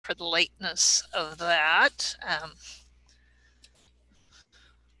for the lateness of that.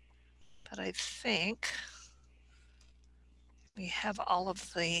 But I think we have all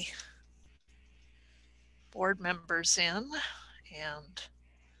of the board members in and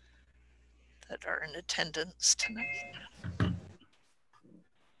that are in attendance tonight.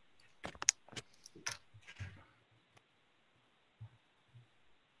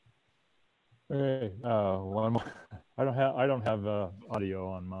 Hey, one more. I don't have audio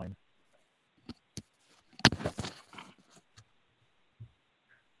on mine.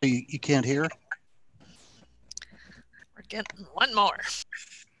 You can't hear? We're getting one more.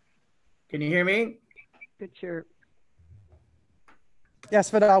 Can you hear me? Good, sure. Yes,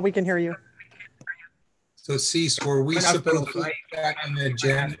 Vidal, we can hear you. So, Cease, were we supposed to put that on the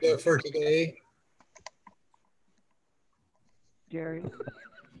agenda for today? Jerry.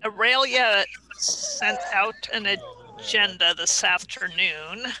 Aurelia sent out an agenda this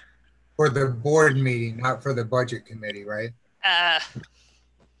afternoon. For the board meeting, not for the budget committee, right?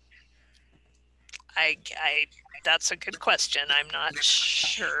 That's a good question. I'm not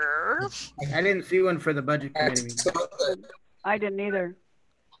sure. I didn't see one for the budget committee. I didn't either.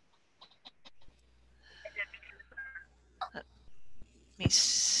 Let me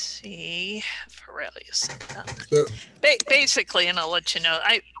see if Aurelia sent that. Basically, and I'll let you know,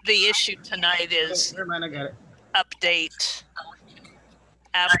 the issue tonight is update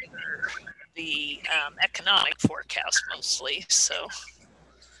after the economic forecast mostly. So.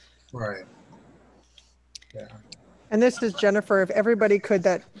 Right. Yeah. And this is Jennifer. If everybody could,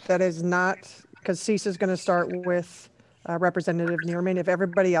 that is not, because CESE is going to start with Representative Neerman. If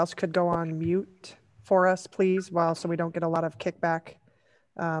everybody else could go on mute for us, please, so we don't get a lot of kickback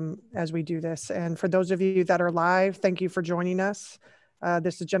as we do this. And for those of you that are live, thank you for joining us.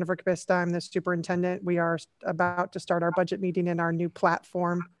 This is Jennifer Cabista. I'm the superintendent. We are about to start our budget meeting in our new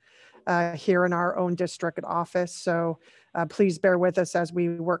platform here in our own district office. So please bear with us as we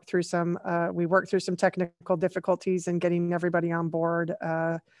work through some technical difficulties in getting everybody on board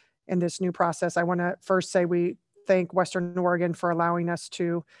in this new process. I want to first say we thank Western Oregon for allowing us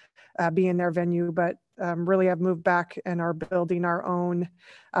to be in their venue, but really have moved back and are building our own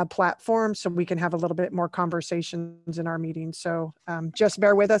platform so we can have a little bit more conversations in our meetings. So just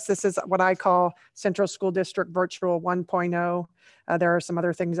bear with us. This is what I call Central School District Virtual 1.0. There are some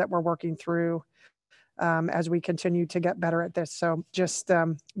other things that we're working through as we continue to get better at this. So just,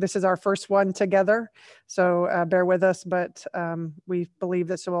 this is our first one together. So bear with us, but we believe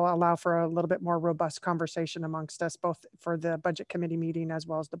this will allow for a little bit more robust conversation amongst us, both for the budget committee meeting as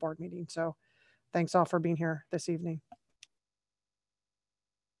well as the board meeting. So thanks all for being here this evening.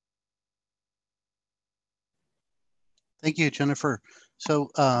 Thank you, Jennifer. So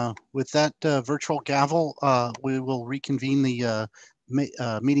with that virtual gavel, we will reconvene the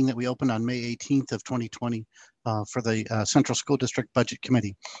meeting that we opened on May 18th of 2020 for the Central School District Budget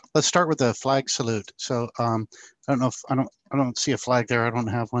Committee. Let's start with the flag salute. So I don't know if I don't see a flag there. I don't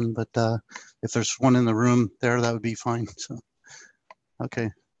have one, but if there's one in the room there, that would be fine. So, okay.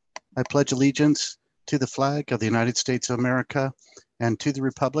 I pledge allegiance to the flag of the United States of America and to the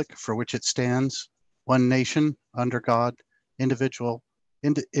republic for which it stands, one nation, under God, indivisible,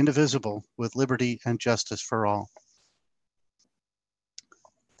 with liberty and justice for all.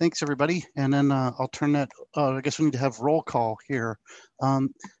 Thanks, everybody. And then I'll turn that, I guess we need to have roll call here.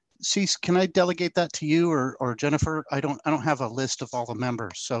 Cease, can I delegate that to you or Jennifer? I don't have a list of all the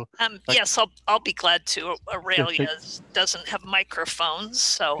members. So yes, I'll be glad to. Aurelia doesn't have microphones,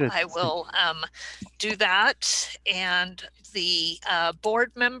 so good. I will do that. And the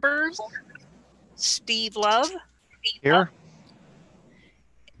board members, Steve Love. Here.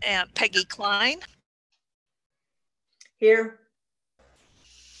 And Peggy Klein. Here.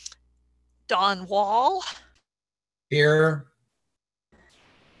 Don Wall. Here.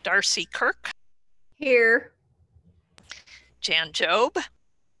 Darcy Kirk. Here. Jan Job.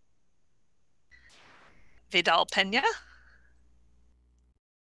 Vidal Pena.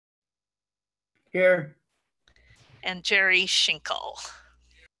 Here. And Jerry Schinkel.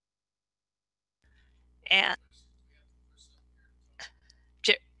 And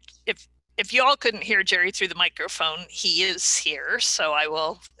if you all couldn't hear Jerry through the microphone, he is here, so I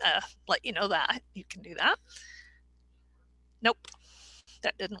will let you know that. You can do that. Nope,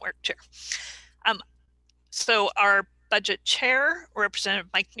 that didn't work, Chair. So our budget chair,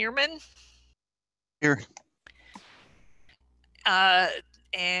 Representative Mike Neerman. Here.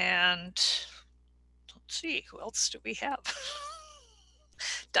 And let's see, who else do we have?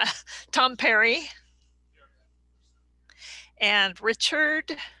 Tom Perry. And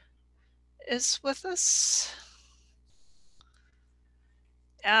Richard is with us.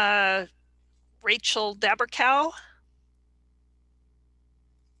 Rachel Dabercow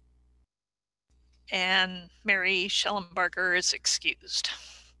and Mary Schellenbarger is excused.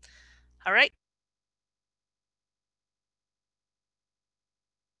 All right.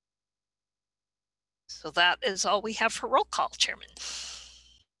 So that is all we have for roll call, Chairman.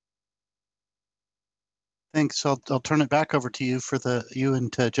 Thanks. I'll turn it back over to you for you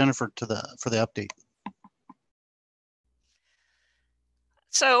and Jennifer for the update.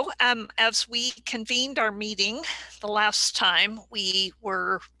 So as we convened our meeting the last time, we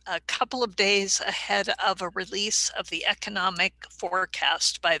were a couple of days ahead of a release of the economic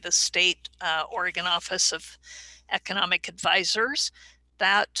forecast by the state Oregon Office of Economic Advisors.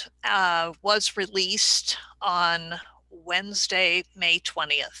 That was released on Wednesday, May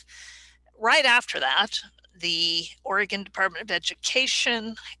 20th. Right after that, the Oregon Department of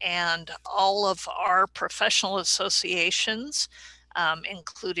Education and all of our professional associations,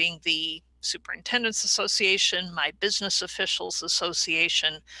 including the Superintendent's Association, my Business Officials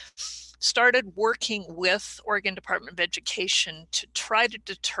Association, started working with Oregon Department of Education to try to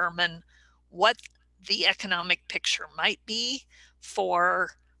determine what the economic picture might be for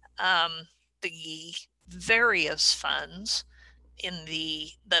the various funds in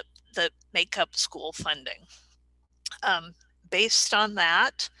that make up school funding. Based on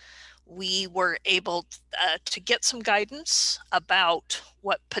that, we were able to get some guidance about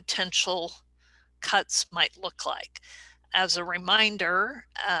what potential cuts might look like. As a reminder,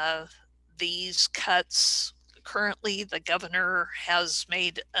 these cuts, currently the governor has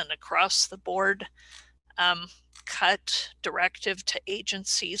made an across-the-board cut directive to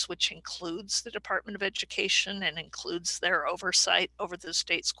agencies, which includes the Department of Education and includes their oversight over the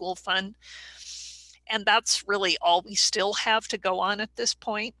state school fund. And that's really all we still have to go on at this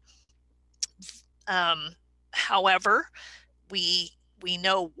point. However, we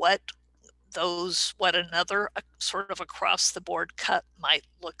know what another sort of across the board cut might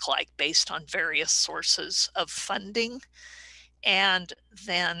look like based on various sources of funding. And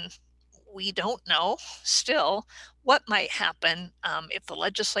then we don't know still what might happen if the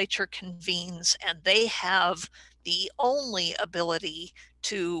legislature convenes and they have the only ability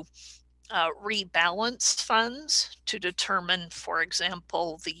to rebalance funds to determine, for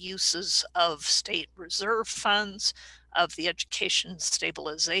example, the uses of state reserve funds, of the Education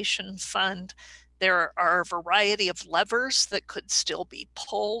Stabilization Fund. There are a variety of levers that could still be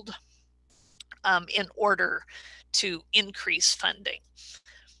pulled in order to increase funding.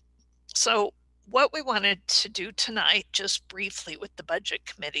 So what we wanted to do tonight, just briefly with the Budget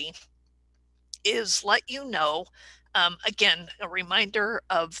Committee, is let you know, again, a reminder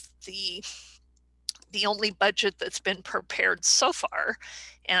of the only budget that's been prepared so far,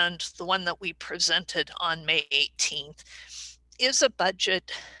 and the one that we presented on May 18th, is a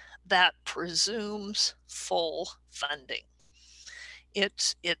budget that presumes full funding.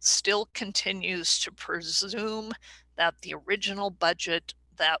 It still continues to presume that the original budget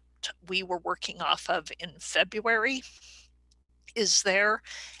that we were working off of in February is there.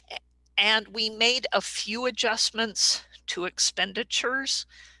 And we made a few adjustments to expenditures,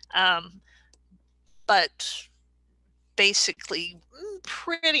 but basically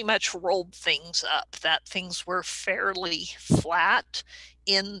pretty much rolled things up, that things were fairly flat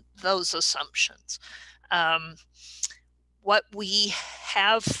in those assumptions. What we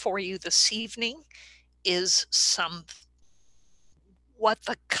have for you this evening is what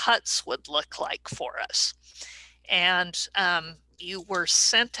the cuts would look like for us. And you were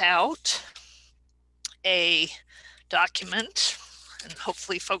sent out a document, and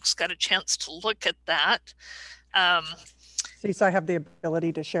hopefully folks got a chance to look at that. Cece, I have the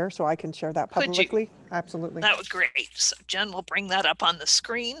ability to share, so I can share that publicly. Absolutely. That would be great. So Jen will bring that up on the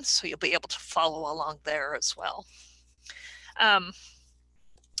screen, so you'll be able to follow along there as well.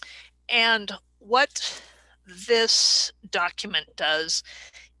 And what this document does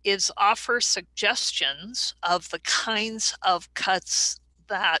is offer suggestions of the kinds of cuts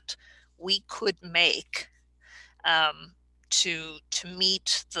that we could make to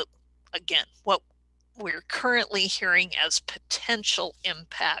meet what we're currently hearing as potential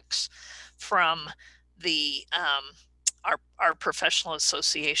impacts from the our professional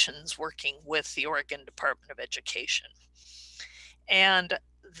associations working with the Oregon Department of Education. And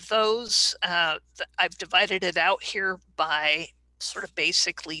those, I've divided it out here by sort of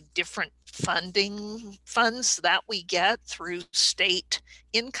basically different funds that we get through state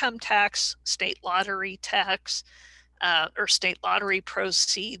income tax, state lottery tax, or state lottery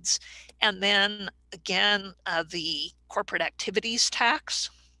proceeds, and then again, the corporate activities tax,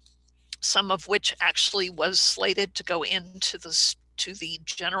 some of which actually was slated to go into to the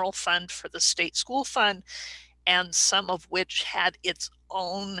general fund for the state school fund, and some of which had its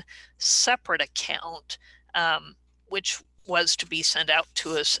own separate account, which was to be sent out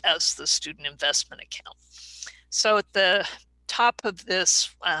to us as the student investment account. So at the top of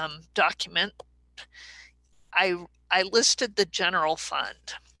this document, I listed the general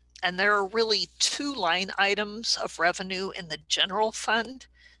fund, and there are really two line items of revenue in the general fund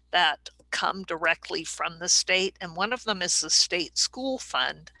that come directly from the state, and one of them is the state school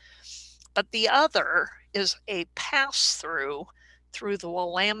fund, but the other is a pass-through through the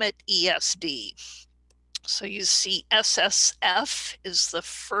Willamette ESD. So you see SSF is the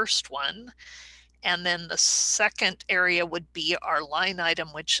first one, and then the second area would be our line item,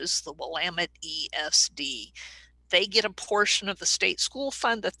 which is the Willamette ESD. They get a portion of the state school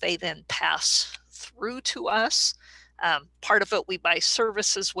fund that they then pass through to us. Part of it we buy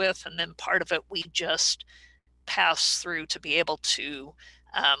services with, and then part of it we just pass through to be able to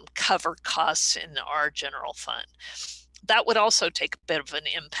cover costs in our general fund. That would also take a bit of an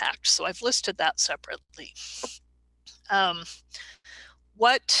impact, so I've listed that separately.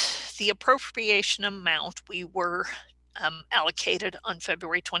 What the appropriation amount we were allocated on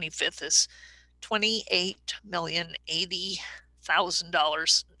February 25th is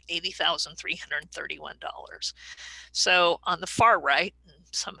 $28,080,000, $80,331. So on the far right,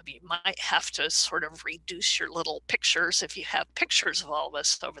 some of you might have to sort of reduce your little pictures if you have pictures of all of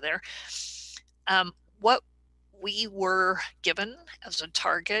us over there. What we were given as a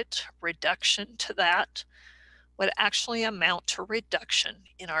target reduction to that would actually amount to reduction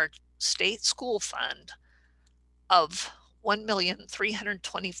in our state school fund of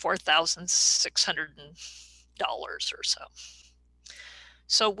 $1,324,600 or so.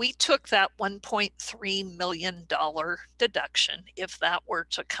 So we took that $1.3 million deduction if that were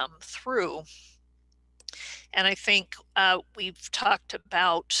to come through. And I think we've talked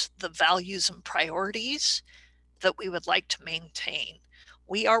about the values and priorities that we would like to maintain.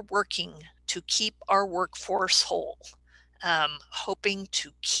 We are working to keep our workforce whole, hoping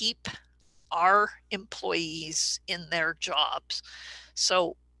to keep our employees in their jobs.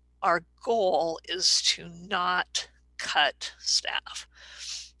 So our goal is to not cut staff.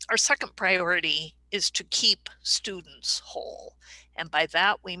 Our second priority is to keep students whole. And by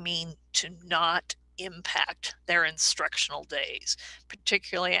that, we mean to not impact their instructional days,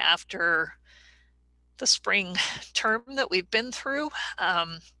 particularly after the spring term that we've been through,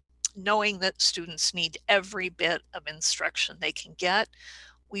 knowing that students need every bit of instruction they can get.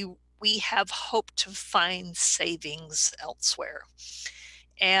 We have hoped to find savings elsewhere.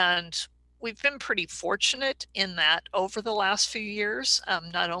 And we've been pretty fortunate in that over the last few years,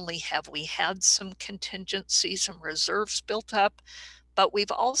 not only have we had some contingencies and reserves built up, but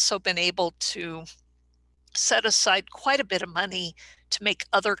we've also been able to set aside quite a bit of money to make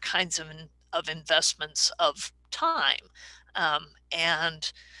other kinds of investments of time.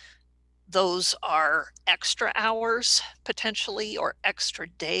 And those are extra hours potentially, or extra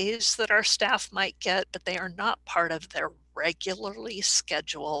days that our staff might get, but they are not part of their regularly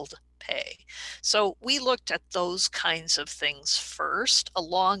scheduled pay. So we looked at those kinds of things first,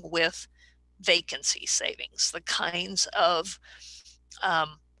 along with vacancy savings, the kinds of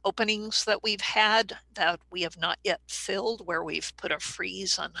openings that we've had that we have not yet filled, where we've put a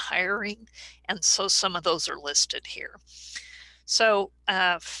freeze on hiring. And so some of those are listed here. So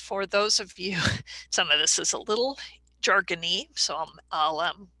for those of you, some of this is a little jargony, so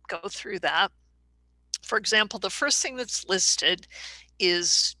I'll go through that. For example, the first thing that's listed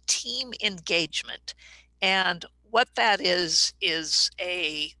is team engagement. And what that is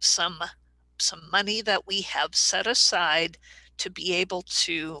some money that we have set aside to be able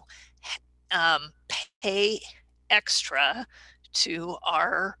to pay extra to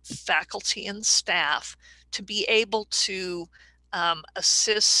our faculty and staff to be able to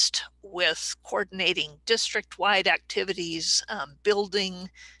assist with coordinating district-wide activities, building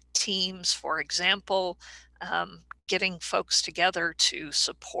teams, for example, getting folks together to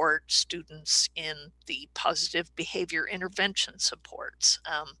support students in the positive behavior intervention supports,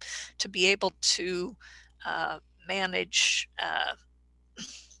 to be able to manage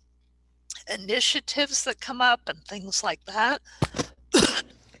initiatives that come up and things like that.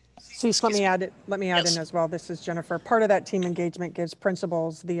 Cease, let me add in as well. This is Jennifer. Part of that team engagement gives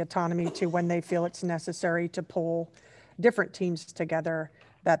principals the autonomy to, when they feel it's necessary to pull different teams together,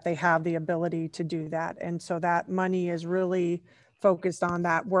 that they have the ability to do that. And so that money is really focused on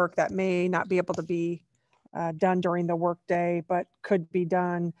that work that may not be able to be done during the workday, but could be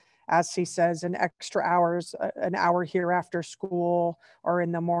done as he says, an extra hours, an hour here after school or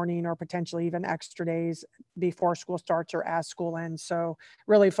in the morning, or potentially even extra days before school starts or as school ends. So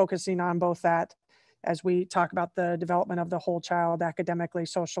really focusing on both that as we talk about the development of the whole child academically,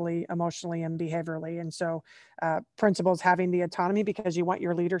 socially, emotionally, and behaviorally. And so principals having the autonomy because you want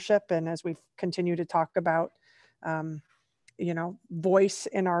your leadership. And as we continue to talk about, voice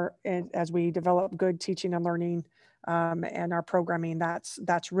as we develop good teaching and learning and our programming,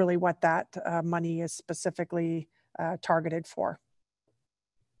 that's really what that money is specifically targeted for.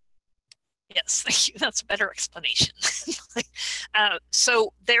 Yes, thank you. That's a better explanation.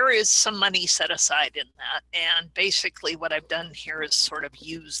 So there is some money set aside in that. And basically what I've done here is sort of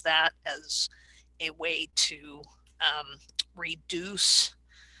use that as a way to reduce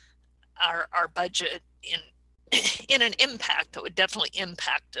our budget in an impact that would definitely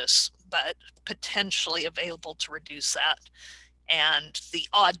impact us, but potentially available to reduce that. And the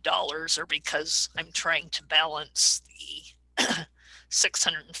odd dollars are because I'm trying to balance the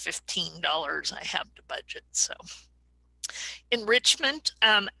 $615 I have to budget. So enrichment,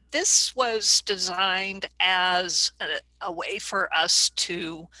 this was designed as a way for us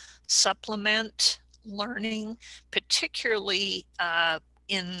to supplement learning, particularly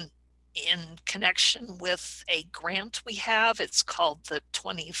in connection with a grant we have. It's called the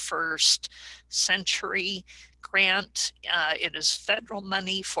 21st Century Grant. It is federal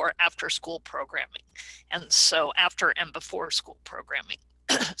money for after school programming, and so after and before school programming.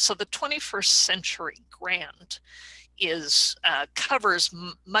 So the 21st Century Grant covers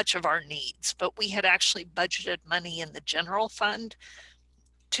much of our needs, but we had actually budgeted money in the general fund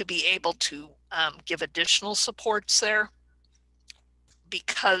to be able to give additional supports there,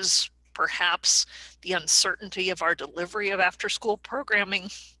 because perhaps the uncertainty of our delivery of after school programming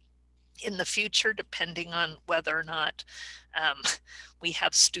in the future, depending on whether or not we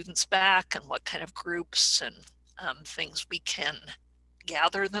have students back and what kind of groups and things we can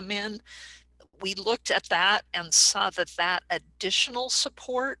gather them in. We looked at that and saw that that additional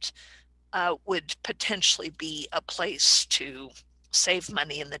support would potentially be a place to save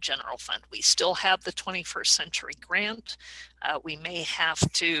money in the general fund. We still have the 21st Century Grant. We may have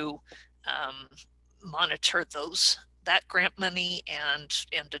to monitor that grant money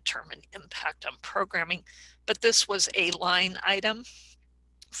and determine impact on programming. But this was a line item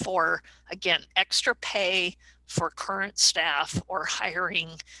for, again, extra pay for current staff or hiring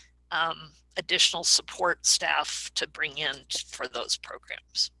additional support staff to bring in for those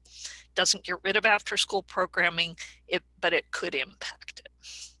programs. Doesn't get rid of after school programming, but it could impact it.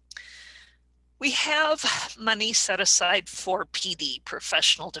 We have money set aside for PD,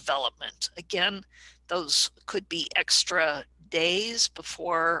 professional development. Again, those could be extra days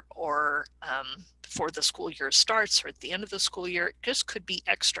before the school year starts or at the end of the school year. It just could be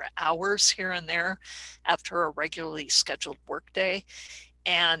extra hours here and there after a regularly scheduled workday.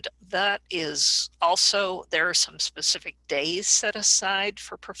 And that is also, there are some specific days set aside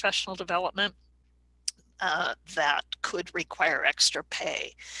for professional development that could require extra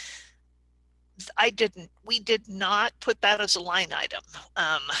pay. We did not put that as a line item.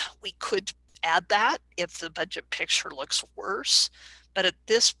 We could add that if the budget picture looks worse, but at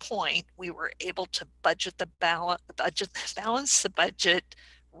this point we were able to balance the budget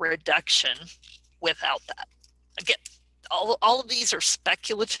reduction without that. Again, all of these are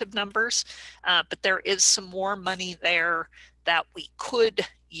speculative numbers, but there is some more money there that we could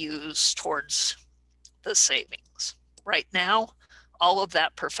use towards the savings. Right now, all of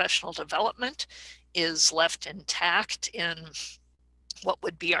that professional development is left intact in what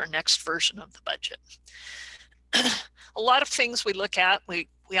would be our next version of the budget. A lot of things we look at, we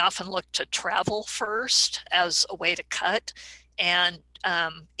often look to travel first as a way to cut. And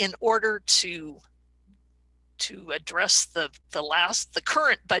in order to address the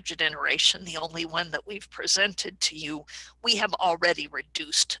current budget iteration, the only one that we've presented to you, we have already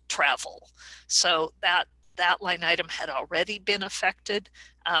reduced travel. So that line item had already been affected.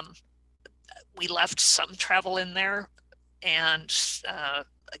 We left some travel in there, and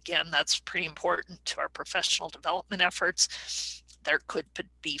again, that's pretty important to our professional development efforts. There could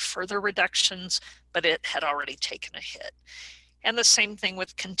be further reductions, but it had already taken a hit. And the same thing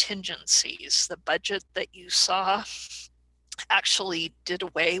with contingencies. The budget that you saw actually did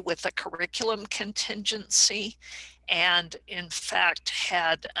away with a curriculum contingency, and in fact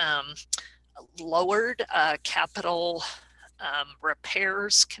had lowered capital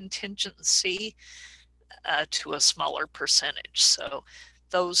repairs contingency to a smaller percentage. So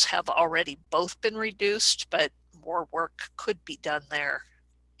those have already both been reduced, but more work could be done there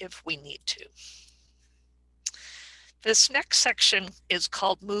if we need to. This next section is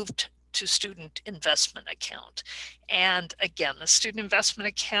called Moved to Student Investment Account. And again, the student investment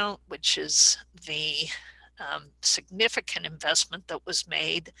account, which is the significant investment that was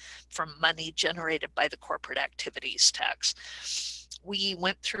made from money generated by the corporate activities tax. We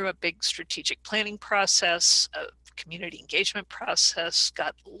went through a big strategic planning process, a community engagement process,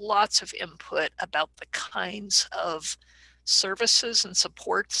 got lots of input about the kinds of services and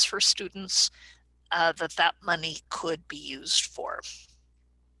supports for students that money could be used for.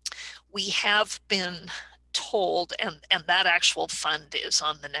 We have been told, and that actual fund is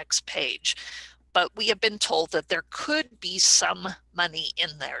on the next page, but we have been told that there could be some money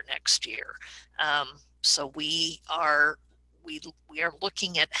in there next year. So we are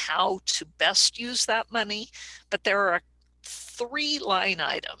looking at how to best use that money, but there are 3 line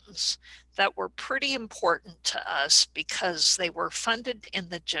items that were pretty important to us because they were funded in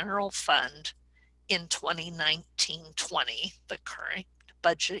the general fund in 2019-20, the current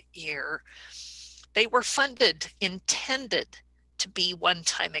budget year. They were intended to be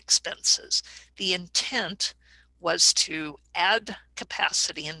one-time expenses. The intent was to add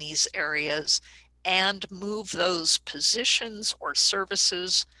capacity in these areas and move those positions or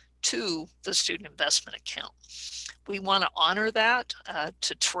services to the student investment account. We want to honor that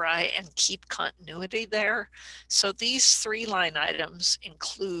to try and keep continuity there. So these 3 line items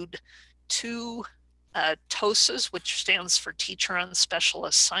include 2 TOSAs, which stands for Teacher on Special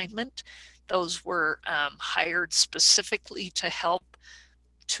Assignment. Those were hired specifically to help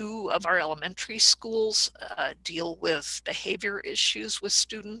 2 of our elementary schools deal with behavior issues with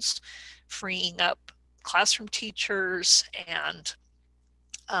students, freeing up classroom teachers and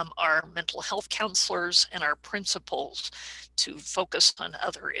our mental health counselors and our principals to focus on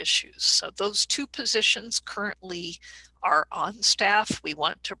other issues. So those 2 positions currently are on staff. We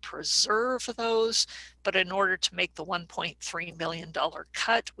want to preserve those, but in order to make the $1.3 million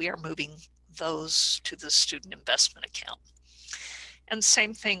cut, we are moving those to the student investment account. And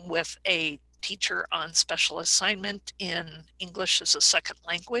same thing with a teacher on special assignment in English as a second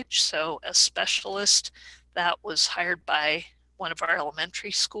language. So a specialist that was hired by one of our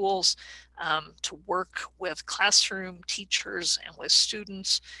elementary schools to work with classroom teachers and with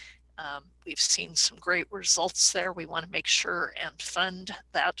students. We've seen some great results there. We want to make sure and fund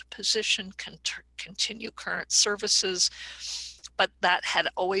that position, continue current services, but that had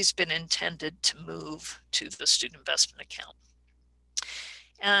always been intended to move to the student investment account.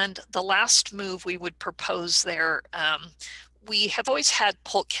 And the last move we would propose there, we have always had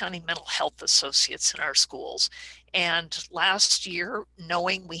Polk County Mental Health Associates in our schools. And last year,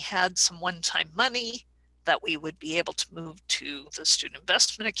 knowing we had some one-time money that we would be able to move to the student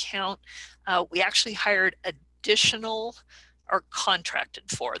investment account, we actually hired additional, or contracted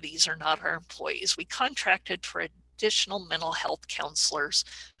for, these are not our employees, we contracted for additional mental health counselors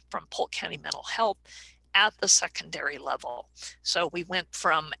from Polk County Mental Health at the secondary level. So we went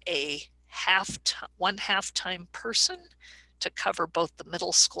from a one half-time person to cover both the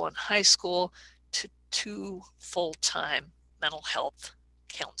middle school and high school to 2 full-time mental health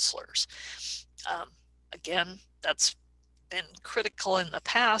counselors. Again, that's been critical in the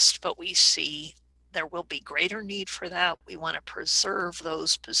past, but we see there will be greater need for that. We want to preserve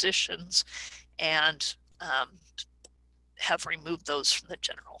those positions and have removed those from the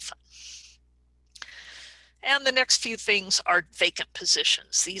general fund. And the next few things are vacant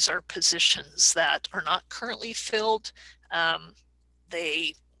positions. These are positions that are not currently filled.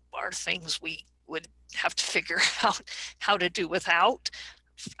 They are things we would have to figure out how to do without.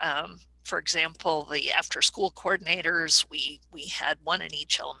 For example, the after school coordinators, we had 1 in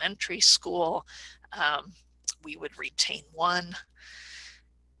each elementary school. We would retain 1.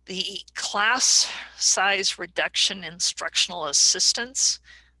 The class size reduction instructional assistants,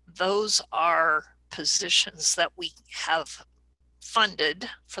 those are positions that we have funded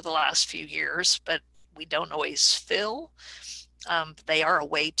for the last few years, but we don't always fill. They are a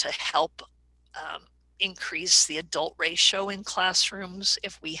way to help increase the adult ratio in classrooms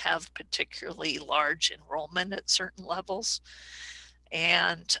if we have particularly large enrollment at certain levels.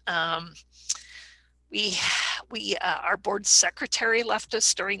 And our board secretary left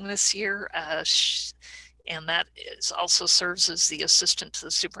us during this year, and that also serves as the assistant to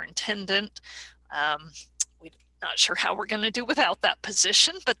the superintendent. We're not sure how we're going to do without that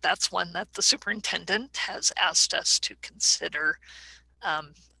position, but that's one that the superintendent has asked us to consider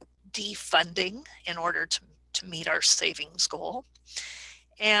defunding in order to meet our savings goal.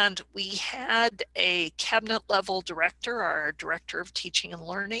 And we had a cabinet level director, our director of teaching and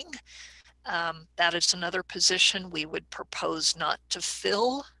learning. That is another position we would propose not to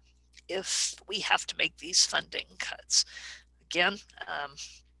fill if we have to make these funding cuts. Again,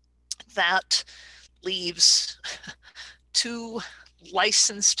 that leaves 2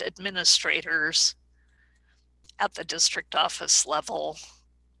 licensed administrators at the district office level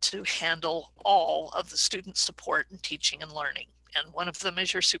to handle all of the student support and teaching and learning. And one of them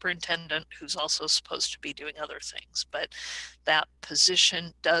is your superintendent, who's also supposed to be doing other things. But that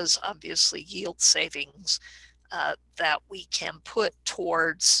position does obviously yield savings that we can put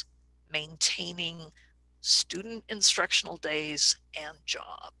towards maintaining student instructional days and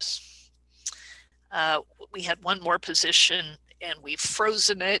jobs. We had one more position and we've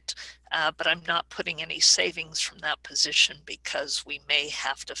frozen it, but I'm not putting any savings from that position because we may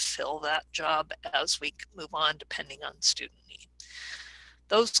have to fill that job as we move on depending on student need.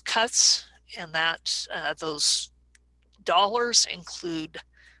 Those cuts and those dollars include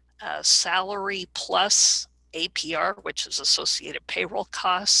salary plus APR, which is associated payroll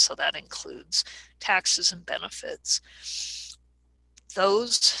costs, so that includes taxes and benefits.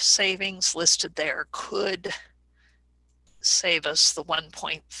 Those savings listed there could save us the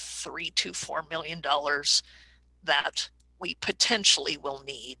 $1.324 million that we potentially will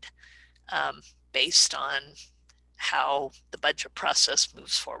need based on how the budget process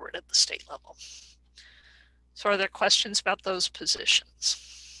moves forward at the state level. So are there questions about those positions?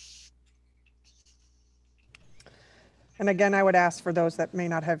 And again, I would ask for those that may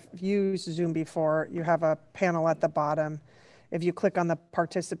not have used Zoom before, you have a panel at the bottom. If you click on the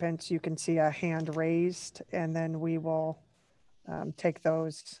participants, you can see a hand raised, and then we will take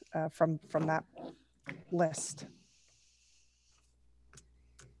those from that list.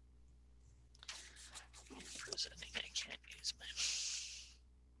 Presenting, I can't use my.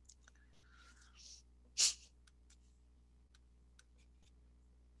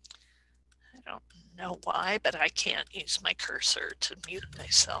 I don't know why, but I can't use my cursor to mute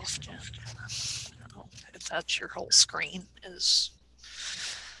myself, Jen. I don't know if that's your whole screen is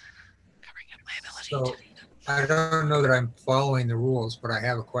covering up my ability to. I don't know that I'm following the rules, but I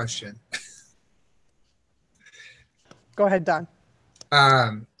have a question. Go ahead, Don.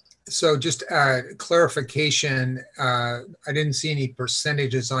 So just clarification, I didn't see any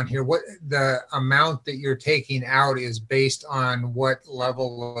percentages on here. What the amount that you're taking out is based on what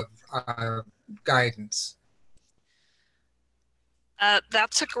level of guidance?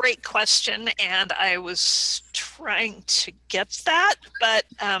 That's a great question, and I was trying to get that, but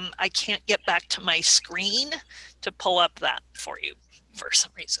I can't get back to my screen to pull up that for you for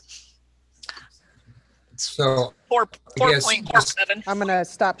some reason. So 4.47. I'm going to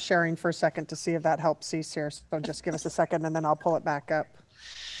stop sharing for a second to see if that helps cease here. So just give us a second, and then I'll pull it back up.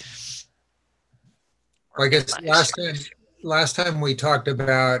 I guess last time we talked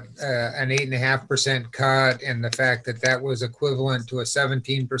about an 8.5% cut and the fact that that was equivalent to a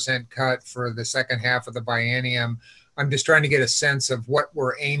 17% cut for the second half of the biennium. I'm just trying to get a sense of what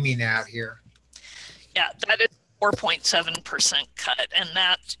we're aiming at here. Yeah, that is 4.7% cut, and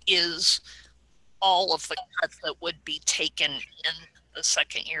that is all of the cuts that would be taken in the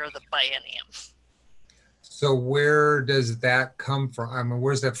second year of the biennium. So where does that come from? I mean,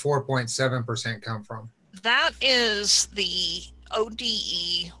 where's that 4.7% come from? That is the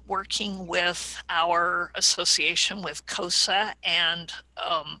ODE working with our association with COSA and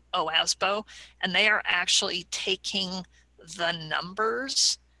OASBO, and they are actually taking the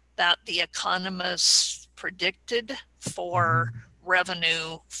numbers that the economists predicted for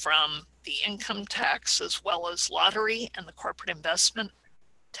revenue from the income tax as well as lottery and the corporate investment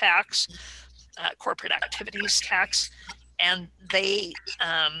tax, corporate activities tax, and they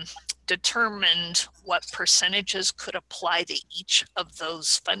determined what percentages could apply to each of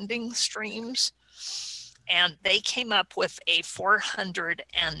those funding streams. And they came up with a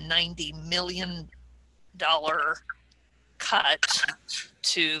 $490 million cut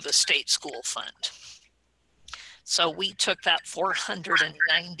to the state school fund. So we took that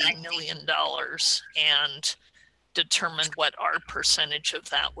 $490 million and determined what our percentage of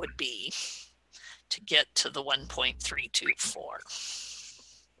that would be to get to the 1.324.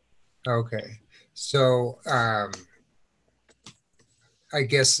 Okay, so I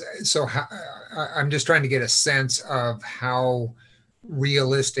guess, so I'm just trying to get a sense of how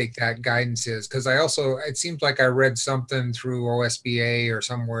realistic that guidance is, because it seems like I read something through OSBA or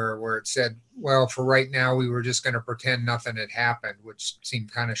somewhere where it said, well, for right now, we were just going to pretend nothing had happened, which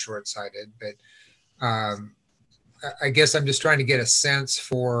seemed kind of short-sighted. But I guess I'm just trying to get a sense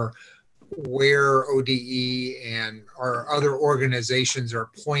for where ODE and our other organizations are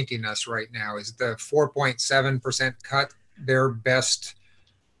pointing us right now. Is the 4.7% cut their best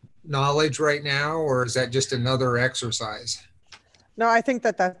knowledge right now, or is that just another exercise? No, I think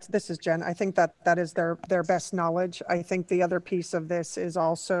this is Jen. I think that is their best knowledge. I think the other piece of this is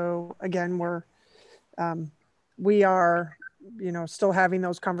also, again, we are, still having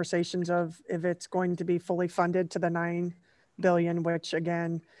those conversations of if it's going to be fully funded to the 9 billion, which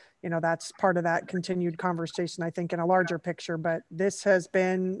again, that's part of that continued conversation, I think, in a larger picture. But this has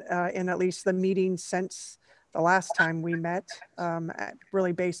been in at least the meeting since the last time we met,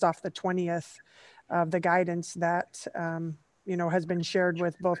 really based off the 20th of the guidance that, has been shared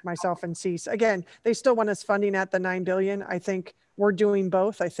with both myself and CEAS. Again, they still want us funding at the 9 billion. I think we're doing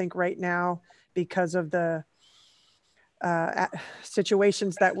both. I think right now, because of the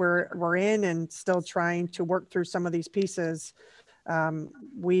situations that we're in and still trying to work through some of these pieces,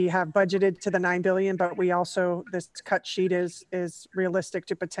 we have budgeted to the 9 billion, but we also, this cut sheet is realistic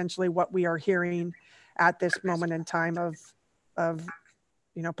to potentially what we are hearing at this moment in time of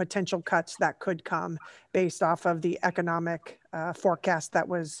potential cuts that could come based off of the economic forecast that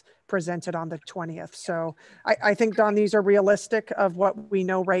was presented on the 20th. So I think, Don, these are realistic of what we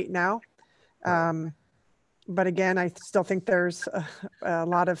know right now. But again, I still think there's a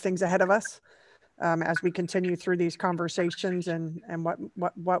lot of things ahead of us as we continue through these conversations and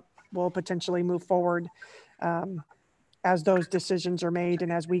what will potentially move forward as those decisions are made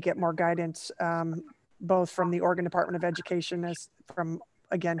and as we get more guidance, both from the Oregon Department of Education as from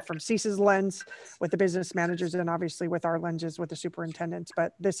CEAS's lens with the business managers and obviously with our lenses with the superintendents.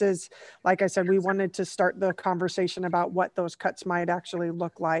 But this is, like I said, we wanted to start the conversation about what those cuts might actually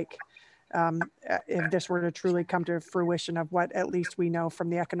look like if this were to truly come to fruition of what at least we know from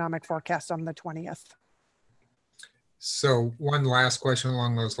the economic forecast on the 20th. So one last question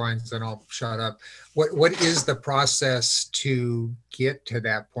along those lines, then I'll shut up. What is the process to get to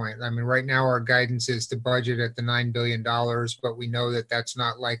that point? I mean, right now our guidance is to budget at the $9 billion, but we know that that's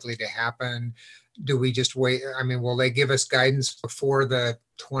not likely to happen. Do we just wait? I mean, will they give us guidance before the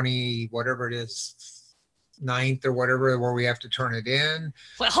 20, whatever it is, 9th or whatever, where we have to turn it in?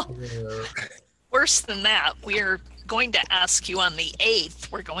 Well, worse than that, we're going to ask you on the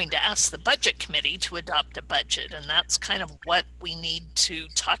 8th, we're going to ask the budget committee to adopt a budget. And that's kind of what we need to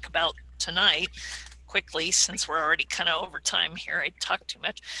talk about tonight quickly, since we're already kind of over time here. I talked too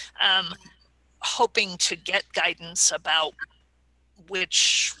much. Hoping to get guidance about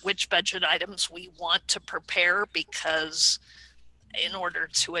which budget items we want to prepare, because in order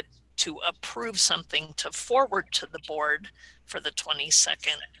to approve something to forward to the board for the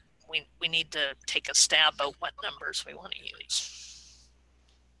 22nd, we need to take a stab at what numbers we want to use.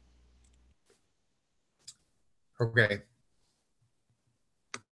 Okay.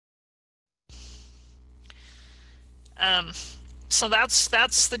 So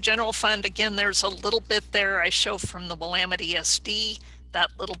that's the general fund. Again, there's a little bit there I show from the Willamette ESD.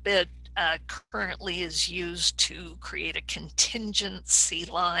 That little bit currently is used to create a contingency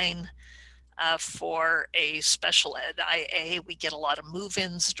line for a special ed IA. We get a lot of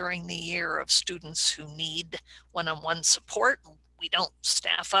move-ins during the year of students who need one-on-one support. We don't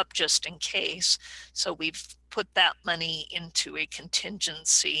staff up just in case. So we've put that money into a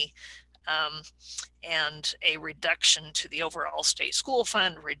contingency and a reduction to the overall state school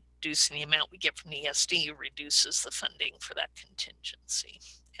fund, reducing the amount we get from the ESD reduces the funding for that contingency.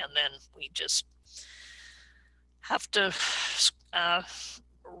 And then we just have to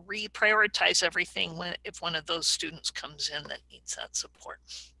reprioritize everything if one of those students comes in that needs that support.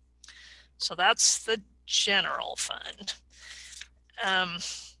 So that's the general fund.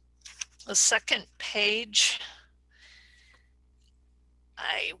 The second page,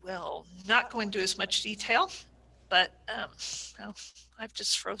 I will not go into as much detail, but well, I've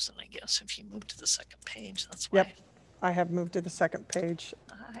just frozen, I guess. If you move to the second page, that's why. Yep, I have moved to the second page.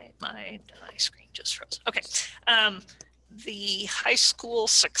 My screen just froze. Okay. The High School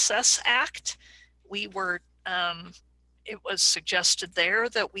Success Act, we were, it was suggested there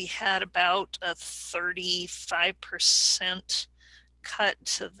that we had about a 35% cut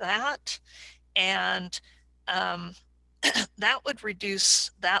to that. And that would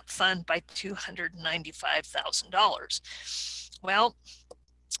reduce that fund by $295,000. Well,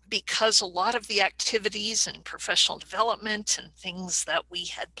 because a lot of the activities and professional development and things that we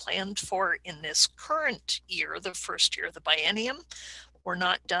had planned for in this current year, the first year of the biennium, were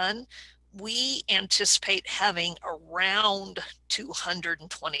not done, we anticipate having around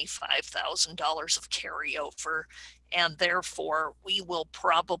 $225,000 of carryover, and therefore we will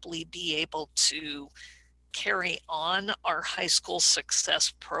probably be able to carry on our high school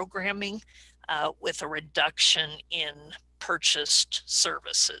success programming with a reduction in purchased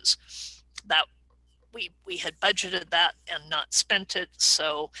services. That we had budgeted that and not spent it,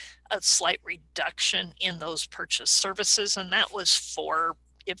 so a slight reduction in those purchase services, and that was for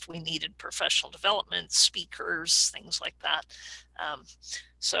if we needed professional development, speakers, things like that.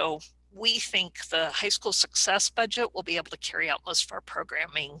 So we think the high school success budget will be able to carry out most of our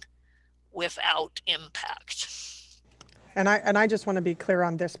programming without impact. And I just want to be clear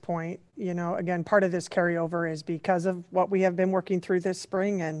on this point. You know, again, part of this carryover is because of what we have been working through this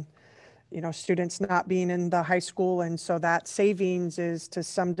spring, and you know, students not being in the high school, and so that savings is to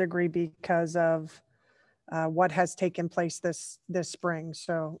some degree because of what has taken place this spring.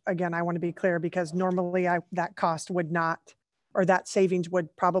 So again, I want to be clear, because normally that cost would not, or that savings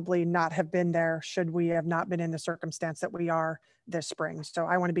would probably not have been there should we have not been in the circumstance that we are this spring. So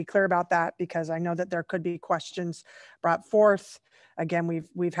I want to be clear about that, because I know that there could be questions brought forth. Again,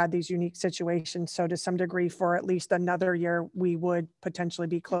 we've had these unique situations. So to some degree, for at least another year, we would potentially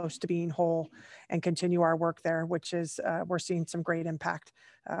be close to being whole and continue our work there, which is, we're seeing some great impact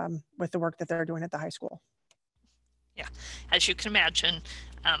with the work that they're doing at the high school. Yeah, as you can imagine,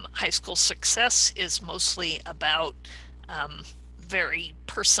 high school success is mostly about very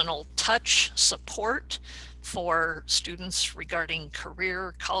personal touch support for students regarding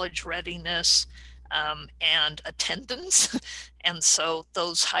career, college readiness, and attendance. And so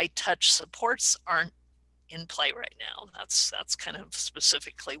those high touch supports aren't in play right now. That's kind of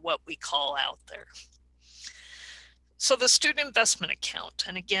specifically what we call out there. So the student investment account,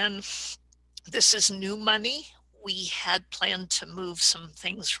 and again, this is new money. We had planned to move some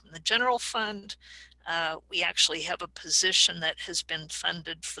things from the general fund. We actually have a position that has been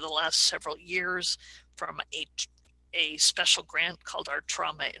funded for the last several years from a special grant called our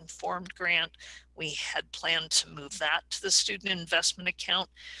Trauma Informed Grant. We had planned to move that to the student investment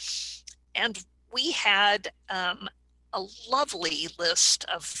account. And we had a lovely list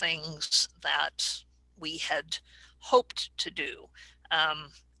of things that we had hoped to do.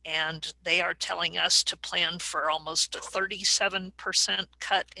 And they are telling us to plan for almost a 37%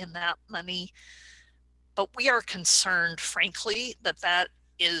 cut in that money. But we are concerned, frankly, that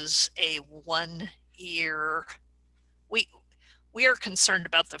is a 1 year. We are concerned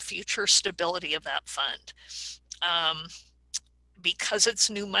about the future stability of that fund. Because it's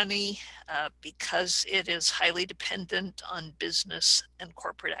new money, because it is highly dependent on business and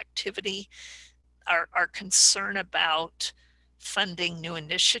corporate activity, our concern about funding new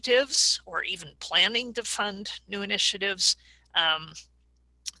initiatives or even planning to fund new initiatives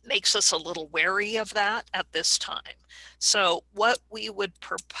makes us a little wary of that at this time. So what we would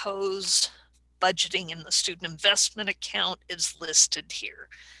propose budgeting in the student investment account is listed here.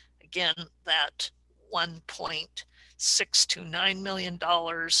 Again, that $1.629 million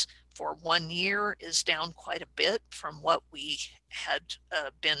for 1 year is down quite a bit from what we had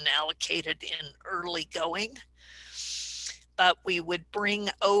been allocated in early going. But we would bring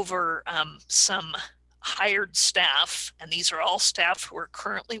over some hired staff, and these are all staff who are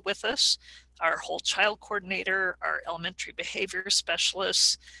currently with us, our whole child coordinator, our elementary behavior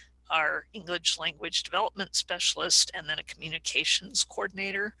specialists, our English language development specialist, and then a communications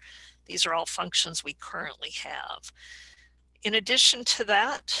coordinator. These are all functions we currently have. In addition to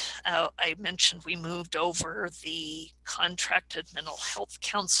that, I mentioned we moved over the contracted mental health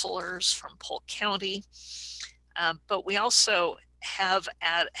counselors from Polk County, but we also had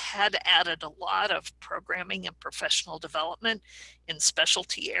added a lot of programming and professional development in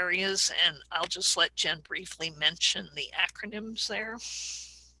specialty areas, and I'll just let Jen briefly mention the acronyms there.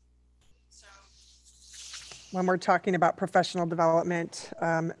 When we're talking about professional development,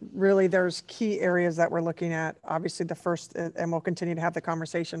 really there's key areas that we're looking at. Obviously the first, and we'll continue to have the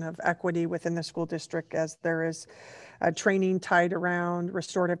conversation of equity within the school district, as there is training tied around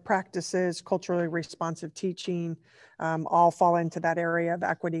restorative practices, culturally responsive teaching, all fall into that area of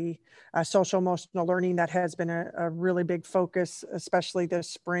equity. Social emotional learning, that has been a really big focus, especially this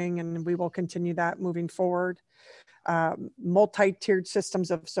spring, and we will continue that moving forward. Multi-tiered systems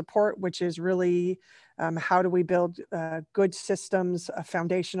of support, which is really how do we build good systems,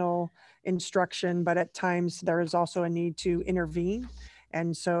 foundational instruction, but at times there is also a need to intervene.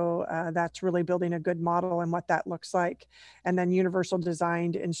 And so that's really building a good model and what that looks like. And then universal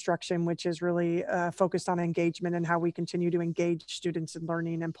designed instruction, which is really focused on engagement and how we continue to engage students in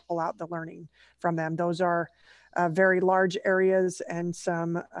learning and pull out the learning from them. Those are very large areas, and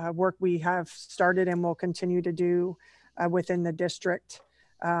some work we have started and will continue to do within the district,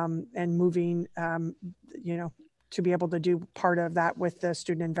 and moving, you know, to be able to do part of that with the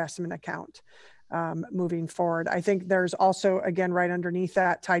student investment account. moving forward. I think there's also, again, right underneath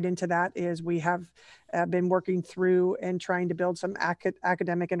that, tied into that, is we have been working through and trying to build some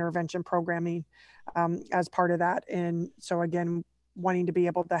academic intervention programming as part of that. And so again, wanting to be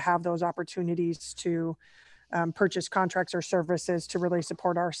able to have those opportunities to purchase contracts or services to really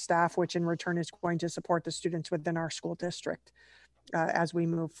support our staff, which in return is going to support the students within our school district as we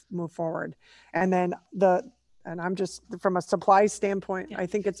move forward. And then and I'm just from a supply standpoint, I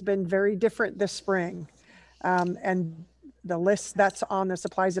think it's been very different this spring. And the list that's on the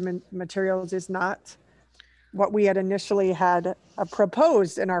supplies and materials is not what we had initially had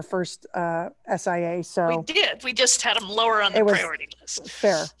proposed in our first SIA. So we just had them lower on the priority list.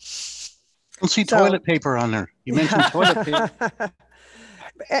 Fair. I don't see toilet paper on there. You mentioned toilet paper.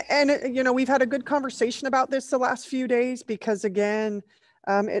 And you know, we've had a good conversation about this the last few days, because again,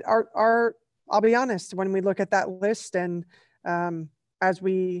 I'll be honest, when we look at that list and as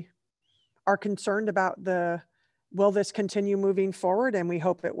we are concerned about will this continue moving forward, and we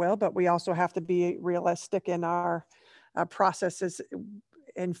hope it will, but we also have to be realistic in our processes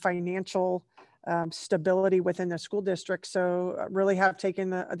and financial stability within the school district. So really have taken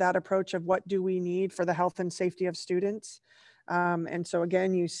that approach of what do we need for the health and safety of students. And so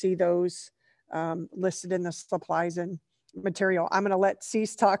again, you see those listed in the supplies and material. I'm going to let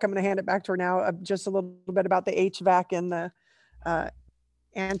Cease talk. I'm going to hand it back to her now, just a little bit about the HVAC and the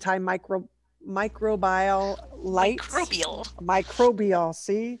antimicrobial lights. Microbial.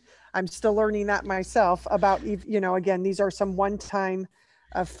 See, I'm still learning that myself about, you know, again, these are some one-time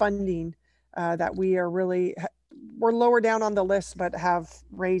funding that we are really, we're lower down on the list, but have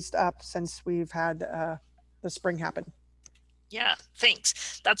raised up since we've had the spring happen. Yeah,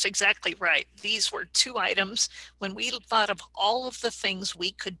 thanks. That's exactly right. These were two items when we thought of all of the things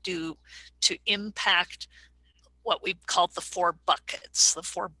we could do to impact what we called the 4 buckets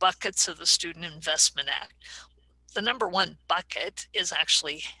of the Student Investment Act. The number one bucket is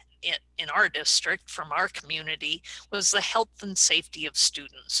actually in our district, from our community, was the health and safety of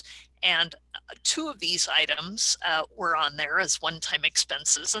students. And 2 of these items were on there as one-time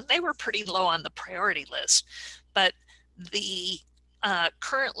expenses, and they were pretty low on the priority list. But the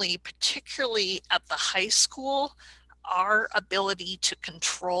currently, particularly at the high school, our ability to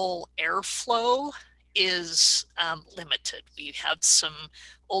control airflow is limited. We have some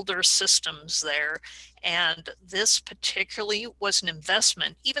older systems there, and this particularly was an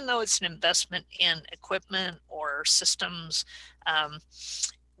investment, even though it's an investment in equipment or systems.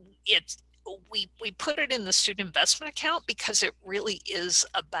 We put it in the student investment account because it really is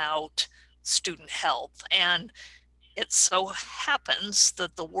about student health. And it so happens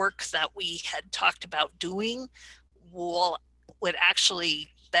that the work that we had talked about doing would actually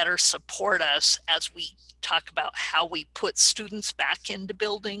better support us as we talk about how we put students back into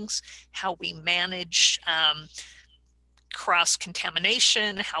buildings, how we manage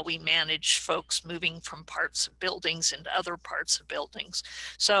cross-contamination, how we manage folks moving from parts of buildings into other parts of buildings.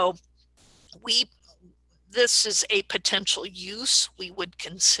 So this is a potential use we would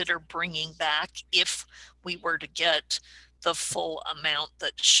consider bringing back if we were to get the full amount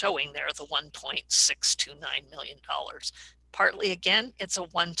that's showing there, the $1.629 million. Partly, again, it's a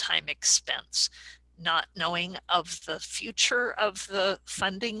one-time expense. Not knowing of the future of the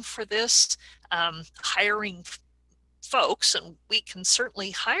funding for this, hiring folks, and we can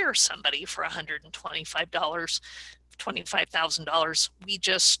certainly hire somebody for $25,000. We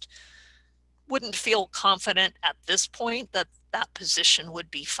just wouldn't feel confident at this point that that position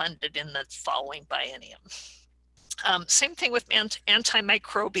would be funded in the following biennium. Same thing with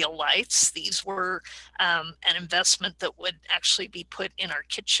antimicrobial lights. These were an investment that would actually be put in our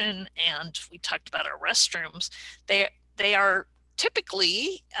kitchen, and we talked about our restrooms. They are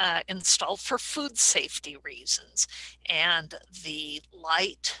typically installed for food safety reasons, and the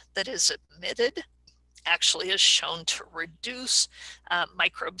light that is emitted actually is shown to reduce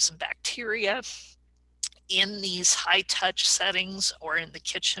microbes and bacteria in these high touch settings or in the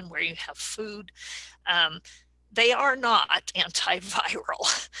kitchen where you have food. They are not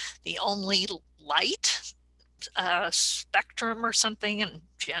antiviral. The only light spectrum or something, and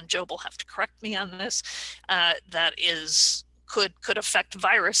Jan Job will have to correct me on this, that could affect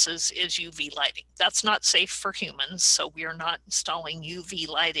viruses is UV lighting. That's not safe for humans, so we are not installing UV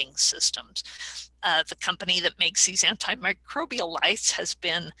lighting systems. The company that makes these antimicrobial lights has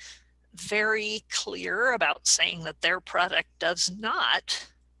been very clear about saying that their product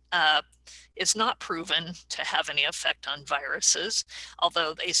is not proven to have any effect on viruses,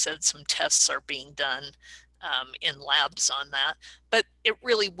 although they said some tests are being done in labs on that. But it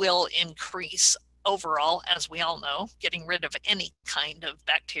really will increase overall, as we all know, getting rid of any kind of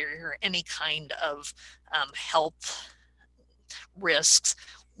bacteria or any kind of health risks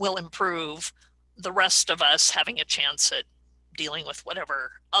will improve the rest of us having a chance at dealing with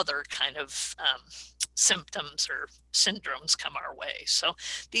whatever other kind of symptoms or syndromes come our way. So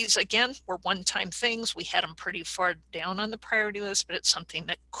these, again, were one-time things. We had them pretty far down on the priority list, but it's something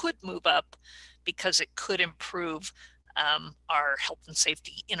that could move up because it could improve our health and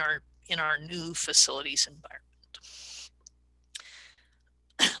safety in our new facilities environment.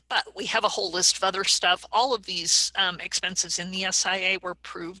 But we have a whole list of other stuff. All of these expenses in the SIA were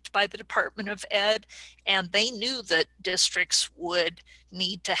approved by the Department of Ed, and they knew that districts would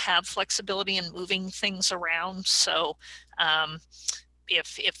need to have flexibility in moving things around. So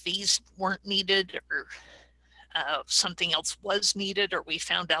if these weren't needed, or something else was needed, or we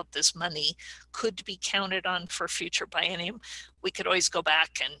found out this money could be counted on for future biennium, we could always go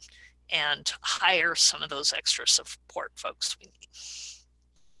back and hire some of those extra support folks we need.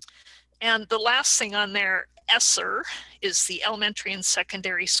 And the last thing on there, ESSER, is the Elementary and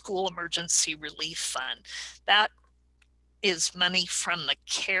Secondary School Emergency Relief Fund. That is money from the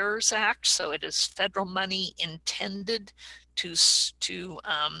CARES Act, so it is federal money intended to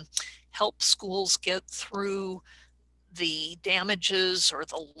help schools get through the damages or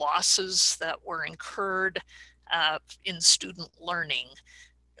the losses that were incurred in student learning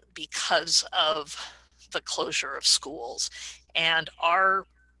because of the closure of schools. And our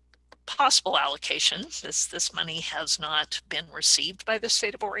possible allocation, this money has not been received by the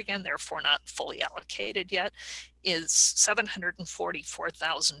state of Oregon, therefore not fully allocated yet, is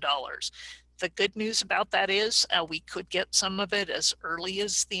 $744,000. The good news about that is we could get some of it as early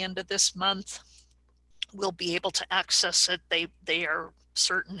as the end of this month. We'll be able to access it. They are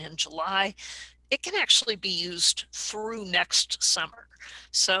certain in July. It can actually be used through next summer.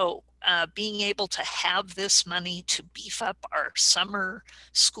 So being able to have this money to beef up our summer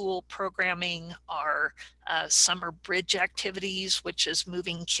school programming, our summer bridge activities, which is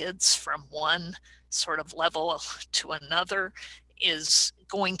moving kids from one sort of level to another, is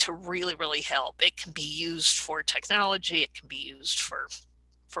going to really, really help. It can be used for technology. It can be used for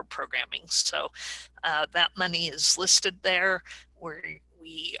programming. So that money is listed there.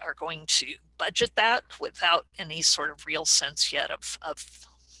 We are going to budget that without any sort of real sense yet of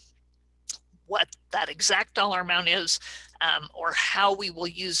what that exact dollar amount is or how we will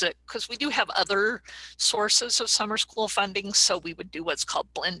use it, because we do have other sources of summer school funding. So we would do what's called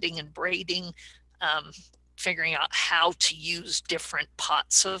blending and braiding, figuring out how to use different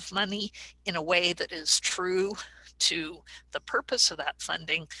pots of money in a way that is true to the purpose of that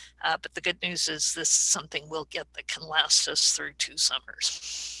funding. But the good news is this is something we'll get that can last us through 2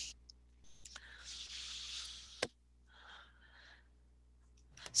 summers.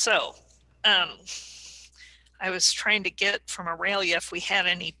 So I was trying to get from Aurelia if we had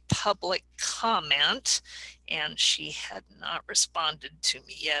any public comment, and she had not responded to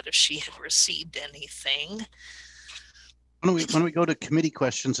me yet if she had received anything. Why don't we go to committee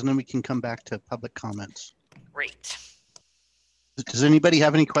questions and then we can come back to public comments. Great. Does anybody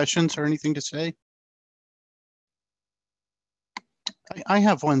have any questions or anything to say? I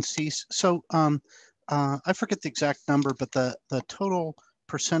have one, Cease. So I forget the exact number, but the total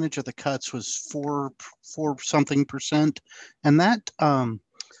percentage of the cuts was 4 something percent, and that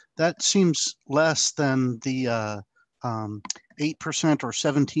seems less than the 8% or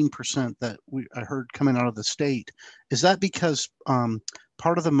 17% that I heard coming out of the state. Is that because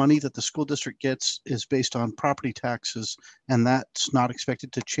part of the money that the school district gets is based on property taxes, and that's not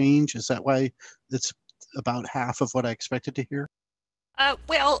expected to change? Is that why it's about half of what I expected to hear?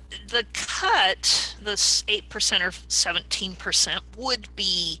 Well, the cut, this 8% or 17%, would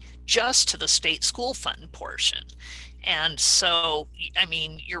be just to the state school fund portion. And so, I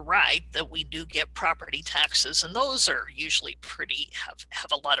mean, you're right that we do get property taxes, and those are usually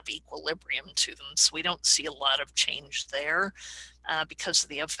have a lot of equilibrium to them. So we don't see a lot of change there because of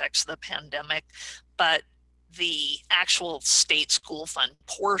the effects of the pandemic. But the actual state school fund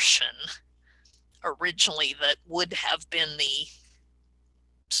portion originally that would have been the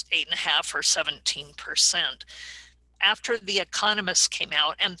 8.5 or 17%. After the economists came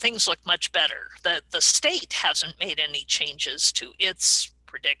out and things look much better, the state hasn't made any changes to its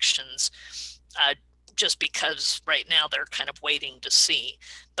predictions just because right now they're kind of waiting to see.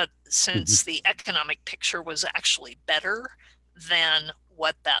 But since the economic picture was actually better than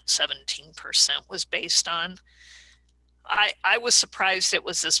what that 17% was based on, I was surprised it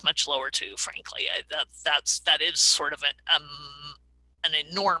was this much lower too, frankly. That is sort of an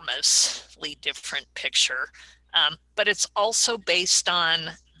enormously different picture, but it's also based on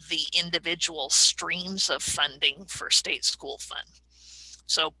the individual streams of funding for state school fund.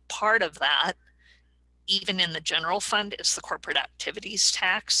 So part of that, even in the general fund, is the corporate activities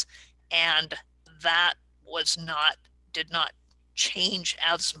tax, and that did not change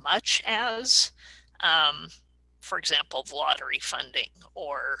as much as, for example, the lottery funding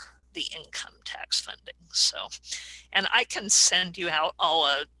or the income tax funding. So, and I can send you out all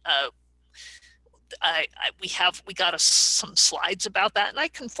we got some slides about that, and I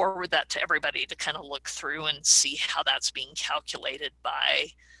can forward that to everybody to kind of look through and see how that's being calculated by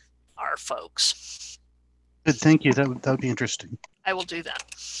our folks. Good, thank you. That would be interesting. I will do that.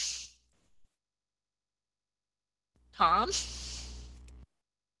 Tom?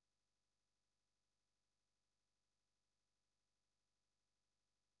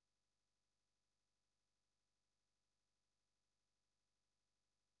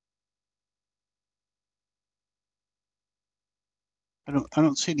 I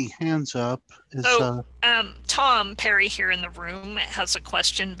don't see any hands up. So Tom Perry here in the room has a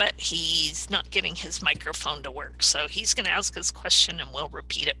question, but he's not getting his microphone to work. So he's going to ask his question and we'll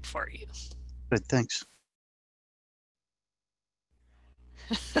repeat it for you. Good, thanks.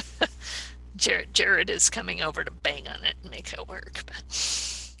 Jared is coming over to bang on it and make it work.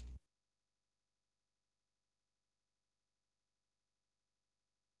 But...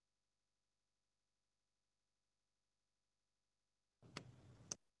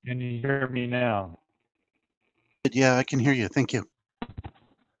 Can you hear me now? Yeah, I can hear you. Thank you.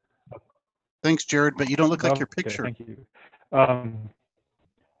 Thanks, Jared, but you don't look like your Okay, picture. thank you.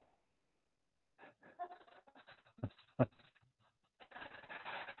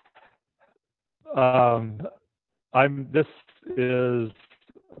 This is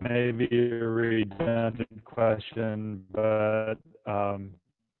maybe a redundant question, but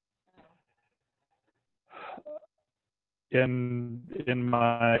in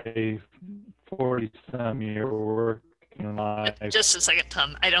my 40-some year working life. Just a second,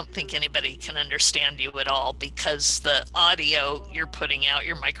 Tom. I don't think anybody can understand you at all because the audio you're putting out,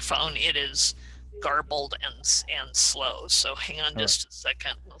 your microphone, it is garbled and slow. So hang on just a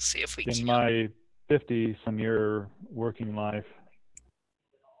second. We'll see if we can. In my 50-some year working life.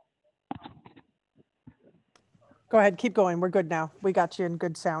 Go ahead, keep going. We're good now. We got you in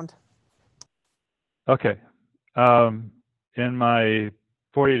good sound. Okay. In my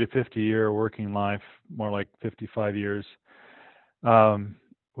 40 to 50 year working life, more like 55 years, when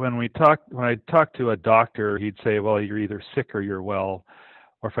I talked to a doctor, he'd say, well, you're either sick or you're well.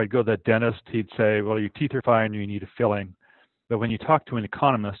 Or if I'd go to the dentist, he'd say, well, your teeth are fine, you need a filling. But when you talk to an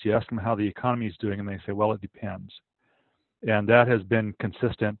economist, you ask them how the economy is doing, and they say, well, it depends. And that has been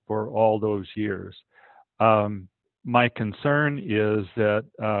consistent for all those years. My concern is that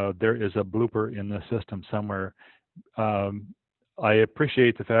there is a blooper in the system somewhere. I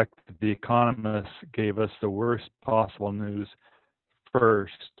appreciate the fact that the economists gave us the worst possible news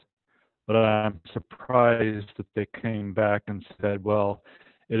first, but I'm surprised that they came back and said, well,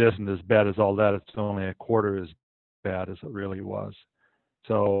 it isn't as bad as all that. It's only a quarter as bad as it really was.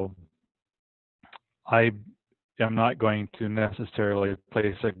 So I am not going to necessarily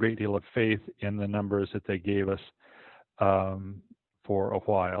place a great deal of faith in the numbers that they gave us for a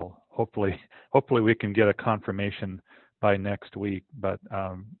while. Hopefully we can get a confirmation by next week, but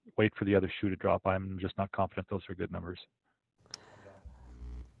wait for the other shoe to drop. I'm just not confident those are good numbers.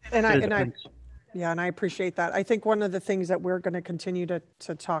 And I appreciate that. I think one of the things that we're going to continue to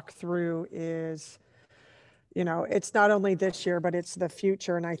talk through is, you know, it's not only this year, but it's the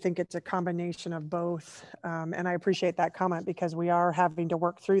future. And I think it's a combination of both. And I appreciate that comment because we are having to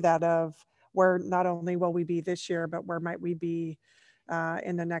work through that of where not only will we be this year, but where might we be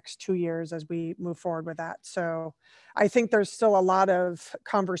in the next 2 years as we move forward with that. So I think there's still a lot of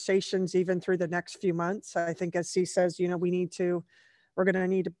conversations even through the next few months. I think as C says, you know, we're going to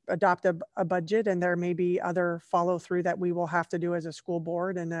need to adopt a budget, and there may be other follow through that we will have to do as a school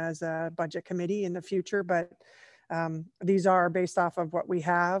board and as a budget committee in the future. But these are based off of what we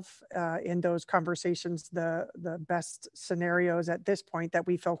have in those conversations, the best scenarios at this point that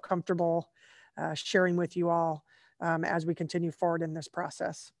we feel comfortable sharing with you all as we continue forward in this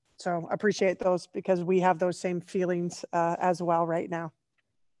process. So appreciate those because we have those same feelings as well right now.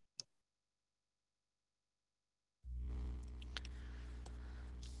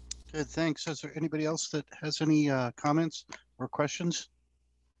 Good, thanks. Is there anybody else that has any comments or questions?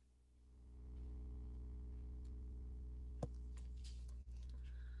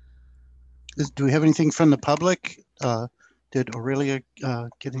 Do we have anything from the public? Did Aurelia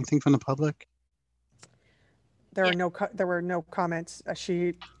get anything from the public? There were no comments.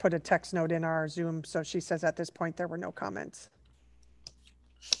 She put a text note in our Zoom, so she says at this point there were no comments.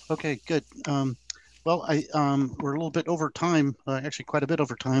 Okay, good. Well, we're a little bit over time, actually quite a bit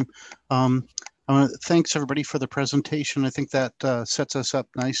over time. Thanks everybody for the presentation. I think that sets us up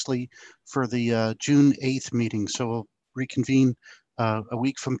nicely for the June 8th meeting. So we'll reconvene a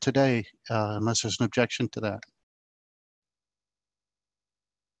week from today, unless there's an objection to that.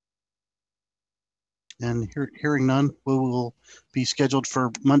 And hearing none, we will be scheduled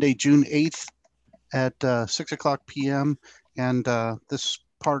for Monday, June 8th at 6 o'clock p.m. And this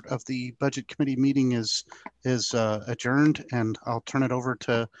part of the budget committee meeting is adjourned, and I'll turn it over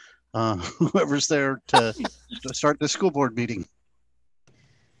to whoever's there to start the school board meeting.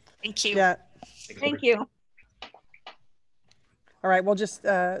 Thank you. Yeah. Thank you. All right, we'll just,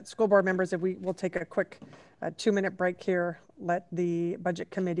 school board members, if we'll take a quick 2-minute break here, let the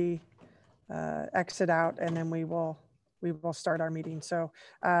budget committee exit out, and then we will start our meeting. So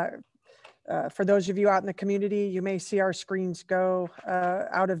for those of you out in the community, you may see our screens go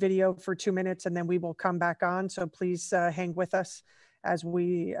out of video for 2 minutes, and then we will come back on. So please hang with us as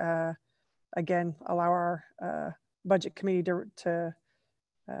we, again, allow our budget committee to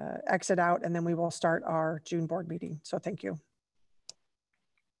exit out, and then we will start our June board meeting. So thank you.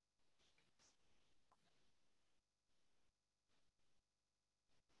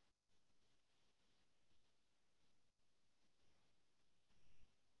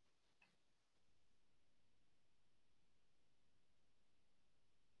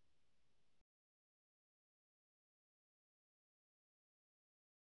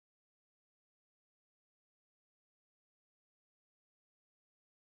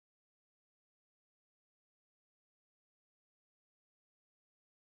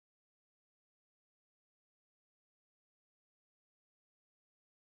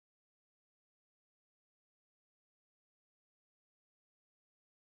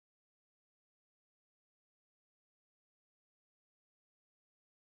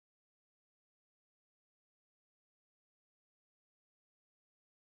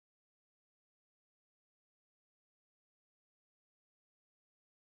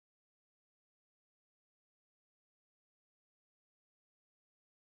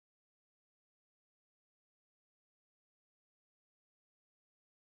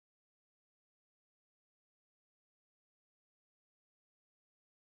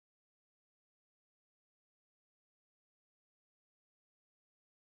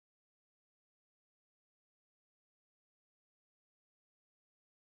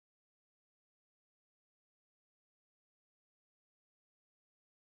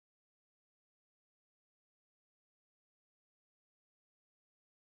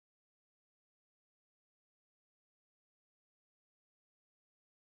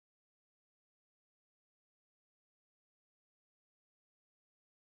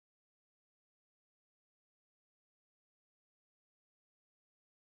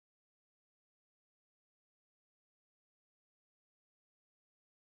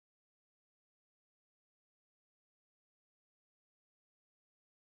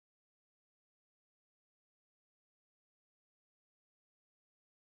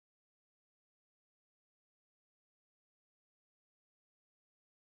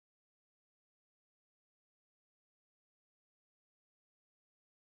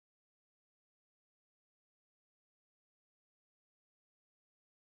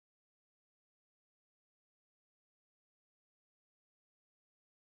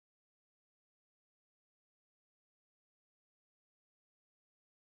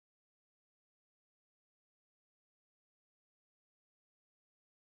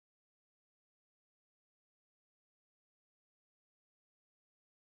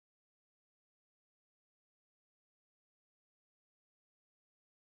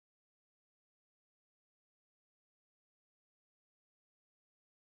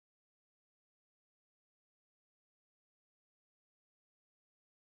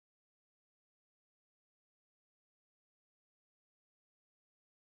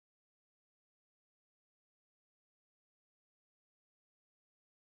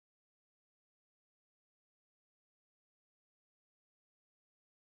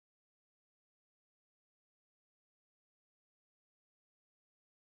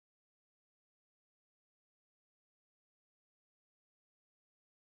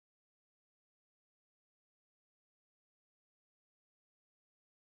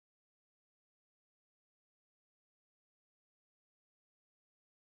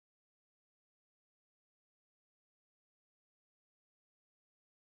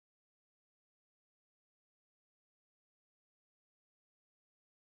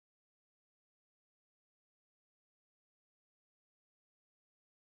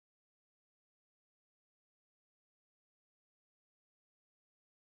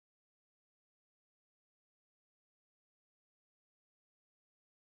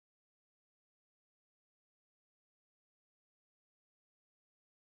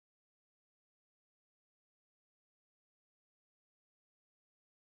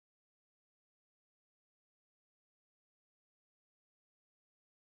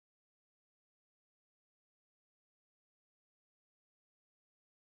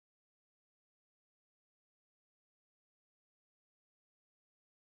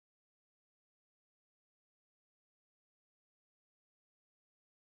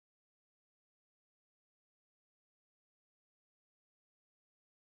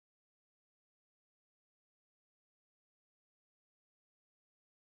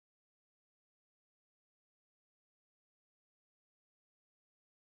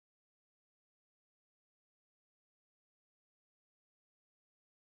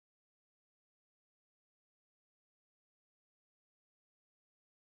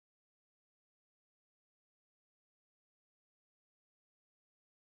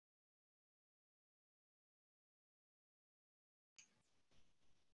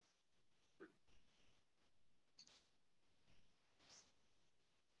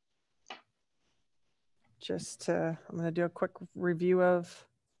 I'm going to do a quick review of.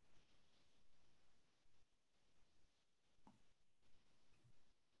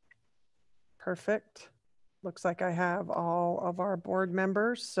 Perfect. Looks like I have all of our board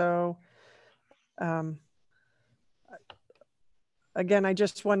members. So again, I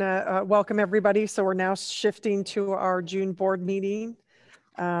just want to welcome everybody. So we're now shifting to our June board meeting.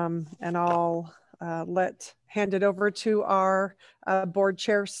 And I'll hand it over to our board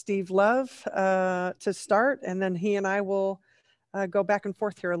chair, Steve Love, to start. And then he and I will go back and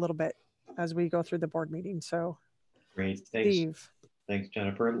forth here a little bit as we go through the board meeting. So great, thanks. Steve. Thanks,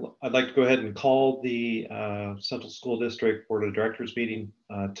 Jennifer. I'd like to go ahead and call the Central School District Board of Directors meeting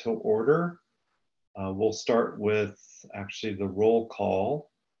to order. We'll start with actually the roll call.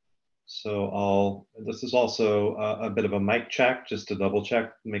 So this is also a bit of a mic check, just to double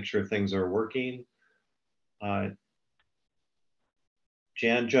check, make sure things are working.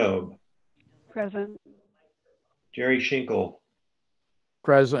 Jan Job. Present. Jerry Schinkel.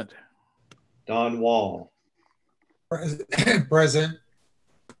 Present. Don Wall. Present.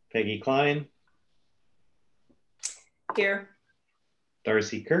 Peggy Klein. Here.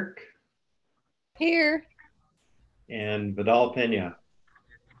 Darcy Kirk. Here. And Vidal Pena.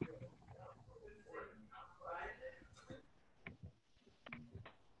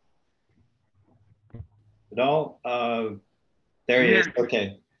 Vidal, there he is.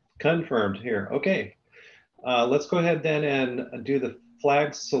 Okay, confirmed here. Okay, let's go ahead then and do the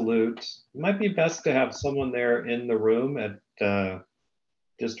flag salute. It might be best to have someone there in the room at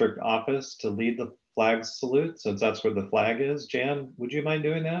district office to lead the flag salute, since that's where the flag is. Jan, would you mind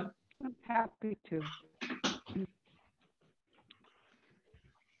doing that? I'm happy to.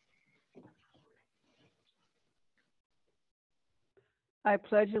 I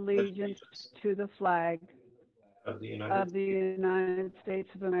pledge allegiance to the flag Of the United States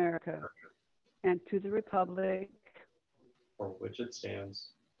of America and to the republic for which it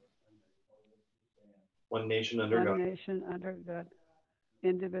stands, one nation under God. One nation under God,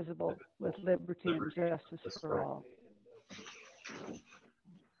 indivisible, with liberty and justice for all.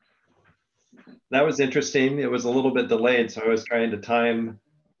 That was interesting. It was a little bit delayed, so I was trying to time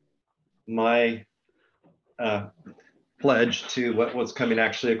my pledge to what was coming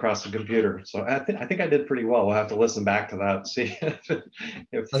actually across the computer. So I think I did pretty well. We'll have to listen back to that and see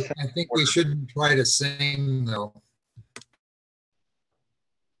if I think we shouldn't try to sing though.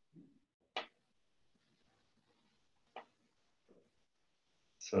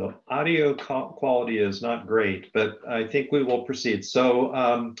 So audio quality is not great, but I think we will proceed.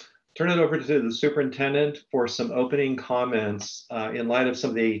 So turn it over to the superintendent for some opening comments in light of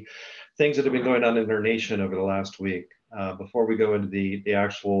some of the things that have been going on in our nation over the last week before we go into the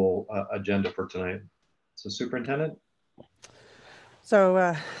actual agenda for tonight. So superintendent.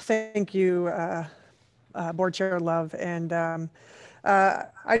 So thank you, Board Chair Love. And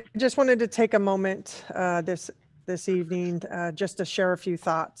I just wanted to take a moment this evening just to share a few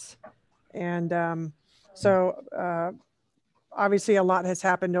thoughts. And obviously a lot has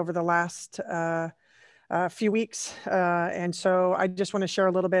happened over the last few weeks. And so I just want to share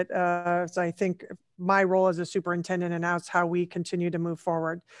a little bit as I think my role as a superintendent and that's how we continue to move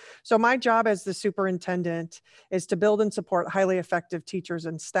forward. So my job as the superintendent is to build and support highly effective teachers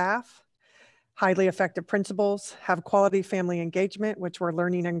and staff, highly effective principals, have quality family engagement, which we're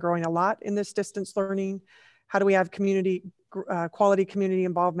learning and growing a lot in this distance learning. How do we have quality community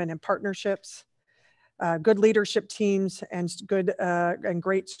involvement and partnerships? Good leadership teams and good and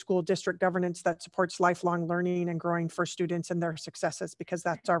great school district governance that supports lifelong learning and growing for students and their successes, because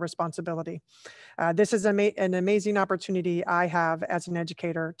that's our responsibility. This is an amazing opportunity I have as an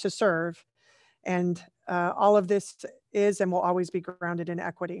educator to serve, and all of this is and will always be grounded in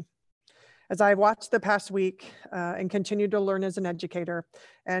equity. As I've watched the past week and continue to learn as an educator,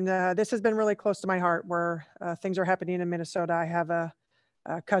 and this has been really close to my heart where things are happening in Minnesota. I have a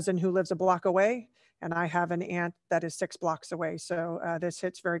cousin who lives a block away, and I have an aunt that is 6 blocks away. So this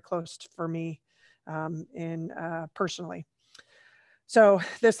hits very close for me personally. So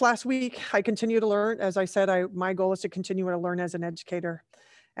this last week, I continue to learn. As I said, my goal is to continue to learn as an educator.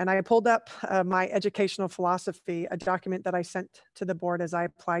 And I pulled up my educational philosophy, a document that I sent to the board as I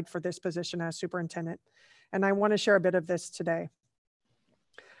applied for this position as superintendent. And I want to share a bit of this today.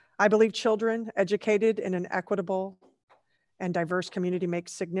 I believe children educated in an equitable and diverse community make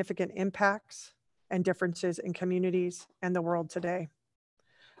significant impacts and differences in communities and the world today.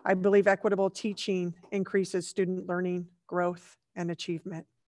 I believe equitable teaching increases student learning, growth, and achievement.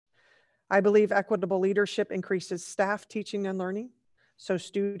 I believe equitable leadership increases staff teaching and learning, so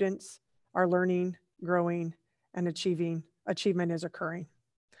students are learning, growing, and achievement is occurring.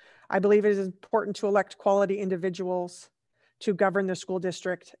 I believe it is important to elect quality individuals to govern the school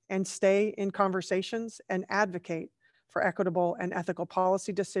district and stay in conversations and advocate for equitable and ethical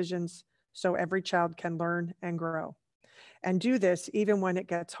policy decisions so every child can learn and grow. And do this even when it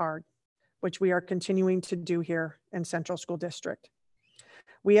gets hard, which we are continuing to do here in Central School District.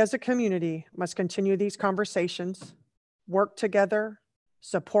 We as a community must continue these conversations, work together,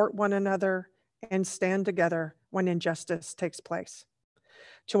 support one another, and stand together when injustice takes place.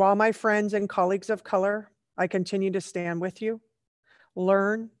 To all my friends and colleagues of color, I continue to stand with you,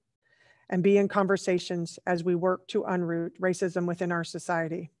 learn, and be in conversations as we work to unroot racism within our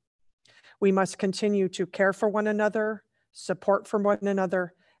society. We must continue to care for one another, support from one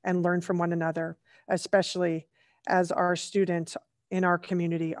another, and learn from one another, especially as our students in our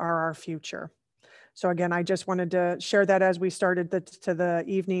community are our future. So again, I just wanted to share that as we started the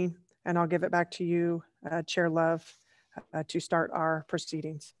evening, and I'll give it back to you, Chair Love, to start our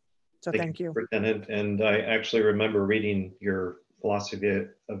proceedings. So thank you. Superintendent. And I actually remember reading your philosophy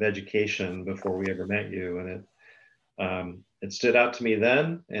of education before we ever met you, and it stood out to me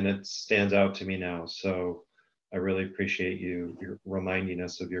then, and it stands out to me now. So I really appreciate you reminding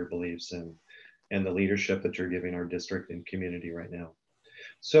us of your beliefs and the leadership that you're giving our district and community right now.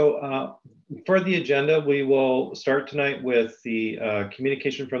 So for the agenda, we will start tonight with the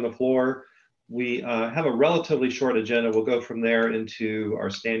communication from the floor. We have a relatively short agenda. We'll go from there into our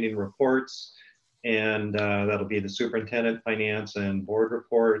standing reports, and that'll be the superintendent, finance, and board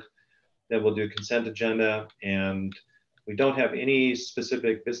report. Then we'll do consent agenda, and we don't have any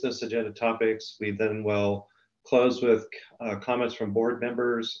specific business agenda topics. We then will close with comments from board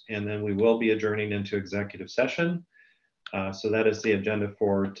members, and then we will be adjourning into executive session. So that is the agenda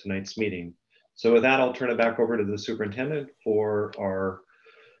for tonight's meeting. So with that, I'll turn it back over to the superintendent for our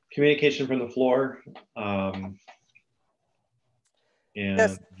communication from the floor.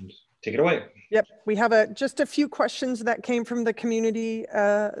 Yes. Take it away. Yep, we have just a few questions that came from the community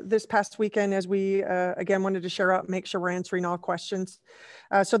this past weekend as we, again, wanted to share out, make sure we're answering all questions.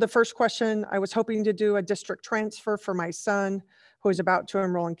 So the first question, I was hoping to do a district transfer for my son who is about to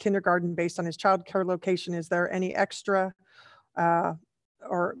enroll in kindergarten based on his childcare location. Is there any extra,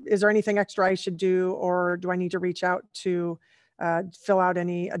 or is there anything extra I should do, or do I need to reach out to fill out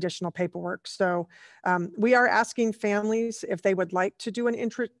any additional paperwork? So we are asking families if they would like to do an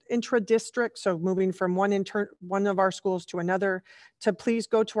intra-district, so moving from one of our schools to another, to please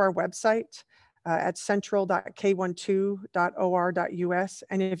go to our website at central.k12.or.us.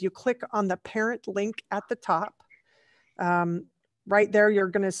 And if you click on the parent link at the top, right there, you're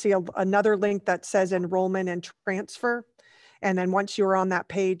going to see another link that says enrollment and transfer. And then once you're on that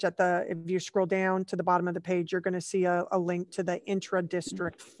page if you scroll down to the bottom of the page, you're going to see a link to the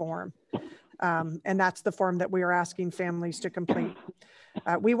intra-district form. And that's the form that we are asking families to complete.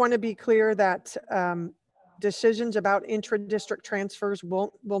 We want to be clear that decisions about intra-district transfers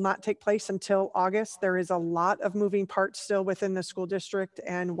will not take place until August. There is a lot of moving parts still within the school district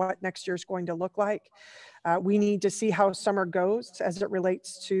and what next year is going to look like. We need to see how summer goes as it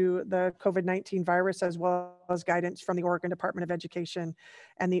relates to the COVID-19 virus, as well as guidance from the Oregon Department of Education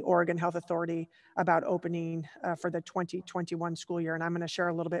and the Oregon Health Authority about opening for the 2021 school year. And I'm going to share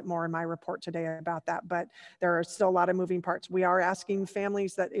a little bit more in my report today about that, but there are still a lot of moving parts. We are asking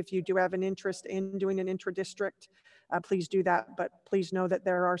families that if you do have an interest in doing an intra-district, please do that. But please know that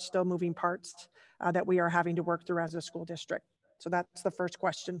there are still moving parts that we are having to work through as a school district. So that's the first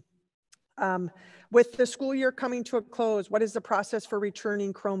question. With the school year coming to a close, what is the process for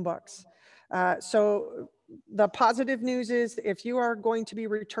returning Chromebooks? So the positive news is if you are going to be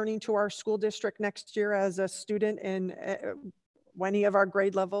returning to our school district next year as a student in any of our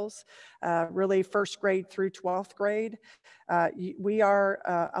grade levels, really first grade through 12th grade, we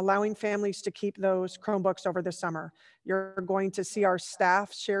are allowing families to keep those Chromebooks over the summer. You're going to see our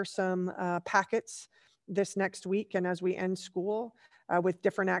staff share some packets this next week and as we end school, with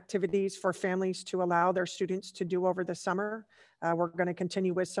different activities for families to allow their students to do over the summer. We're going to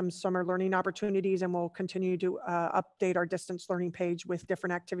continue with some summer learning opportunities, and we'll continue to update our distance learning page with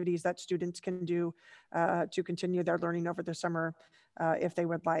different activities that students can do to continue their learning over the summer if they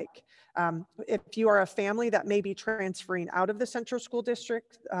would like. If you are a family that may be transferring out of the Central School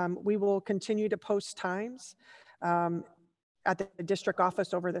District, we will continue to post times at the district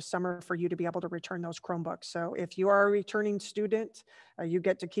office over the summer for you to be able to return those Chromebooks. So if you are a returning student, you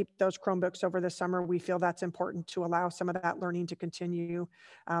get to keep those Chromebooks over the summer. We feel that's important to allow some of that learning to continue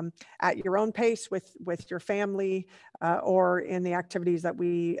at your own pace with your family or in the activities that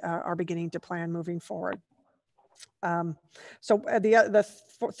we are beginning to plan moving forward.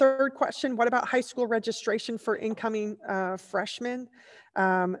 Third question, what about high school registration for incoming freshmen?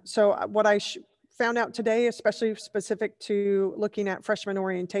 What I found out today, especially specific to looking at freshman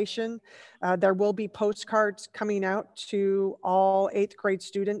orientation, there will be postcards coming out to all 8th grade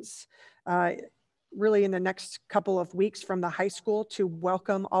students really in the next couple of weeks from the high school to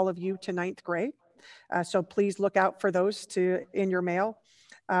welcome all of you to 9th grade. So please look out for those in your mail.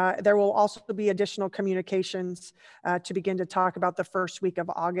 There will also be additional communications to begin to talk about the first week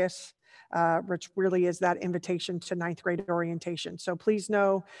of August, which really is that invitation to 9th grade orientation. So please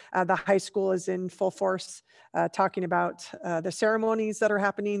know the high school is in full force talking about the ceremonies that are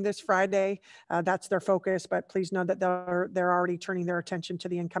happening this Friday. That's their focus, but please know that they're already turning their attention to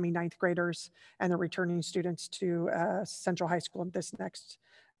the incoming 9th graders and the returning students to Central High School this next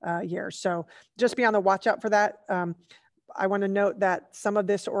year. So just be on the watch out for that. I want to note that some of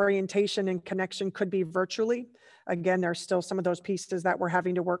this orientation and connection could be virtually. Again, there's still some of those pieces that we're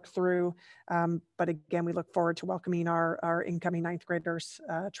having to work through. But again, we look forward to welcoming our incoming 9th graders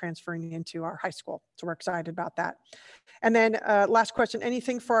transferring into our high school. So we're excited about that. And then last question,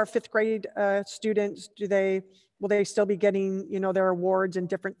 anything for our 5th grade students? Will they still be getting, their awards and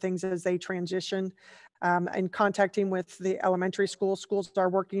different things as they transition? And contacting with the elementary schools are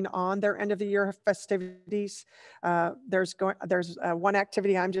working on their end of the year festivities. There's one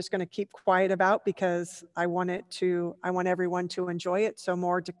activity I'm just going to keep quiet about because I want everyone to enjoy it. So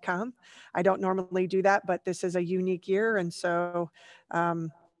more to come. I don't normally do that, but this is a unique year, and so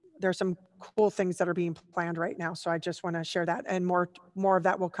there's some cool things that are being planned right now. So I just want to share that, and more of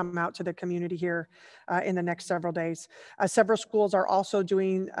that will come out to the community here in the next several days. Several schools are also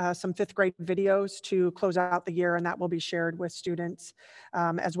doing some 5th grade videos to close out the year, and that will be shared with students,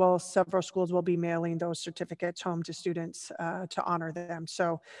 as well as several schools will be mailing those certificates home to students to honor them.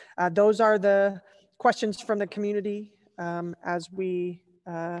 So those are the questions from the community as we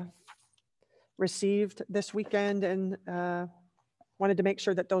received this weekend, and wanted to make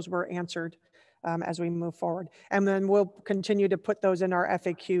sure that those were answered as we move forward. And then we'll continue to put those in our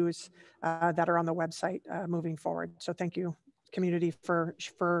FAQs that are on the website moving forward. So thank you, community,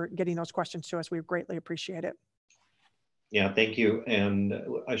 for getting those questions to us. We greatly appreciate it. Yeah, thank you. And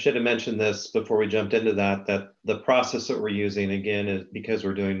I should have mentioned this before we jumped into that the process that we're using, again, is because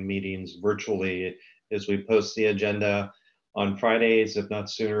we're doing meetings virtually, is we post the agenda on Fridays, if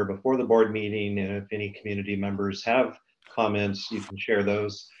not sooner, before the board meeting. And if any community members have comments, you can share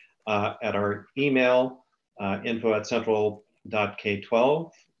those at our email,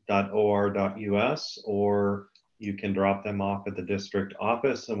 info@central.k12.or.us, or you can drop them off at the district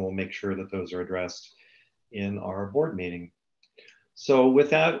office, and we'll make sure that those are addressed in our board meeting. So with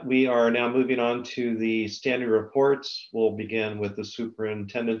that, we are now moving on to the standing reports. We'll begin with the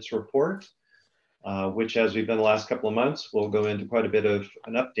superintendent's report, which, as we've done the last couple of months, will go into quite a bit of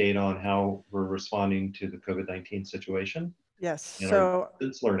an update on how we're responding to the COVID-19 situation. Yes, so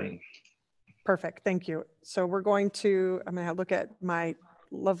distance learning. Perfect, thank you. So I'm going to look at my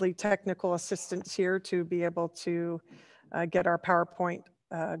lovely technical assistants here to be able to get our PowerPoint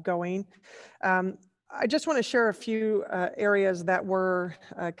going. I just want to share a few areas that we're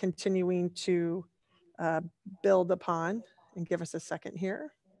continuing to build upon, and give us a second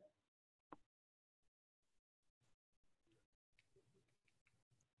here.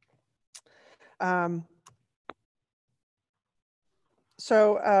 I'm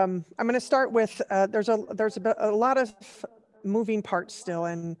going to start with, there's a lot of moving parts still.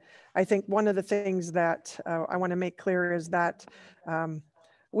 And I think one of the things that I want to make clear is that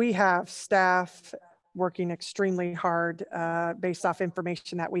we have staff working extremely hard based off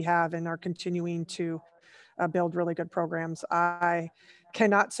information that we have, and are continuing to build really good programs. I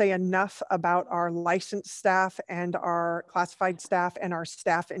cannot say enough about our licensed staff and our classified staff and our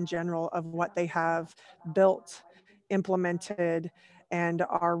staff in general of what they have built, implemented, and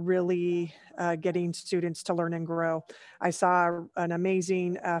are really getting students to learn and grow. I saw an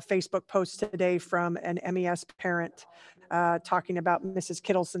amazing Facebook post today from an MES parent talking about Mrs.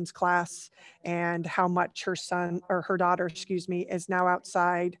 Kittleson's class and how much her son, or her daughter, excuse me, is now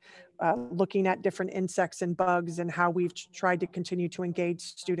outside looking at different insects and bugs, and how we've tried to continue to engage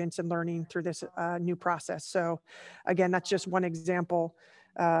students in learning through this new process. So again, that's just one example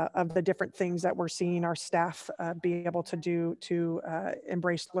of the different things that we're seeing our staff be able to do to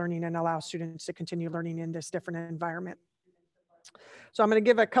embrace learning and allow students to continue learning in this different environment. So I'm going to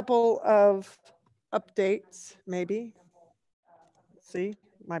give a couple of updates, maybe. Let's see,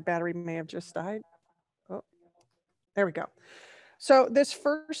 my battery may have just died. Oh, there we go. So this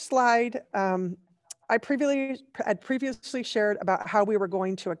first slide, I previously shared about how we were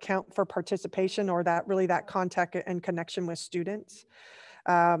going to account for participation, or that contact and connection with students.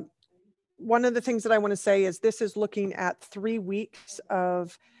 One of the things that I want to say is this is looking at 3 weeks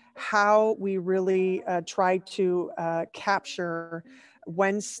of how we really try to capture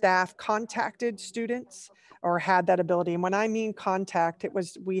when staff contacted students or had that ability. And when I mean contact,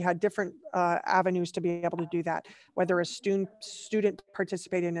 we had different avenues to be able to do that, whether a student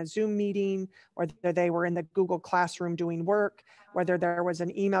participated in a Zoom meeting, or whether they were in the Google Classroom doing work, whether there was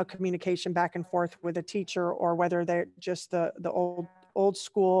an email communication back and forth with a teacher, or whether they're just the old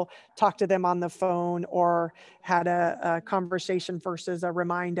school, talk to them on the phone, or had a conversation versus a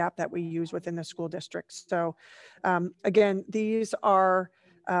Remind app that we use within the school district. So again, these are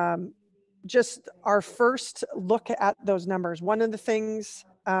just our first look at those numbers. One of the things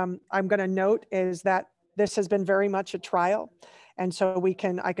I'm going to note is that this has been very much a trial. And so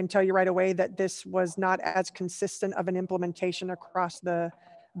I can tell you right away that this was not as consistent of an implementation across the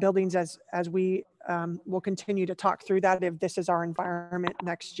buildings as we will continue to talk through that if this is our environment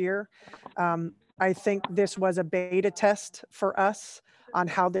next year. I think this was a beta test for us on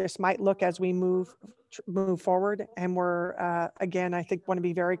how this might look as we move forward. And we're, again, I think want to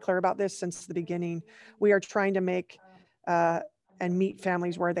be very clear about this since the beginning. We are trying to make and meet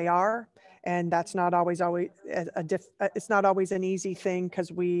families where they are. And that's not always it's not always an easy thing,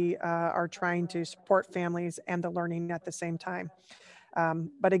 because we are trying to support families and the learning at the same time.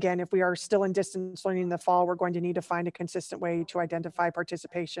 But again, if we are still in distance learning in the fall, we're going to need to find a consistent way to identify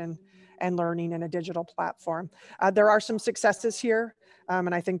participation and learning in a digital platform. There are some successes here,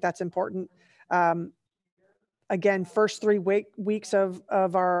 and I think that's important. Again, first 3 weeks of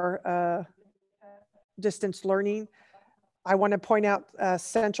our distance learning, I want to point out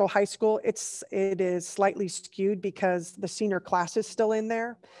Central High School. It is slightly skewed because the senior class is still in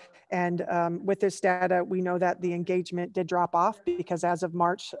there. And with this data, we know that the engagement did drop off because as of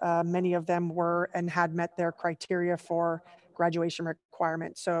March, many of them were and had met their criteria for graduation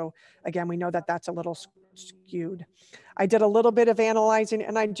requirements. So again, we know that that's a little skewed. I did a little bit of analyzing,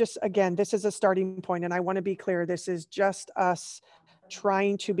 and again, this is a starting point, and I want to be clear, this is just us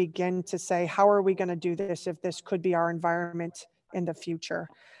trying to begin to say, how are we going to do this if this could be our environment in the future?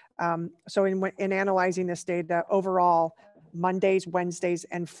 So in analyzing this data, overall, Mondays, Wednesdays,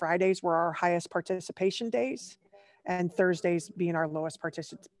 and Fridays were our highest participation days, and Thursdays being our lowest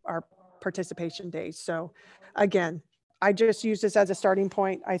participation days. So again, I just use this as a starting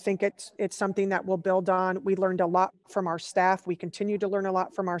point. I think it's something that we'll build on. We learned a lot from our staff. We continue to learn a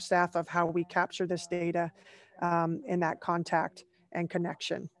lot from our staff of how we capture this data in that contact and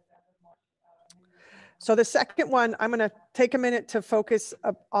connection. So the second one, I'm going to take a minute to focus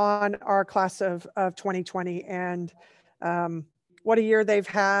on our class of 2020 and what a year they've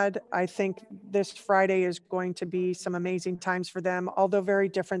had. I think this Friday is going to be some amazing times for them, although very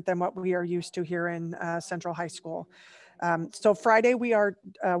different than what we are used to here in Central High School. So Friday we are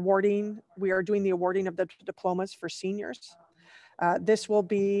doing the awarding of the diplomas for seniors. This will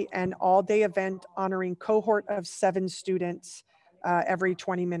be an all-day event honoring cohort of 7 students every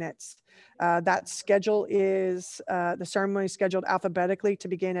 20 minutes. That schedule is, the ceremony is scheduled alphabetically to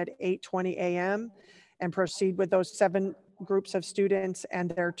begin at 8:20 a.m. and proceed with those 7 groups of students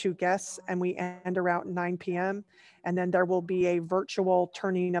and their 2 guests, and we end around 9 p.m. And then there will be a virtual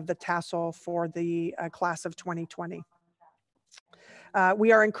turning of the tassel for the class of 2020.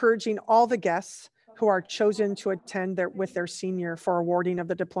 We are encouraging all the guests who are chosen to attend with their senior for awarding of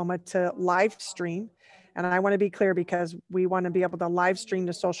the diploma to live stream. And I want to be clear because we want to be able to live stream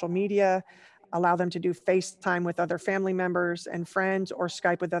to social media, allow them to do FaceTime with other family members and friends, or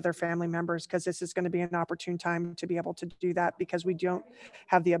Skype with other family members, because this is going to be an opportune time to be able to do that, because we don't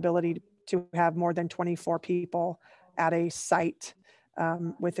have the ability to have more than 24 people at a site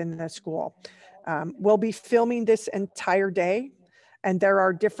within the school. We'll be filming this entire day. And there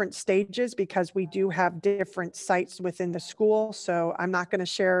are different stages because we do have different sites within the school. So I'm not going to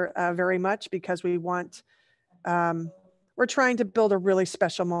share very much because we're trying to build a really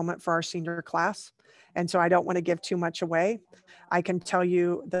special moment for our senior class. And so I don't want to give too much away. I can tell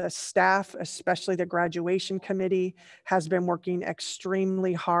you the staff, especially the graduation committee, has been working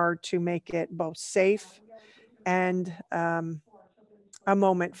extremely hard to make it both safe and a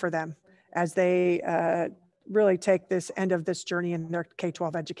moment for them as they really take this end of this journey in their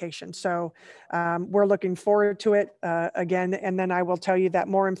K-12 education. So we're looking forward to it again. And then I will tell you that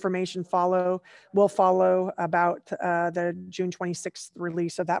more information will follow about the June 26th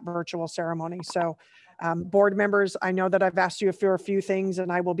release of that virtual ceremony. So Board members, I know that I've asked you for a few things,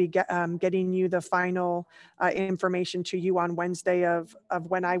 and I will be getting you the final information to you on Wednesday of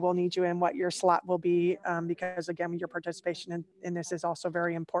when I will need you and what your slot will be, because again, your participation in this is also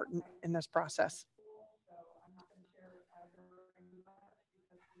very important in this process.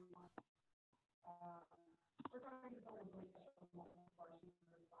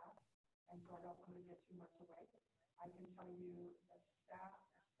 I can tell you that staff,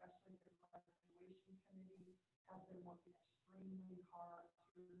 especially the graduation committee, has been working extremely hard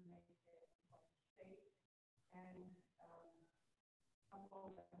to make it safe and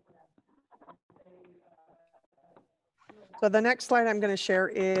so the next slide I'm going to share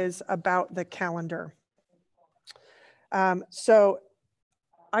is about the calendar. So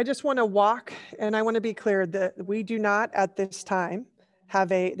I just want to walk, and I want to be clear that we do not at this time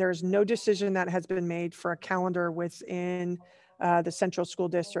there's no decision that has been made for a calendar within the Central School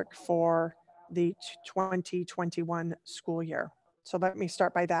District for the 2021 school year. So let me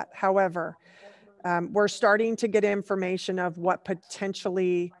start by that. However, we're starting to get information of what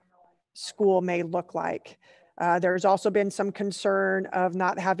potentially school may look like. There's also been some concern of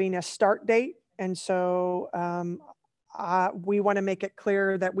not having a start date. And so we want to make it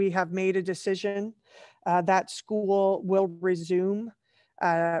clear that we have made a decision that school will resume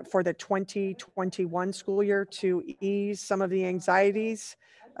for the 2021 school year to ease some of the anxieties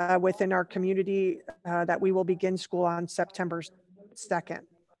within our community, that we will begin school on September 2nd.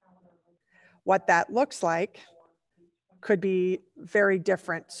 What that looks like could be very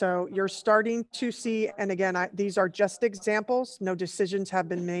different. So you're starting to see, and again, these are just examples. No decisions have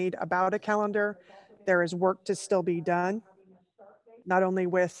been made about a calendar. There is work to still be done, not only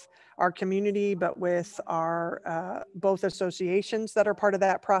with our community, but with our both associations that are part of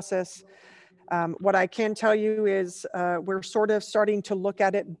that process. What I can tell you is we're sort of starting to look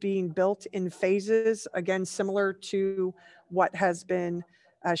at it being built in phases, again, similar to what has been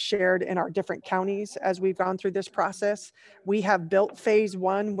shared in our different counties as we've gone through this process. We have built phase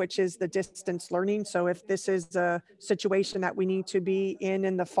one, which is the distance learning. So if this is a situation that we need to be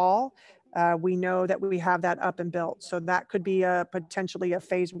in the fall, we know that we have that up and built. So that could be potentially a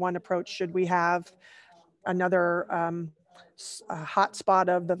phase one approach should we have another hotspot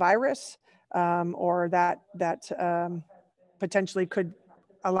of the virus, or that potentially could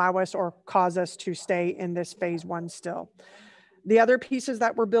allow us or cause us to stay in this phase one still. The other pieces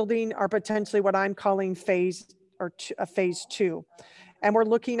that we're building are potentially what I'm calling phase two. And we're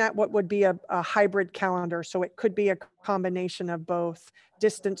looking at what would be a hybrid calendar. So it could be a combination of both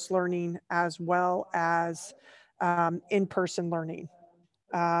distance learning as well as in-person learning.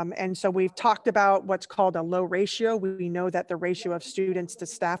 And so we've talked about what's called a low ratio. We know that the ratio of students to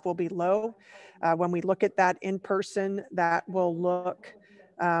staff will be low. When we look at that in person, that will look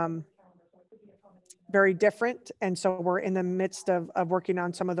very different. And so we're in the midst of working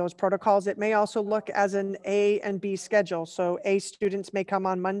on some of those protocols. It may also look as an A and B schedule. So A students may come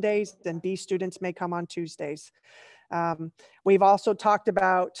on Mondays, and B students may come on Tuesdays. We've also talked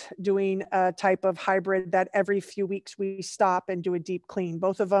about doing a type of hybrid that every few weeks we stop and do a deep clean.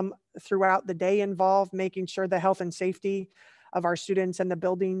 Both of them throughout the day involve making sure the health and safety of our students and the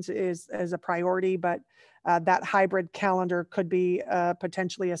buildings is a priority, but that hybrid calendar could be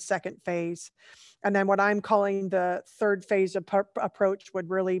potentially a second phase. And then what I'm calling the third phase approach would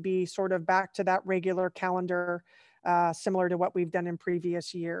really be sort of back to that regular calendar, similar to what we've done in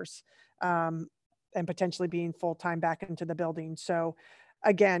previous years, and potentially being full-time back into the building. So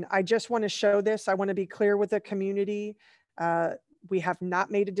again, I just want to show this. I want to be clear with the community. We have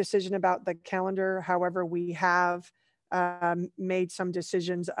not made a decision about the calendar. However, we have made some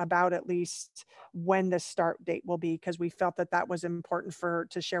decisions about at least when the start date will be, because we felt that that was important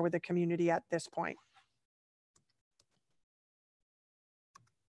to share with the community at this point.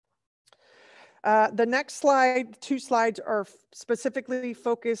 The next slide, two slides, are specifically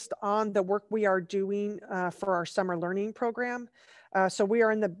focused on the work we are doing for our summer learning program. So we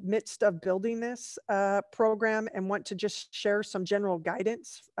are in the midst of building this program and want to just share some general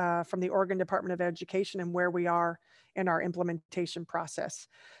guidance from the Oregon Department of Education and where we are in our implementation process.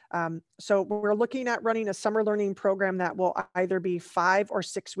 So we're looking at running a summer learning program that will either be 5 or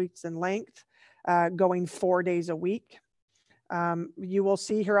 6 weeks in length, going 4 days a week. You will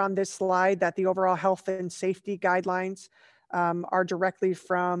see here on this slide that the overall health and safety guidelines are directly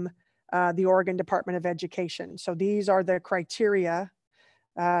from the Oregon Department of Education. So these are the criteria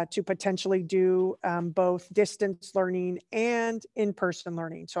to potentially do both distance learning and in-person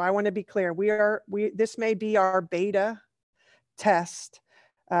learning. So I want to be clear, this may be our beta test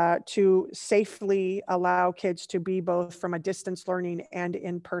to safely allow kids to be both from a distance learning and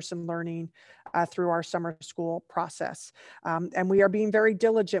in-person learning through our summer school process. And we are being very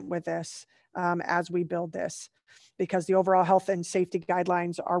diligent with this as we build this, because the overall health and safety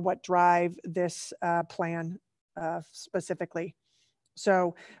guidelines are what drive this plan specifically.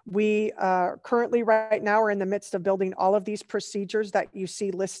 So we currently right now are in the midst of building all of these procedures that you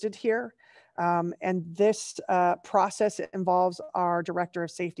see listed here. And this process involves our Director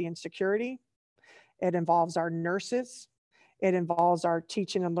of Safety and Security. It involves our nurses. It involves our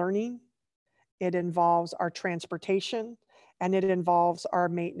teaching and learning. It involves our transportation, and it involves our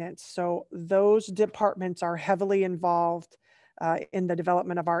maintenance. So those departments are heavily involved in the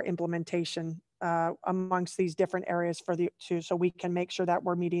development of our implementation amongst these different areas so we can make sure that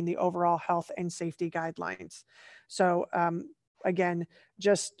we're meeting the overall health and safety guidelines. So again,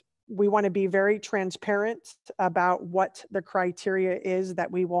 we want to be very transparent about what the criteria is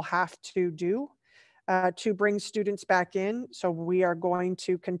that we will have to do to bring students back in. So we are going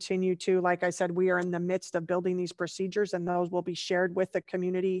to continue to, like I said, we are in the midst of building these procedures, and those will be shared with the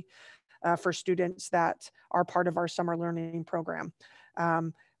community for students that are part of our summer learning program.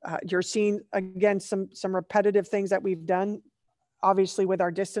 You're seeing, again, some repetitive things that we've done, obviously with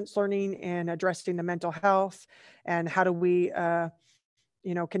our distance learning and addressing the mental health, and how do we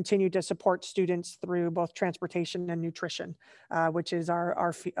continue to support students through both transportation and nutrition, which is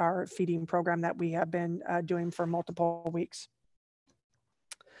our feeding program that we have been doing for multiple weeks.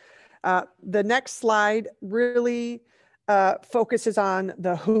 The next slide really focuses on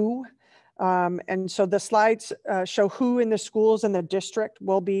the who. And so the slides show who in the schools and the district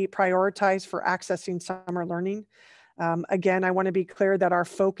will be prioritized for accessing summer learning. Again, I want to be clear that our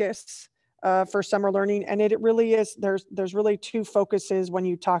focus for summer learning, and it really is, there's really two focuses when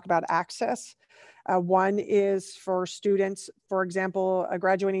you talk about access. One is for students, for example, a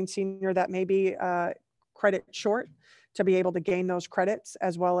graduating senior that may be credit short, to be able to gain those credits,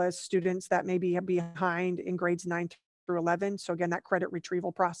 as well as students that may be behind in grades 9 through 11. So again, that credit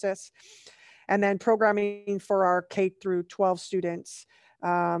retrieval process. And then programming for our K through 12 students,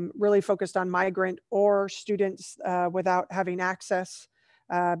 really focused on migrant or students without having access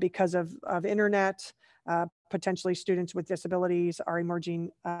because of internet, potentially students with disabilities, are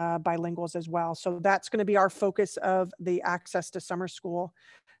emerging bilinguals as well. So that's going to be our focus of the access to summer school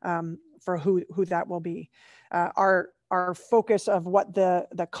for who that will be. Our focus of what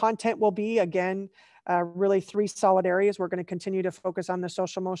the content will be, again, really 3 solid areas. We're going to continue to focus on the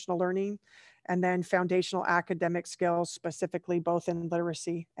social emotional learning, and then foundational academic skills, specifically both in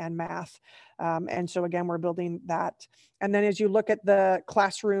literacy and math. And so again, we're building that. And then as you look at the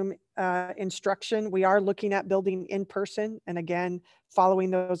classroom instruction, we are looking at building in person, and again, following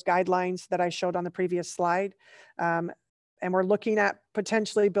those guidelines that I showed on the previous slide. And we're looking at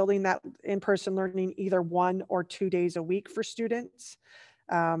potentially building that in-person learning either 1 or 2 days a week for students.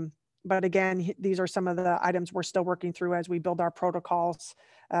 But again, these are some of the items we're still working through as we build our protocols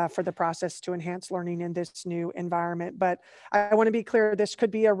for the process to enhance learning in this new environment. But I want to be clear, this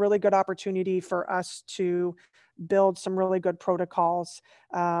could be a really good opportunity for us to build some really good protocols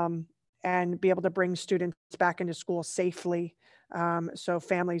and be able to bring students back into school safely, so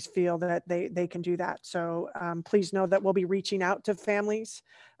families feel that they can do that. So please know that we'll be reaching out to families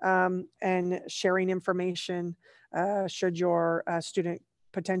and sharing information should your student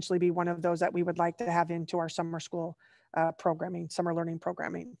potentially be one of those that we would like to have into our summer school programming, summer learning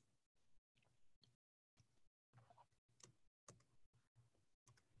programming.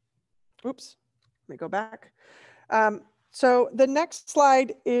 Oops, let me go back. So the next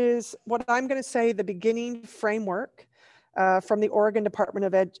slide is what I'm going to say the beginning framework from the Oregon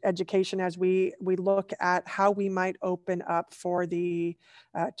Department of Education as we look at how we might open up for the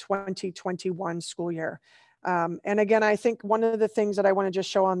 2021 school year. And again, I think one of the things that I want to just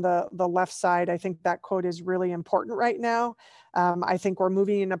show on the left side, I think that quote is really important right now. I think we're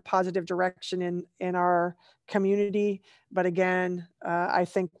moving in a positive direction in our community, but again, I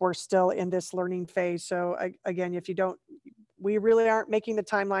think we're still in this learning phase. So again, we really aren't making the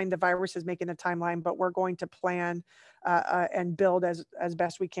timeline, the virus is making the timeline, but we're going to plan and build as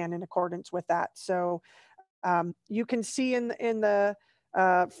best we can in accordance with that. So you can see in the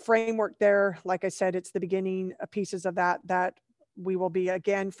framework there, like I said, it's the beginning pieces of that we will be,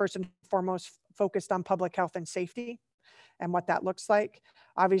 again, first and foremost, focused on public health and safety and what that looks like.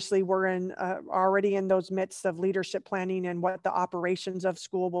 Obviously, we're already in those midst of leadership planning and what the operations of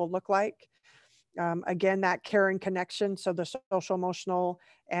school will look like. Again, that care and connection, so the social, emotional,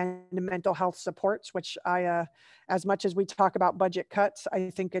 and mental health supports, which as much as we talk about budget cuts, I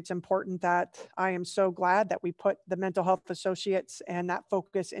think it's important that I am so glad that we put the mental health associates and that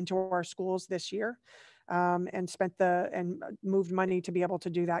focus into our schools this year. and moved money to be able to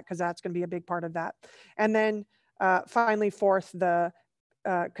do that, because that's going to be a big part of that. And then finally, fourth, the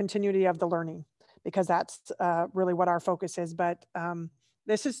continuity of the learning, because that's really what our focus is. But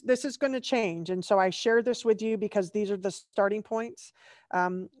this is going to change. And so I share this with you because these are the starting points.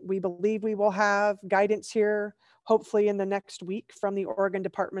 We believe we will have guidance here, hopefully in the next week, from the Oregon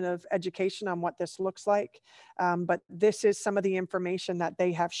Department of Education on what this looks like. But this is some of the information that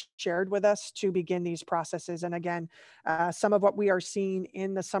they have shared with us to begin these processes. And again, some of what we are seeing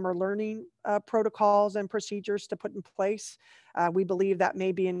in the summer learning protocols and procedures to put in place, we believe that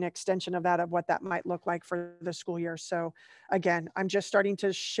may be an extension of that, of what that might look like for the school year. So again, I'm just starting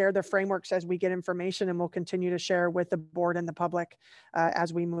to share the frameworks as we get information, and we'll continue to share with the board and the public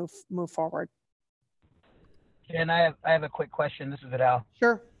as we move forward. And I have a quick question. This is Vidal.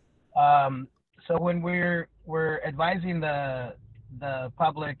 Sure. So when we're advising the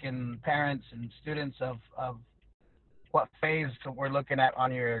public and parents and students of what phase we're looking at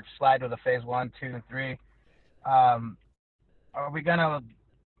on your slide with the phase 1, 2, and 3, are we gonna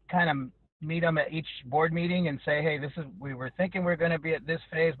kind of meet them at each board meeting and say, hey, we were thinking we're going to be at this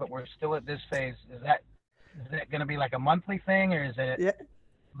phase, but we're still at this phase? Is that going to be like a monthly thing, or is it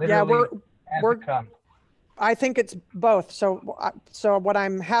literally as it comes? I think it's both. So what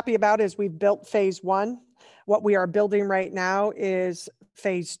I'm happy about is we've built phase 1. What we are building right now is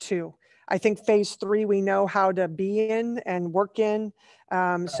phase 2. I think phase 3, we know how to be in and work in.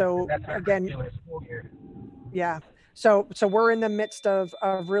 So again, yeah. So we're in the midst of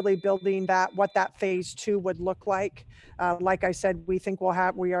really building what that phase 2 would look like. Like I said, we think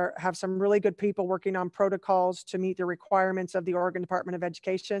we have some really good people working on protocols to meet the requirements of the Oregon Department of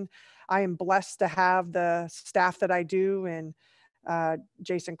Education. I am blessed to have the staff that I do, and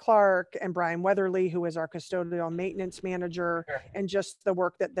Jason Clark and Brian Weatherly, who is our custodial maintenance manager, and just the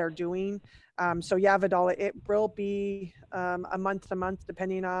work that they're doing. So yeah, Vidal, it will be a month to month,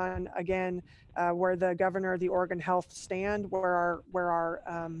 depending on, again, where the governor of the Oregon Health stand, where we're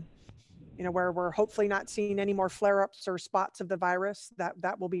hopefully not seeing any more flare-ups or spots of the virus.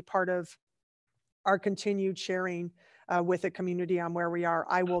 That will be part of our continued sharing with the community on where we are.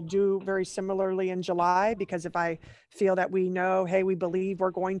 I will do very similarly in July, because if I feel that we know, hey, we believe we're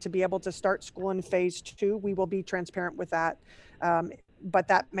going to be able to start school in phase 2, we will be transparent with that. But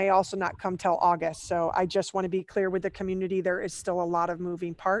that may also not come till August. So I just want to be clear with the community. There is still a lot of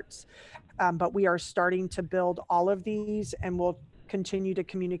moving parts, but we are starting to build all of these, and we'll continue to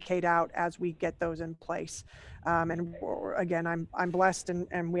communicate out as we get those in place. And again, I'm blessed,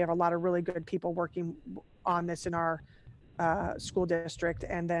 and we have a lot of really good people working on this in our school district.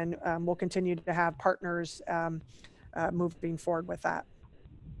 And then we'll continue to have partners moving forward with that.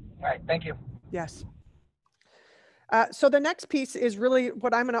 All right, thank you. Yes. So the next piece is really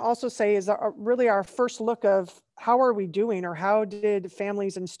what I'm going to also say is really our first look of how are we doing, or how did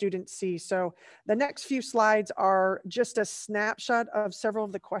families and students see. So the next few slides are just a snapshot of several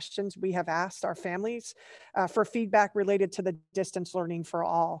of the questions we have asked our families for feedback related to the distance learning for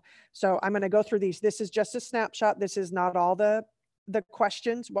all. So I'm going to go through these. This is just a snapshot. This is not all the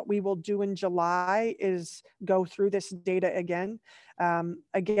questions. What we will do in July is go through this data again.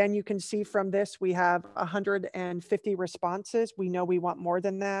 Again, you can see from this, we have 150 responses. We know we want more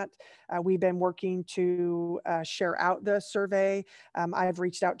than that. We've been working to share out the survey. I've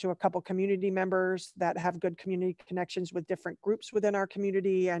reached out to a couple community members that have good community connections with different groups within our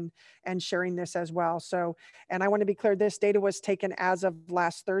community, and sharing this as well. So, and I want to be clear, this data was taken as of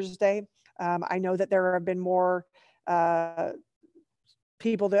last Thursday. I know that there have been more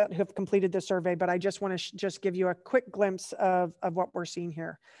people that have completed the survey, but I just want to just give you a quick glimpse of what we're seeing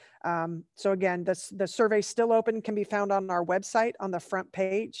here. So again, the survey still open, can be found on our website on the front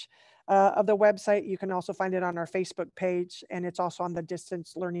page of the website. You can also find it on our Facebook page, and it's also on the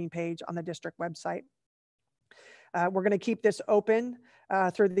distance learning page on the district website. We're going to keep this open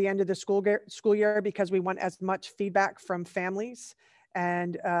through the end of the school year, because we want as much feedback from families,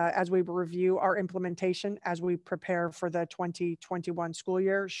 and as we review our implementation, as we prepare for the 2021 school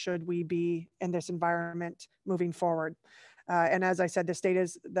year, should we be in this environment moving forward. And as I said, this data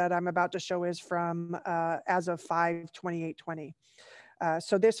that I'm about to show is from as of 5/28/20.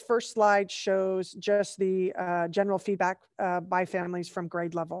 So this first slide shows just the general feedback by families from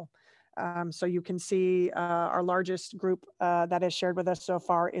grade level. So you can see our largest group that has shared with us so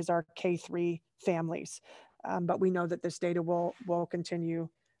far is our K-3 families. But we know that this data will continue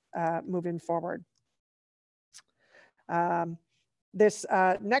moving forward. This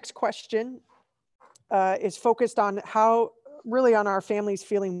next question is focused on how, really on our families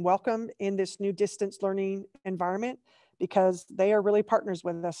feeling welcome in this new distance learning environment, because they are really partners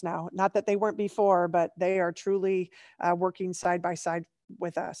with us now. Not that they weren't before, but they are truly working side by side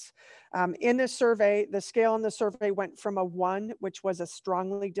with us. In this survey, the scale in the survey went from a 1, which was a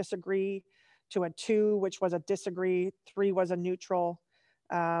strongly disagree, to a 2, which was a disagree, 3 was a neutral,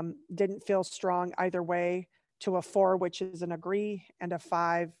 didn't feel strong either way, to a 4, which is an agree, and a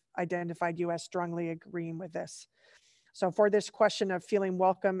 5 identified you as strongly agreeing with this. So for this question of feeling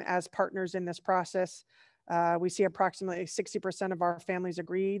welcome as partners in this process, we see approximately 60% of our families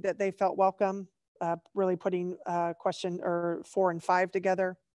agree that they felt welcome, really putting question or 4 and 5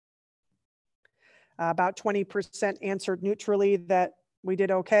 together. About 20% answered neutrally that we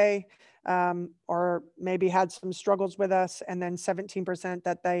did okay, or maybe had some struggles with us, and then 17%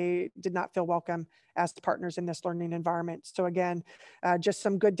 that they did not feel welcome as partners in this learning environment. So again, just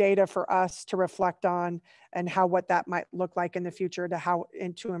some good data for us to reflect on and what that might look like in the future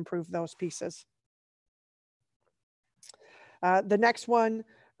to improve those pieces. The next one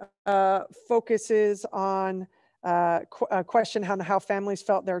focuses on a question on how families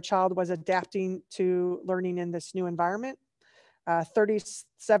felt their child was adapting to learning in this new environment.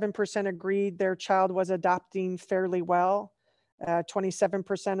 37% agreed their child was adapting fairly well.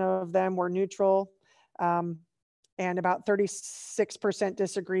 27% of them were neutral. And about 36%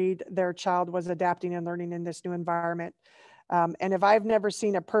 disagreed their child was adapting and learning in this new environment. And if I've never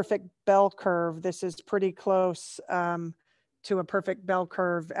seen a perfect bell curve, this is pretty close to a perfect bell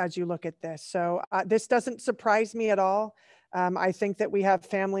curve as you look at this. So this doesn't surprise me at all. I think that we have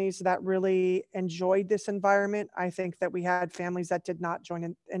families that really enjoyed this environment. I think that we had families that did not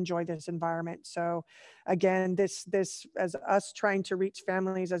enjoy this environment. So again, this as us trying to reach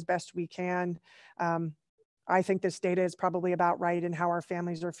families as best we can, I think this data is probably about right in how our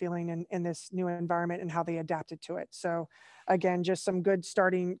families are feeling in this new environment and how they adapted to it. So again, just some good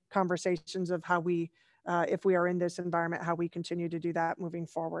starting conversations of how we, if we are in this environment, how we continue to do that moving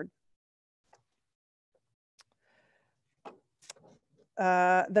forward.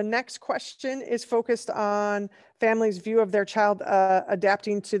 The next question is focused on families' view of their child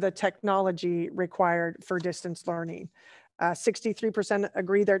adapting to the technology required for distance learning. 63%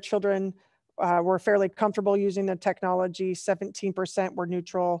 agree their children were fairly comfortable using the technology, 17% were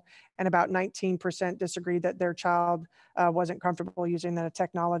neutral, and about 19% disagreed that their child wasn't comfortable using the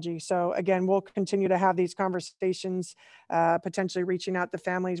technology. So again, we'll continue to have these conversations, potentially reaching out to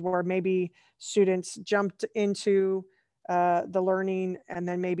families where maybe students jumped into the learning and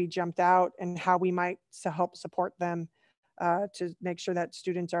then maybe jumped out, and how we might help support them to make sure that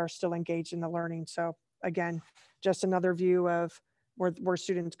students are still engaged in the learning. So again, just another view of were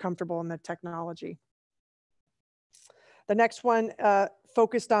students comfortable in the technology. The next one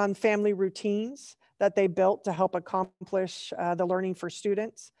focused on family routines that they built to help accomplish the learning for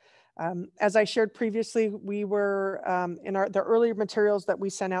students. As I shared previously, we were in the earlier materials that we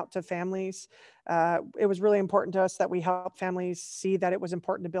sent out to families. It was really important to us that we help families see that it was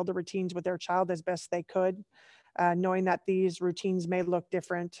important to build the routines with their child as best they could, knowing that these routines may look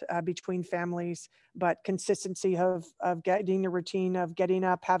different between families, but consistency of getting the routine of getting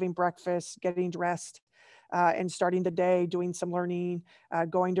up, having breakfast, getting dressed, and starting the day, doing some learning,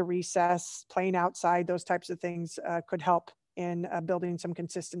 going to recess, playing outside, those types of things could help in building some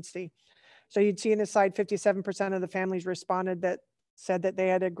consistency. So you'd see in this slide, 57% of the families responded that said that they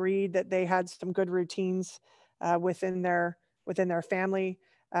had agreed that they had some good routines within their family.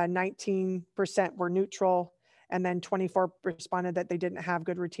 19% were neutral, and then 24 responded that they didn't have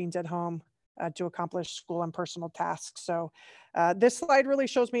good routines at home to accomplish school and personal tasks. So this slide really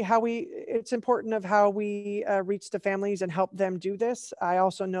shows me how it's important of how we reach the families and help them do this. I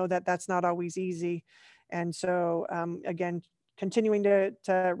also know that that's not always easy. And so again, continuing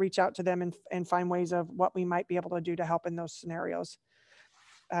to reach out to them and find ways of what we might be able to do to help in those scenarios.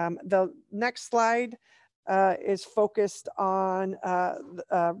 The next slide is focused on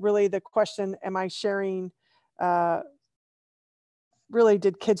really the question, am I sharing, really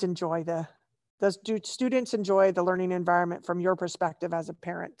did kids enjoy do students enjoy the learning environment from your perspective as a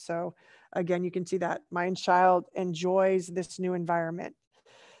parent? So again, you can see that my child enjoys this new environment.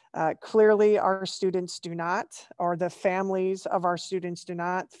 Clearly, our students do not, or the families of our students do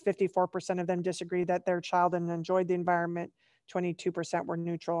not. 54% of them disagree that their child enjoyed the environment, 22% were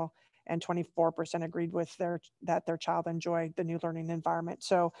neutral, and 24% agreed with that their child enjoyed the new learning environment.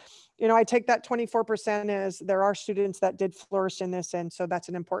 So, I take that 24% as there are students that did flourish in this, and so that's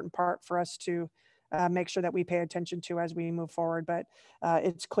an important part for us to make sure that we pay attention to as we move forward. But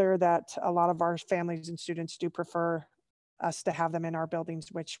it's clear that a lot of our families and students do prefer us to have them in our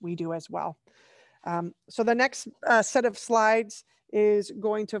buildings, which we do as well. So the next set of slides is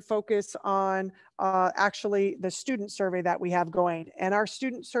going to focus on actually the student survey that we have going. And our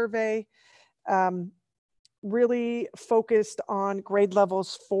student survey really focused on grade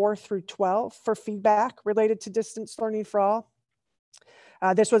levels 4 through 12 for feedback related to distance learning for all.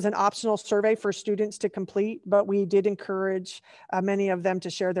 This was an optional survey for students to complete, but we did encourage many of them to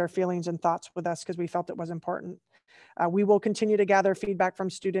share their feelings and thoughts with us because we felt it was important. We will continue to gather feedback from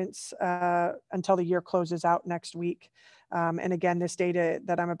students until the year closes out next week. And again, this data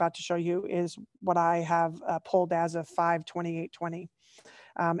that I'm about to show you is what I have pulled as of 5/28/20.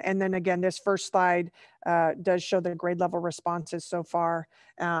 And then again, this first slide does show the grade level responses so far.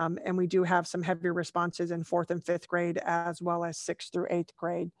 And we do have some heavy responses in 4th and 5th grade, as well as 6th through 8th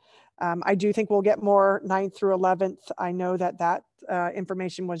grade. I do think we'll get more 9th through 11th. I know that that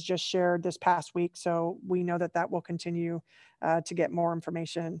information was just shared this past week. So we know that that will continue to get more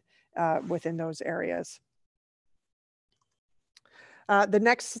information within those areas. The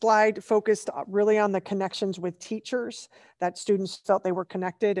next slide focused really on the connections with teachers, that students felt they were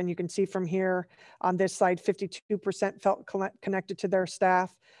connected. And you can see from here on this slide, 52% felt connected to their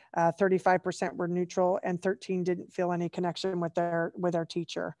staff, 35% were neutral, and 13 didn't feel any connection with their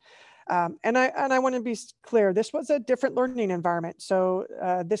teacher. And I want to be clear, this was a different learning environment. So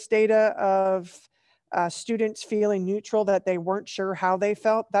this data of students feeling neutral, that they weren't sure how they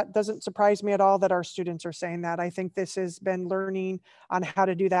felt, that doesn't surprise me at all that our students are saying that. I think this has been learning on how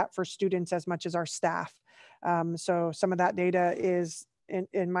to do that for students as much as our staff. So some of that data is,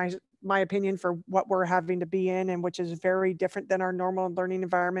 in my opinion, for what we're having to be in, and which is very different than our normal learning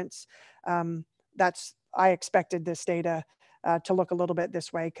environments. I expected this data to look a little bit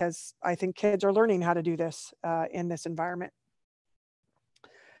this way, because I think kids are learning how to do this in this environment.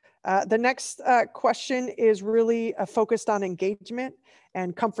 The next question is really focused on engagement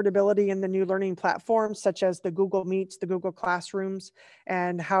and comfortability in the new learning platforms, such as the Google Meets, the Google Classrooms,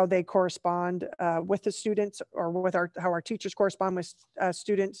 and how they correspond with the students, or with how our teachers correspond with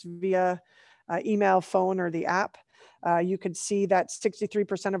students via email, phone, or the app. You could see that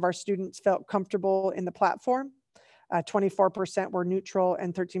 63% of our students felt comfortable in the platform, 24% were neutral,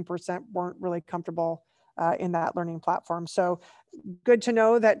 and 13% weren't really comfortable in that learning platform. So good to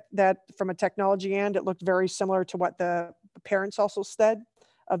know that from a technology end, it looked very similar to what the parents also said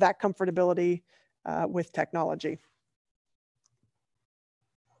of that comfortability with technology.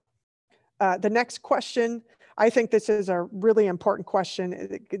 The next question, I think this is a really important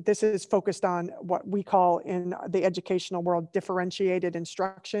question. This is focused on what we call in the educational world differentiated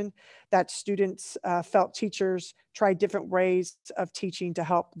instruction, that students felt teachers tried different ways of teaching to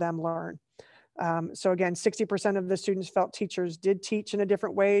help them learn. So again, 60% of the students felt teachers did teach in a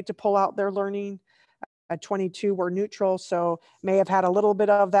different way to pull out their learning. 22 were neutral, so may have had a little bit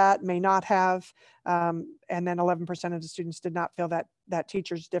of that, may not have. And then 11% of the students did not feel that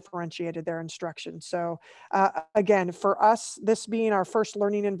teachers differentiated their instruction. So again, for us, this being our first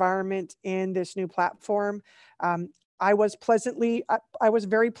learning environment in this new platform, I was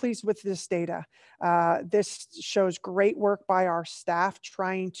very pleased with this data. This shows great work by our staff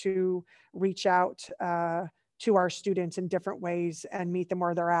trying to reach out to our students in different ways and meet them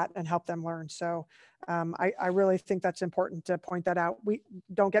where they're at and help them learn. So I really think that's important to point that out.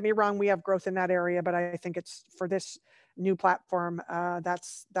 Don't get me wrong, we have growth in that area, but I think it's for this new platform,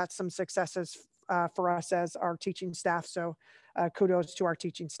 that's some successes for us as our teaching staff. So kudos to our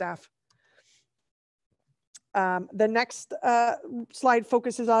teaching staff. The next slide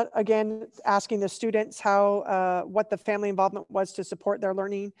focuses on, again, asking the students what the family involvement was to support their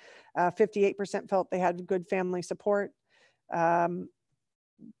learning. 58% felt they had good family support.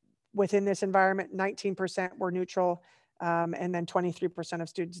 Within this environment, 19% were neutral, and then 23% of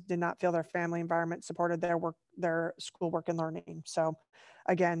students did not feel their family environment supported their schoolwork and learning. So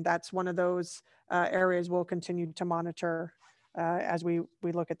again, that's one of those areas we'll continue to monitor as we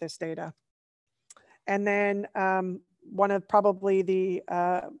look at this data. And then one of probably the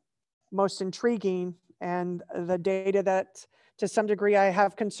most intriguing, and the data that to some degree I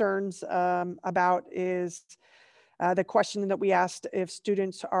have concerns about, is the question that we asked if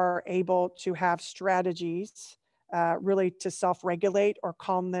students are able to have strategies really to self-regulate or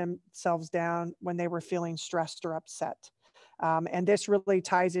calm themselves down when they were feeling stressed or upset. And this really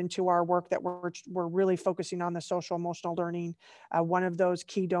ties into our work that we're really focusing on the social emotional learning. One of those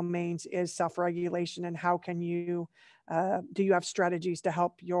key domains is self-regulation, and how can you, do you have strategies to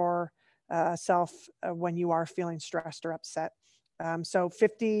help your self when you are feeling stressed or upset? So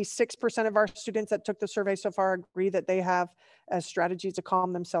 56% of our students that took the survey so far agree that they have a strategy to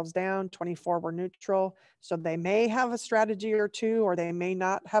calm themselves down. 24 were neutral. So they may have a strategy or two, or they may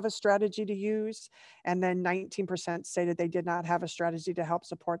not have a strategy to use. And then 19% stated they did not have a strategy to help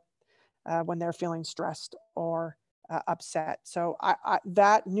support when they're feeling stressed or upset. So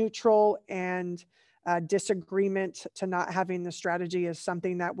that neutral and disagreement to not having the strategy is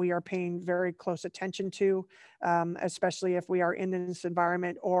something that we are paying very close attention to, especially if we are in this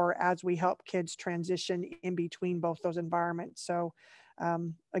environment or as we help kids transition in between both those environments. So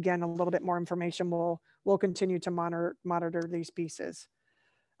again, a little bit more information. We'll continue to monitor these pieces.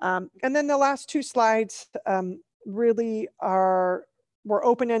 And then the last two slides really were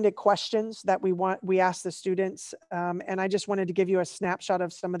open-ended questions that we asked the students. And I just wanted to give you a snapshot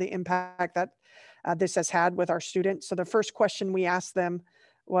of some of the impact that this has had with our students. So the first question we asked them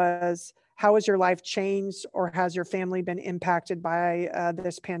was, how has your life changed or has your family been impacted by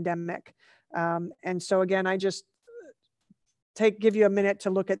this pandemic? And so again, I just give you a minute to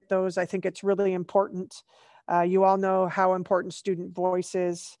look at those. I think it's really important. You all know how important student voice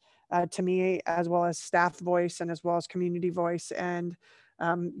is to me, as well as staff voice and as well as community voice. And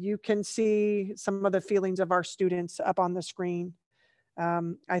you can see some of the feelings of our students up on the screen.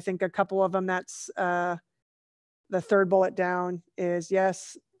 I think a couple of them, that's the third bullet down is,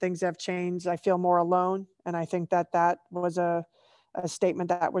 yes, things have changed. I feel more alone. And I think that was a statement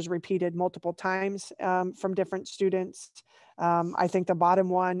that was repeated multiple times from different students. I think the bottom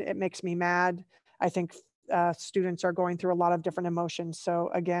one, it makes me mad. I think students are going through a lot of different emotions.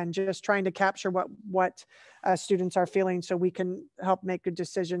 So again, just trying to capture what students are feeling so we can help make good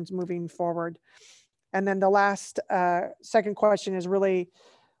decisions moving forward. And then the last second question is really,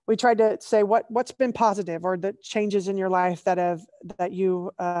 we tried to say what's been positive or the changes in your life that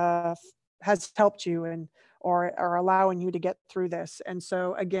has helped you and or are allowing you to get through this. And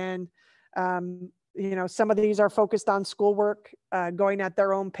so again, some of these are focused on schoolwork, going at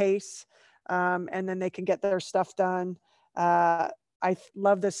their own pace, and then they can get their stuff done. I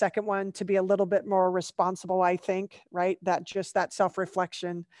love the second one, to be a little bit more responsible, I think, right? That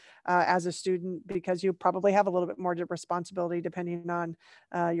self-reflection as a student, because you probably have a little bit more responsibility depending on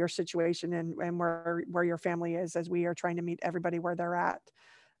your situation and where your family is, as we are trying to meet everybody where they're at.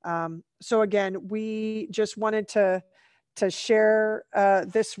 So again, we just wanted to share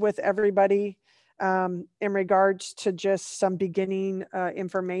this with everybody in regards to just some beginning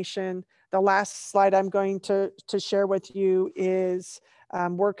information. The last slide I'm going to share with you is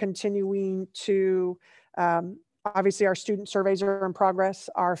we're continuing to, obviously our student surveys are in progress.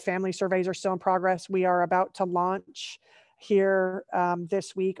 Our family surveys are still in progress. We are about to launch here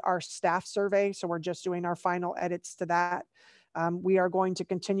this week our staff survey. So we're just doing our final edits to that. We are going to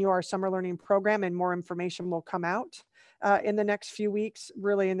continue our summer learning program, and more information will come out in the next few weeks,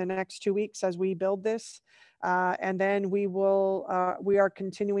 really in the next 2 weeks as we build this. And then we are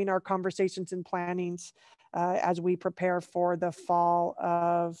continuing our conversations and plannings as we prepare for the fall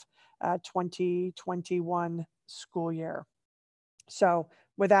of 2021 school year. So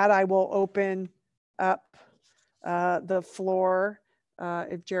with that, I will open up the floor.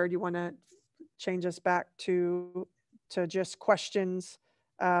 If Jared, you want to change us back to just questions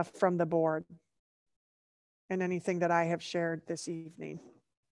from the board and anything that I have shared this evening.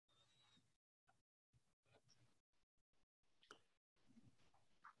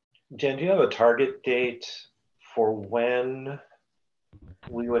 Jen, do you have a target date for when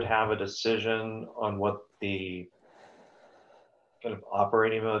we would have a decision on what the kind of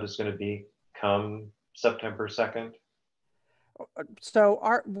operating mode is going to be come September 2nd? So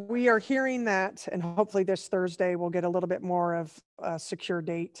we are hearing that, and hopefully this Thursday we'll get a little bit more of a secure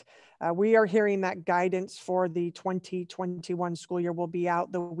date. We are hearing that guidance for the 2021 school year will be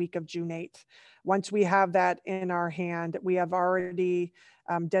out the week of June 8th. Once we have that in our hand, we have already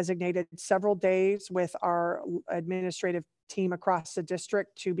designated several days with our administrative team across the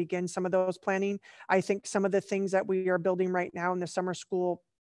district to begin some of those planning. I think some of the things that we are building right now in the summer school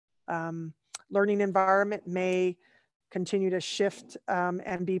learning environment may continue to shift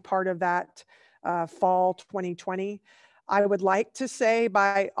and be part of that fall 2020. I would like to say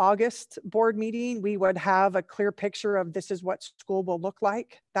by August board meeting, we would have a clear picture of this is what school will look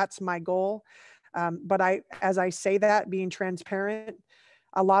like. That's my goal. But as I say that, being transparent,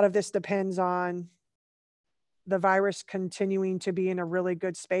 a lot of this depends on the virus continuing to be in a really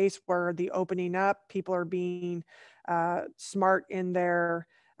good space where the opening up, people are being smart in their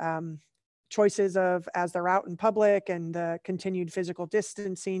choices of as they're out in public, and the continued physical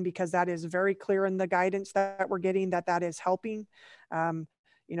distancing, because that is very clear in the guidance that we're getting that is helping.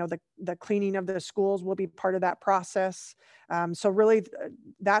 the cleaning of the schools will be part of that process. So really,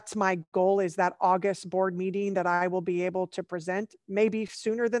 that's my goal, is that August board meeting that I will be able to present, maybe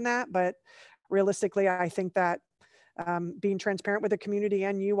sooner than that, but realistically, I think that being transparent with the community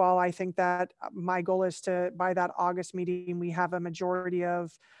and you all, I think that my goal is to, by that August meeting, we have a majority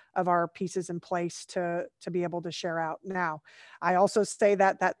of our pieces in place to be able to share out. Now, I also say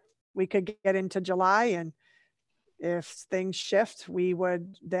that we could get into July, and if things shift, we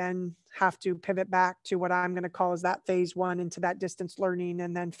would then have to pivot back to what I'm going to call is that phase one, into that distance learning,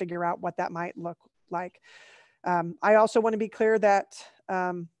 and then figure out what that might look like. I also want to be clear that,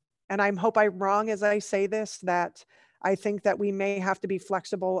 and I hope I'm wrong as I say this, that I think that we may have to be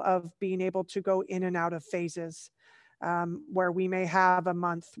flexible of being able to go in and out of phases, where we may have a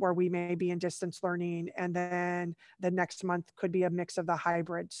month where we may be in distance learning, and then the next month could be a mix of the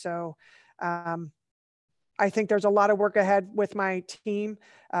hybrid. So I think there's a lot of work ahead with my team.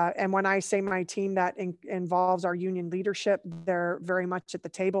 And when I say my team, that involves our union leadership. They're very much at the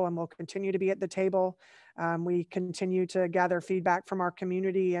table and will continue to be at the table. We continue to gather feedback from our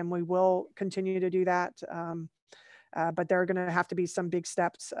community, and we will continue to do that. But there are going to have to be some big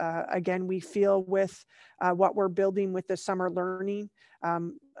steps. Again, we feel with what we're building with the summer learning,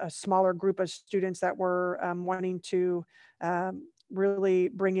 a smaller group of students that we're wanting to really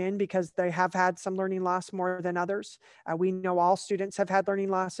bring in, because they have had some learning loss more than others. We know all students have had learning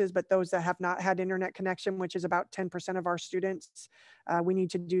losses, but those that have not had internet connection, which is about 10% of our students, we need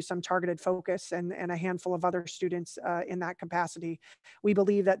to do some targeted focus, and a handful of other students in that capacity. We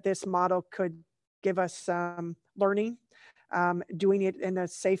believe that this model could give us some learning, doing it in the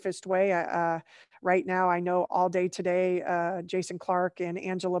safest way. Right now, I know all day today, Jason Clark and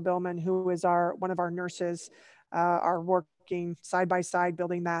Angela Billman, who is one of our nurses, are working side by side,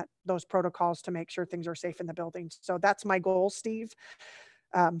 building those protocols to make sure things are safe in the building. So that's my goal, Steve.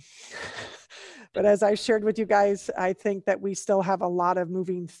 But as I shared with you guys, I think that we still have a lot of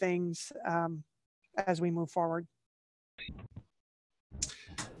moving things as we move forward.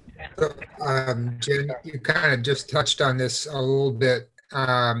 So, Jen, you kind of just touched on this a little bit.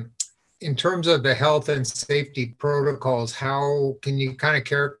 In terms of the health and safety protocols, how can you kind of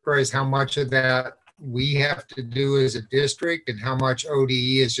characterize how much of that we have to do as a district, and how much ODE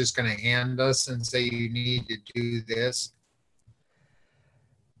is just going to hand us and say you need to do this?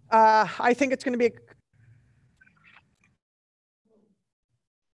 I think it's going to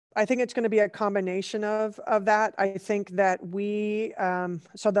be a combination of that. I think that we,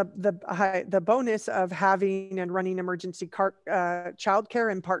 so the bonus of having and running emergency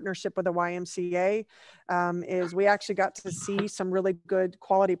childcare in partnership with the YMCA is we actually got to see some really good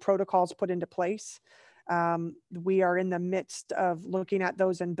quality protocols put into place. We are in the midst of looking at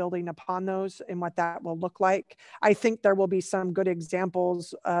those and building upon those and what that will look like. I think there will be some good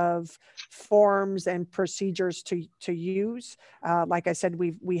examples of forms and procedures to use. Like I said,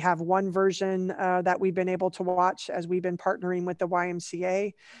 we have one version that we've been able to watch as we've been partnering with the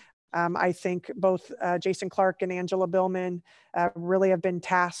YMCA. I think both Jason Clark and Angela Billman really have been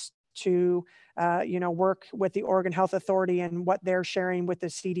tasked to work with the Oregon Health Authority and what they're sharing with the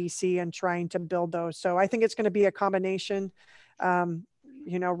CDC and trying to build those. So I think it's going to be a combination.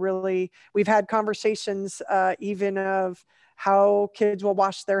 Really, we've had conversations even of how kids will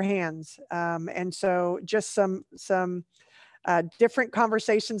wash their hands. And so just some different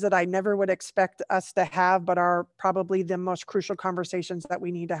conversations that I never would expect us to have, but are probably the most crucial conversations that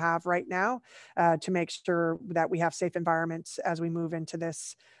we need to have right now to make sure that we have safe environments as we move into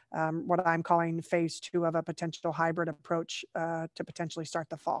this, what I'm calling phase 2 of a potential hybrid approach to potentially start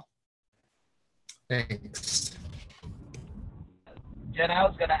the fall. Thanks. Jen, I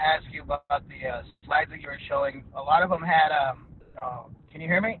was going to ask you about the slides that you were showing. A lot of them had, can you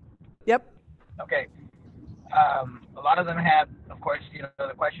hear me? Yep. Okay. A lot of them have, of course,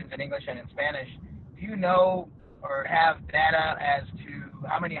 the questions in English and in Spanish. Do you know or have data as to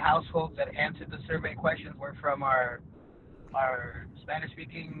how many households that answered the survey questions were from our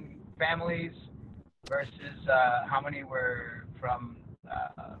Spanish-speaking families versus how many were from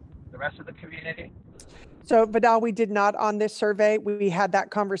the rest of the community? So Vidal, we did not on this survey. We had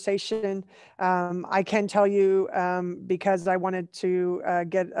that conversation. I can tell you because I wanted to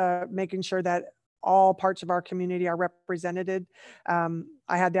get making sure that all parts of our community are represented.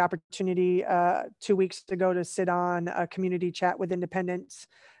 I had the opportunity 2 weeks ago to sit on a community chat with independents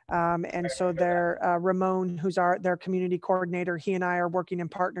And so Ramon, who's their community coordinator, he and I are working in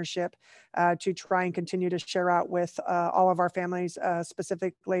partnership to try and continue to share out with all of our families,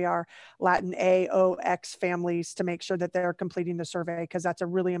 specifically our Latin AOX families, to make sure that they're completing the survey, because that's a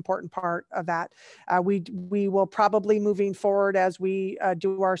really important part of that. We will probably, moving forward as we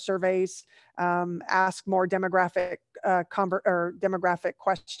do our surveys, ask more demographic demographic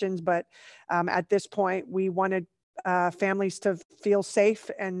questions, but at this point we wanted families to feel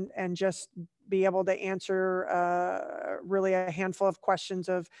safe and just be able to answer really a handful of questions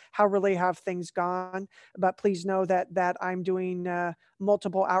of how really have things gone. But please know that I'm doing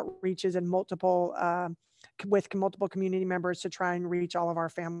multiple outreaches and multiple community members to try and reach all of our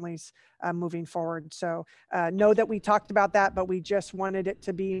families moving forward. So know that we talked about that, but we just wanted it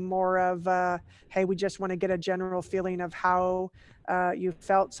to be more of, hey, we just want to get a general feeling of how you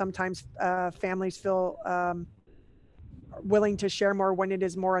felt. Sometimes families feel willing to share more when it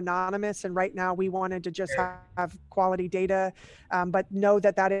is more anonymous. And right now we wanted to just have quality data, but know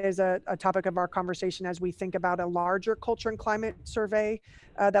that that is a topic of our conversation as we think about a larger culture and climate survey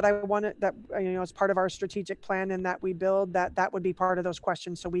that I wanted, that, you know, as part of our strategic plan and that we build, that would be part of those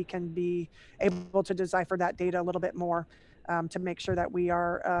questions, so we can be able to decipher that data a little bit more to make sure that we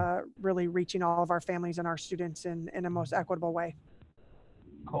are really reaching all of our families and our students in a most equitable way.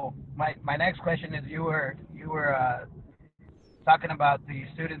 Cool. My next question is, you were talking about the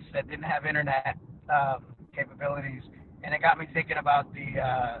students that didn't have internet capabilities, and it got me thinking about the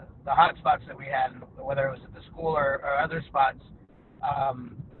hotspots that we had, whether it was at the school or other spots.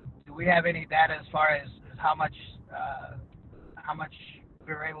 Do we have any data as far as how much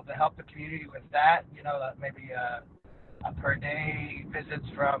we were able to help the community with that? You know, maybe a per day visits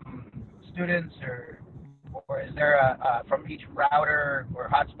from students, or is there from each router or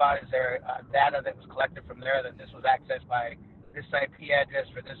hotspot, is there data that was collected from there that this was accessed by this IP address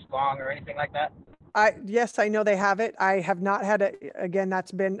for this long or anything like that? Yes, I know they have it. I have not had it. Again,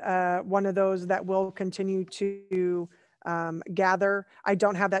 that's been one of those that we'll continue to gather. I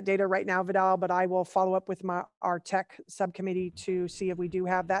don't have that data right now, Vidal, but I will follow up with our tech subcommittee to see if we do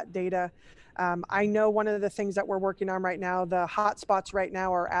have that data. I know one of the things that we're working on right now, the hotspots right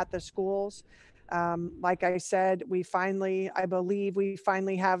now are at the schools. Like I said, I believe we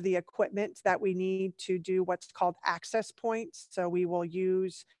finally have the equipment that we need to do what's called access points. So we will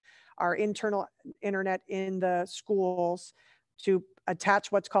use our internal internet in the schools to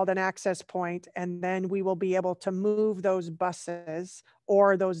attach what's called an access point, and then we will be able to move those buses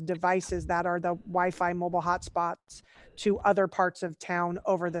or those devices that are the Wi-Fi mobile hotspots to other parts of town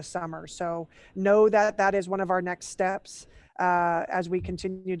over the summer. So know that that is one of our next steps as we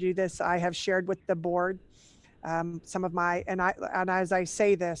continue to do this. I have shared with the board some of my, and as I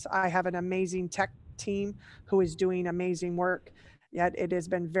say this, I have an amazing tech team who is doing amazing work. Yet it has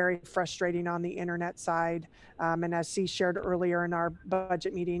been very frustrating on the internet side. And as C shared earlier in our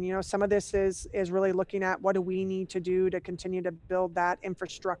budget meeting, you know, some of this is really looking at what do we need to do to continue to build that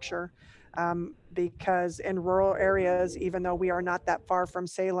infrastructure. Because in rural areas, even though we are not that far from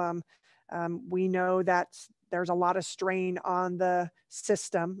Salem, we know that there's a lot of strain on the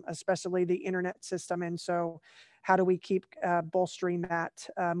system, especially the internet system. And so how do we keep bolstering that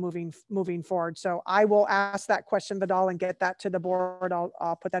moving forward? So I will ask that question, Vidal, and get that to the board.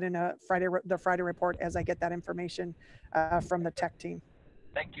 I'll put that in the Friday report as I get that information from the tech team.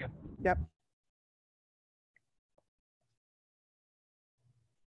 Thank you. Yep.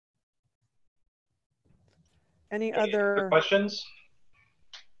 Any other questions?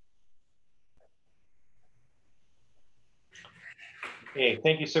 Okay,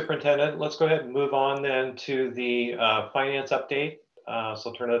 thank you, Superintendent. Let's go ahead and move on then to the finance update. So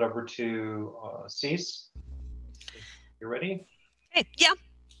I'll turn it over to Cease. You ready? Hey, yeah,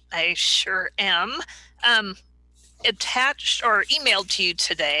 I sure am. Attached or emailed to you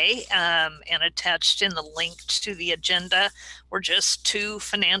today and attached in the link to the agenda were just two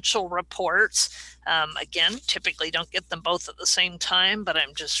financial reports. Again, typically don't get them both at the same time, but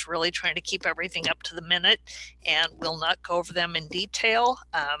I'm just really trying to keep everything up to the minute and will not go over them in detail.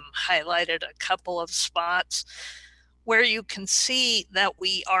 Highlighted a couple of spots where you can see that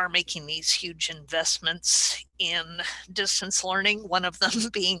we are making these huge investments in distance learning, one of them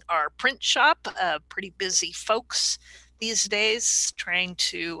being our print shop. Pretty busy folks these days trying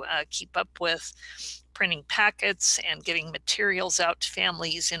to keep up with printing packets and getting materials out to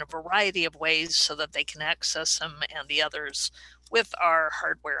families in a variety of ways so that they can access them, and the others with our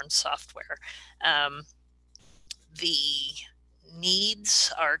hardware and software. The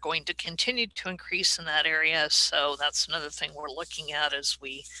needs are going to continue to increase in that area, so that's another thing we're looking at as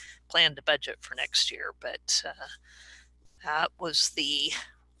we plan to budget for next year. But that was the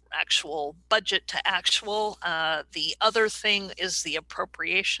actual budget to actual. The other thing is the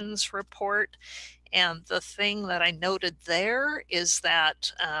appropriations report. And the thing that I noted there is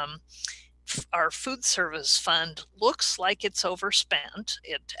that our food service fund looks like it's overspent.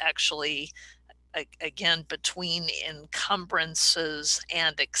 It actually, again, between encumbrances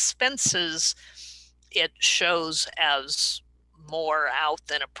and expenses, it shows as more out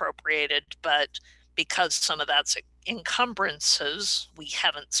than appropriated, but because some of that's encumbrances, we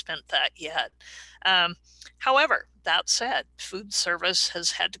haven't spent that yet. However, that said, food service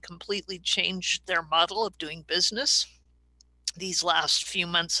has had to completely change their model of doing business these last few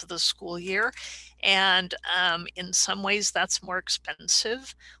months of the school year. And in some ways, that's more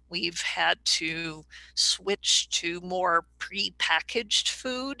expensive. We've had to switch to more pre-packaged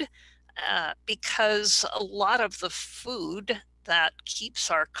food because a lot of the food that keeps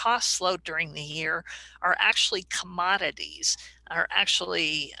our costs low during the year are actually commodities, are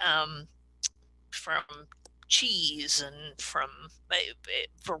actually from cheese and from a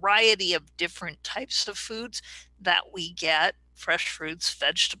variety of different types of foods that we get, fresh fruits,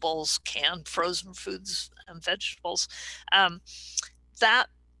 vegetables, canned frozen foods and vegetables, that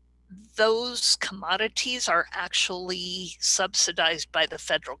those commodities are actually subsidized by the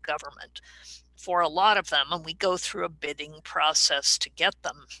federal government for a lot of them, and we go through a bidding process to get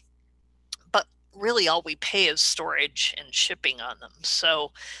them. But really all we pay is storage and shipping on them.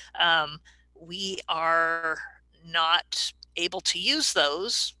 So we are not able to use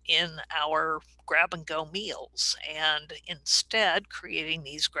those in our grab and go meals, and instead creating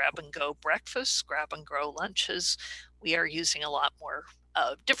these grab and go breakfasts, grab and go lunches, we are using a lot more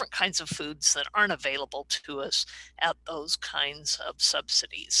different kinds of foods that aren't available to us at those kinds of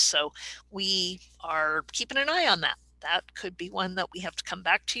subsidies. So we are keeping an eye on that. That could be one that we have to come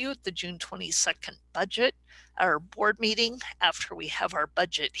back to you at the June 22nd budget, our board meeting. After we have our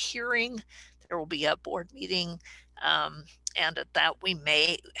budget hearing, there will be a board meeting. And at that, we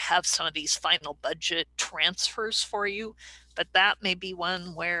may have some of these final budget transfers for you, but that may be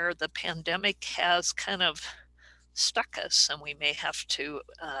one where the pandemic has kind of stuck us, and we may have to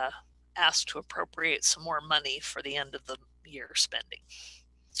ask to appropriate some more money for the end of the year spending.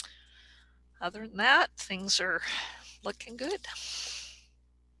 Other than that, things are looking good.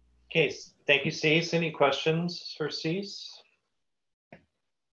 Okay, thank you, Cease. Any questions for Cease?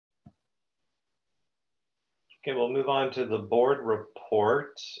 Okay, we'll move on to the board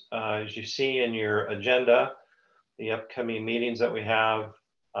report. As you see in your agenda, the upcoming meetings that we have,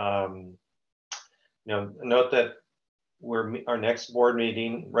 note that our next board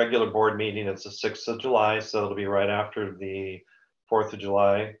meeting, regular board meeting, it's the 6th of July, so it'll be right after the 4th of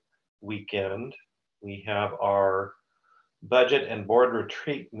July weekend. We have our budget and board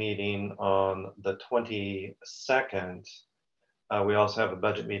retreat meeting on the 22nd. We also have a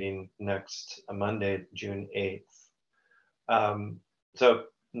budget meeting next Monday, June 8th. So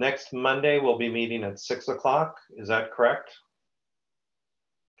next Monday, we'll be meeting at 6 o'clock. Is that correct?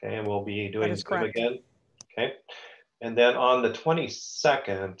 Okay, and we'll be doing Zoom again. Okay. And then on the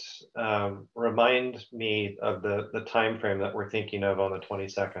 22nd, remind me of the time frame that we're thinking of on the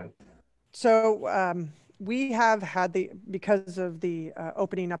 22nd. So we have had because of the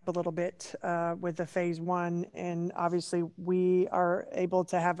opening up a little bit with the phase 1, and obviously we are able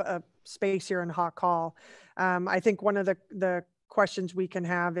to have a space here in Hawk Hall. I think one of the questions we can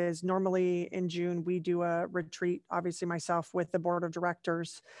have is, normally in June, we do a retreat, obviously myself with the board of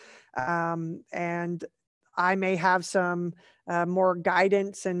directors. And I may have some more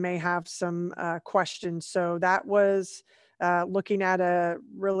guidance and may have some questions. So that was looking at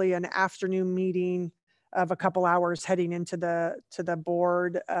really an afternoon meeting of a couple hours heading into the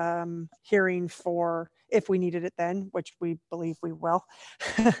board hearing for, if we needed it then, which we believe we will,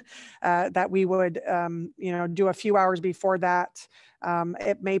 that we would do a few hours before that.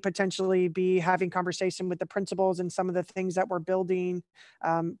 It may potentially be having conversation with the principals and some of the things that we're building,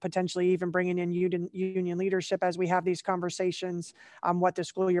 potentially even bringing in union leadership as we have these conversations on what the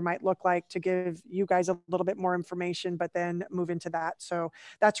school year might look like, to give you guys a little bit more information, but then move into that. So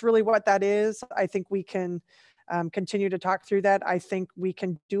that's really what that is. I think we can continue to talk through that. I think we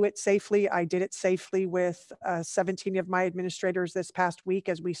can do it safely. I did it safely with 17 of my administrators this past week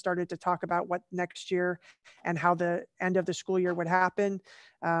as we started to talk about what next year and how the end of the school year would happen.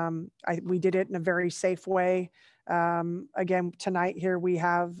 We did it in a very safe way. Again, tonight here we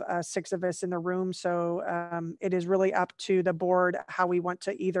have 6 of us in the room. So it is really up to the board how we want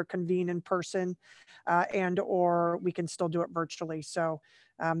to either convene in person or we can still do it virtually. So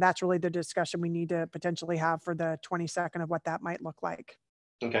that's really the discussion we need to potentially have for the 22nd of what that might look like.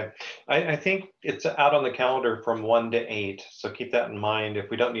 Okay, I think it's out on the calendar from 1 to 8, so keep that in mind. If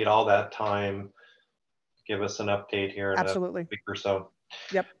we don't need all that time, give us an update here in Absolutely. a week or so.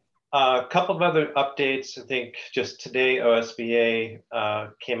 Yep. A couple of other updates. I think just today, OSBA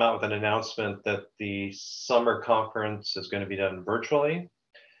came out with an announcement that the summer conference is going to be done virtually.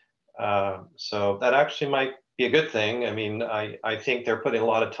 So that actually might be a good thing. I mean, I think they're putting a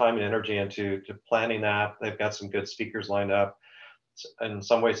lot of time and energy into planning that. They've got some good speakers lined up. In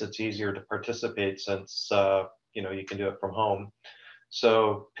some ways, it's easier to participate since you know, you can do it from home.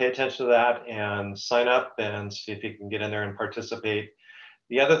 So pay attention to that and sign up and see if you can get in there and participate.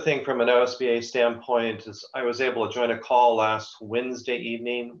 The other thing from an OSBA standpoint is I was able to join a call last Wednesday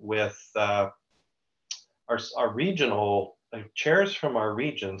evening with our regional chairs from our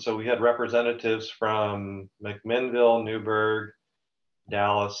region. So we had representatives from McMinnville, Newburgh,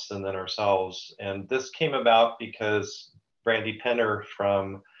 Dallas, and then ourselves. And this came about because Brandy Penner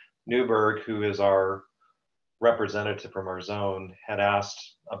from Newburgh, who is our representative from our zone, had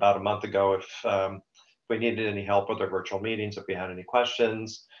asked about a month ago if we needed any help with our virtual meetings, if we had any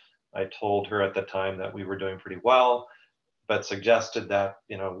questions. I told her at the time that we were doing pretty well, but suggested that,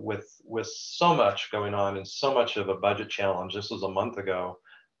 you know, with so much going on and so much of a budget challenge, this was a month ago,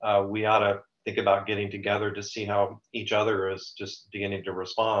 we ought to think about getting together to see how each other is just beginning to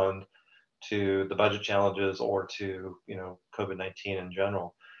respond to the budget challenges or to, you know, COVID-19 in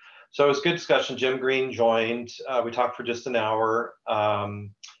general. So it was a good discussion. Jim Green joined. We talked for just an hour.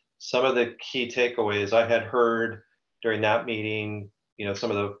 Some of the key takeaways I had heard during that meeting, you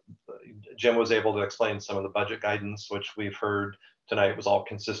know, Jim was able to explain some of the budget guidance, which we've heard tonight was all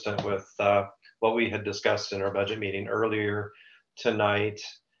consistent with what we had discussed in our budget meeting earlier tonight.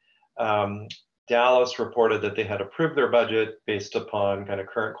 Dallas reported that they had approved their budget based upon kind of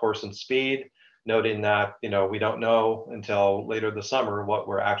current course and speed, noting that, you know, we don't know until later this summer what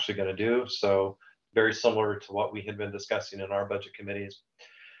we're actually going to do. So very similar to what we had been discussing in our budget committees.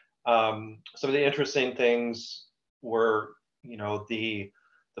 Some of the interesting things were, you know, the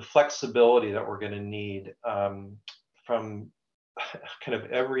flexibility that we're going to need from kind of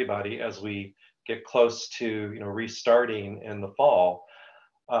everybody as we get close to, you know, restarting in the fall.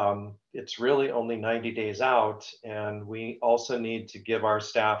 It's really only 90 days out, and we also need to give our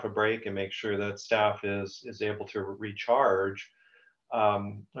staff a break and make sure that staff is able to recharge.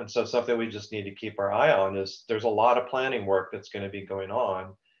 And so something we just need to keep our eye on is there's a lot of planning work that's going to be going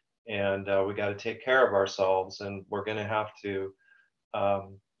on, and we got to take care of ourselves, and we're going to have to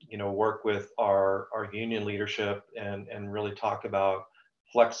you know, work with our union leadership and really talk about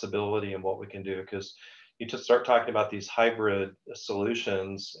flexibility and what we can do, because you just start talking about these hybrid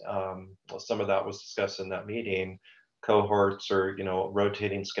solutions. Well, some of that was discussed in that meeting, cohorts or, you know,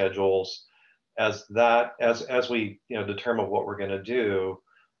 rotating schedules. As we, you know, determine what we're going to do,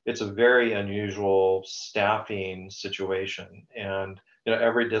 it's a very unusual staffing situation. And, you know,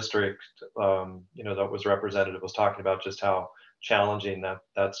 every district, you know, that was representative was talking about just how challenging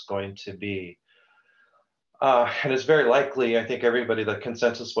that's going to be. And it's very likely, I think everybody, the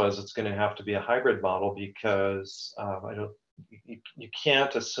consensus was it's going to have to be a hybrid model, because you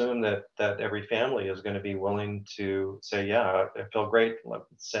can't assume that every family is going to be willing to say, yeah, I feel great, let's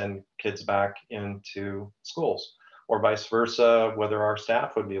send kids back into schools, or vice versa, whether our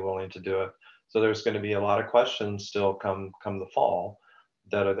staff would be willing to do it. So there's going to be a lot of questions still come the fall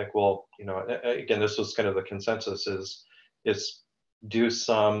that I think will, you know, again, this was kind of the consensus is do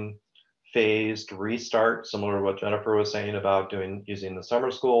some phased restart, similar to what Jennifer was saying about using the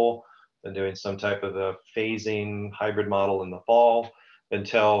summer school, and doing some type of a phasing hybrid model in the fall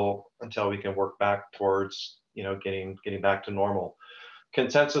until we can work back towards, you know, getting back to normal.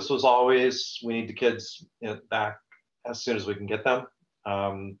 Consensus was always we need the kids back as soon as we can get them.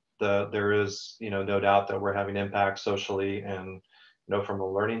 There is, you know, no doubt that we're having impact socially, and, you know, from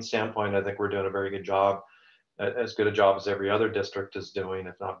a learning standpoint, I think we're doing a very good job, as good a job as every other district is doing,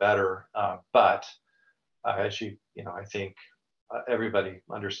 if not better. But as you know, I think everybody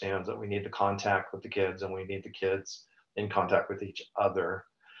understands that we need the contact with the kids, and we need the kids in contact with each other.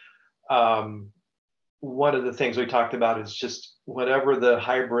 One of the things we talked about is just whatever the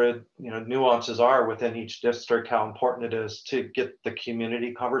hybrid, you know, nuances are within each district, how important it is to get the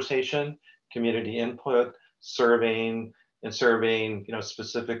community conversation, community input, surveying, you know,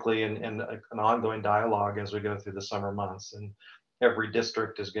 specifically in an ongoing dialogue as we go through the summer months. And every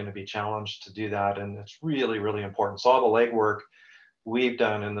district is going to be challenged to do that. And it's really, really important. So all the legwork we've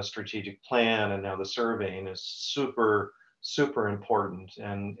done in the strategic plan and now the surveying is super, super important.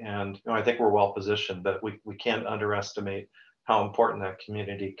 And you know, I think we're well positioned, but we can't underestimate how important that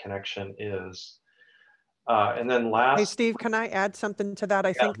community connection is. And then Hey, last, Steve, can I add something to that?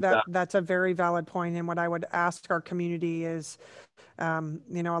 I think yeah. that's a very valid point. And what I would ask our community is,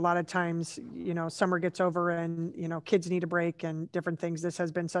 you know, a lot of times, you know, summer gets over and, you know, kids need a break and different things. This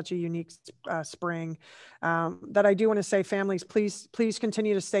has been such a unique spring that I do want to say, families, please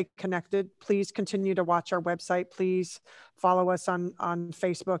continue to stay connected. Please continue to watch our website. Please follow us on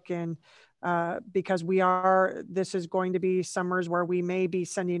Facebook, and because this is going to be summers where we may be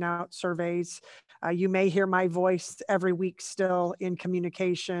sending out surveys. You may hear my voice every week still in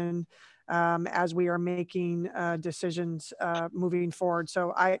communication as we are making decisions moving forward.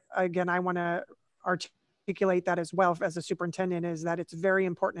 So I want to articulate that as well as a superintendent, is that it's very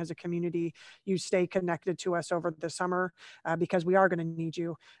important as a community you stay connected to us over the summer because we are going to need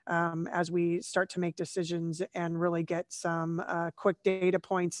you as we start to make decisions and really get some quick data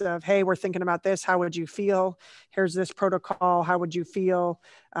points of, hey, we're thinking about this. How would you feel? Here's this protocol. How would you feel?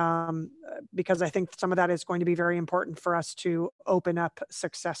 Because I think some of that is going to be very important for us to open up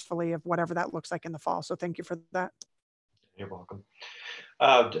successfully of whatever that looks like in the fall. So thank you for that. You're welcome.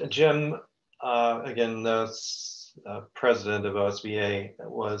 Jim, again, the president of OSBA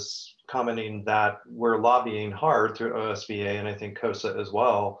was commenting that we're lobbying hard through OSBA, and I think COSA as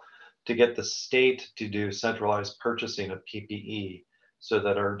well, to get the state to do centralized purchasing of PPE so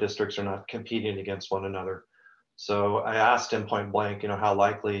that our districts are not competing against one another. So I asked him point blank, you know, how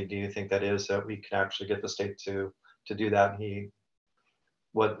likely do you think that is that we can actually get the state to do that? He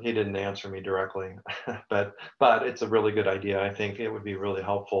didn't answer me directly, but it's a really good idea. I think it would be really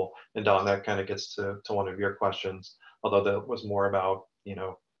helpful. And Don, that kind of gets to one of your questions, although that was more about, you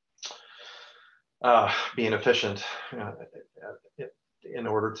know, being efficient in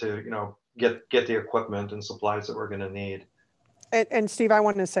order to, you know, get the equipment and supplies that we're going to need. And Steve, I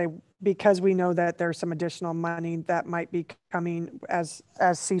want to say, because we know that there's some additional money that might be coming, as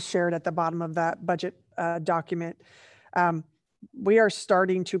C shared at the bottom of that budget document, we are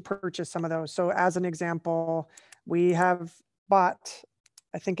starting to purchase some of those. So as an example, we have bought,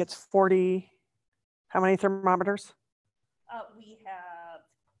 I think it's 40, how many thermometers? We have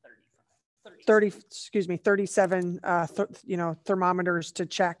 37 thermometers to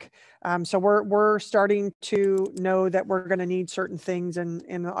check. So we're starting to know that we're going to need certain things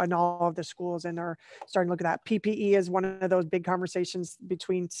in all of the schools, and are starting to look at that. PPE is one of those big conversations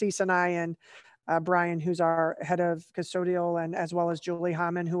between CIS and I, and Brian, who's our head of custodial, and as well as Julie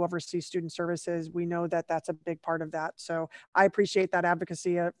Hammond, who oversees student services. We know that that's a big part of that. So I appreciate that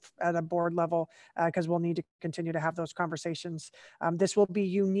advocacy at a board level, because we'll need to continue to have those conversations. This will be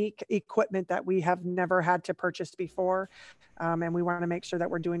unique equipment that we have never had to purchase before. And we want to make sure that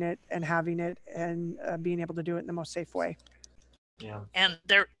we're doing it and having it and being able to do it in the most safe way. Yeah. And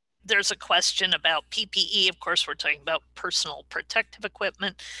there's a question about PPE. Of course, we're talking about personal protective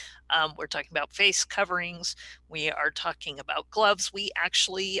equipment. We're talking about face coverings. We are talking about gloves. We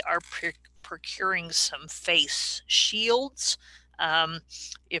actually are procuring some face shields.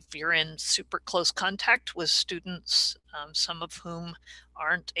 If you're in super close contact with students, some of whom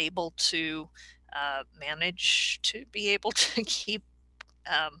aren't able to manage to be able to keep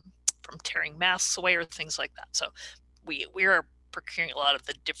from tearing masks away or things like that. So we are procuring a lot of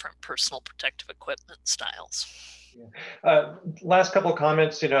the different personal protective equipment styles. Yeah. Last couple of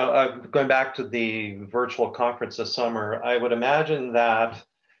comments, you know, going back to the virtual conference this summer, I would imagine that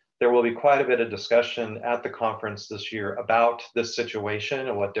there will be quite a bit of discussion at the conference this year about this situation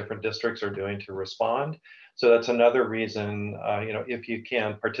and what different districts are doing to respond. So that's another reason, you know, if you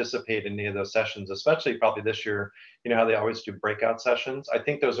can participate in any of those sessions, especially probably this year, you know how they always do breakout sessions. I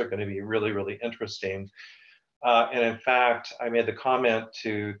think those are going to be really, really interesting. And in fact, I made the comment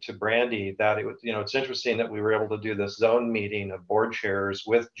to Brandy that it was, you know, it's interesting that we were able to do this zone meeting of board chairs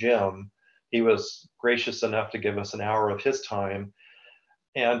with Jim. He was gracious enough to give us an hour of his time,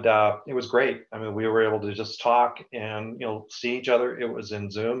 and it was great. I mean, we were able to just talk and, you know, see each other. It was in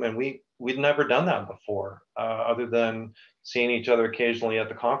Zoom, and we'd never done that before, other than seeing each other occasionally at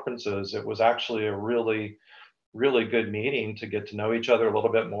the conferences. It was actually a really, really good meeting to get to know each other a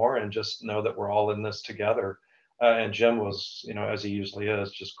little bit more and just know that we're all in this together. And Jim was, you know, as he usually is,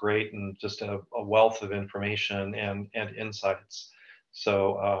 just great and just a wealth of information and insights.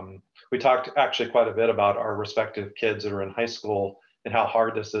 So we talked actually quite a bit about our respective kids that are in high school and how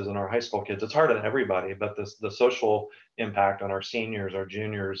hard this is on our high school kids. It's hard on everybody, but the social impact on our seniors, our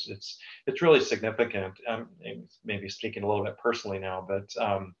juniors, it's really significant. Maybe speaking a little bit personally now, but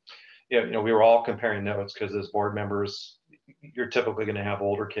you know, we were all comparing notes because as board members, you're typically going to have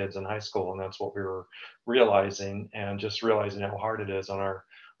older kids in high school, and that's what we were realizing, and just realizing how hard it is on our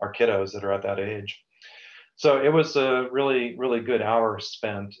kiddos that are at that age. So it was a really, really good hour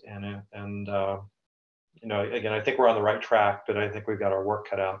spent, and you know, again, I think we're on the right track, but I think we've got our work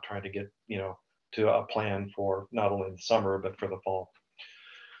cut out trying to get, you know, to a plan for not only the summer, but for the fall.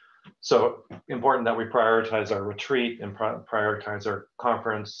 So important that we prioritize our retreat and prioritize our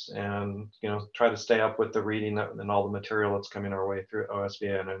conference, and, you know, try to stay up with the reading and all the material that's coming our way through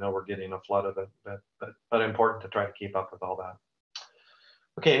OSBA. And I know we're getting a flood of it, but important to try to keep up with all that.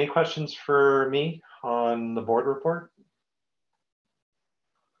 Okay, any questions for me on the board report?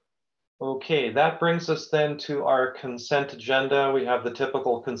 Okay, that brings us then to our consent agenda. We have the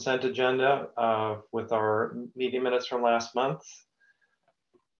typical consent agenda with our meeting minutes from last month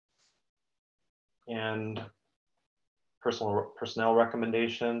and personnel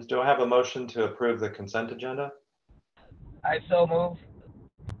recommendations. Do I have a motion to approve the consent agenda? I so move.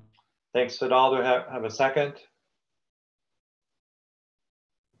 Thanks, Vidal. Do I have a second?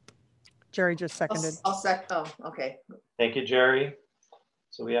 Jerry just seconded. I'll second. Oh, okay. Thank you, Jerry.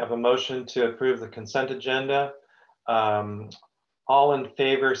 So we have a motion to approve the consent agenda. All in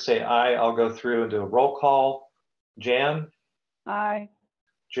favor say aye. I'll go through and do a roll call. Jan? Aye.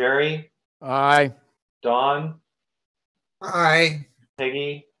 Jerry? Aye. Dawn? Aye.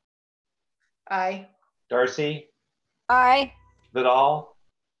 Peggy? Aye. Darcy? Aye. Vidal?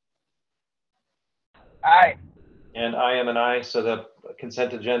 Aye. And I am an aye, so the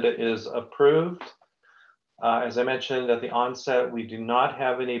consent agenda is approved. As I mentioned at the onset, we do not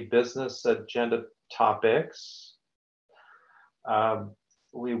have any business agenda topics.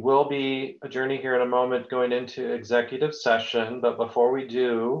 We will be adjourning here in a moment, going into executive session, but before we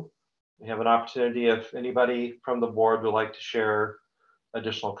do, we have an opportunity if anybody from the board would like to share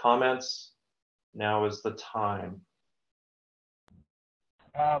additional comments. Now is the time.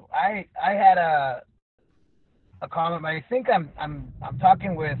 I had a comment, but I think I'm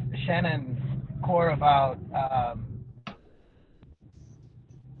talking with Shannon Core about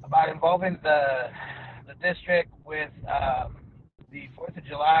involving the district with the 4th of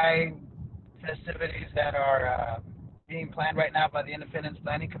July festivities that are being planned right now by the Independence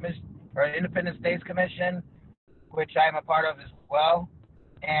Planning Commission or Independence Days Commission, which I'm a part of as well.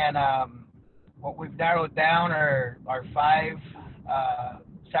 And what we've narrowed down are 5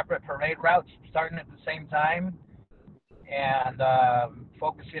 separate parade routes starting at the same time, and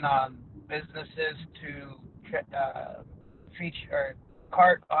focusing on businesses to feature or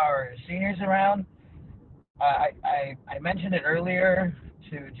cart our seniors around. I mentioned it earlier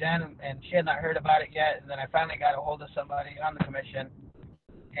to Jen, and she had not heard about it yet, and then I finally got a hold of somebody on the commission,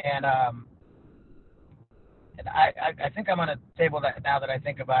 and I think I'm going to table that now that I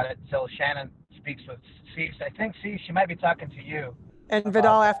think about it until Shannon speaks with Cease. I think Cease, she might be talking to you. And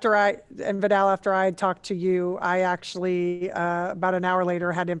Vidal, after I talked to you, I actually about an hour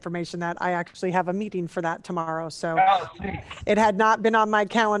later had information that I actually have a meeting for that tomorrow. So it had not been on my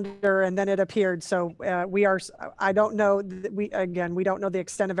calendar, and then it appeared. So we are. I don't know. We don't know the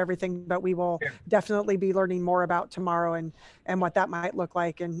extent of everything, but we will definitely be learning more about tomorrow and what that might look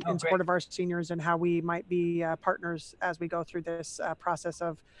like in support of our seniors, and how we might be partners as we go through this process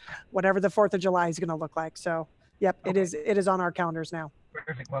of whatever the 4th of July is going to look like. So. Yep, okay. It is on our calendars now.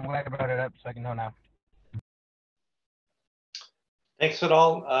 Perfect. Well, I'm glad I brought it up so I can know now. Thanks,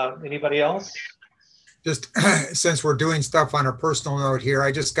 Vidal. Anybody else? Just since we're doing stuff on a personal note here,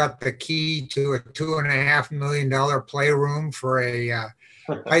 I just got the key to a $2.5 million playroom for a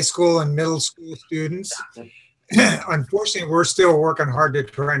high school and middle school students. Unfortunately, we're still working hard to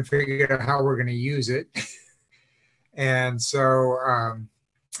try and figure out how we're going to use it. And so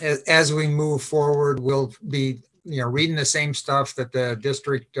as we move forward, we'll be reading the same stuff that the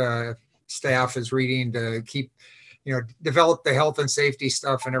district staff is reading to keep, develop the health and safety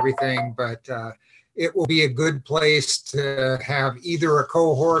stuff and everything. But it will be a good place to have either a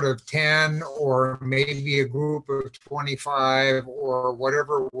cohort of 10 or maybe a group of 25 or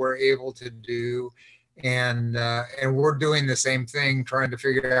whatever we're able to do. And we're doing the same thing, trying to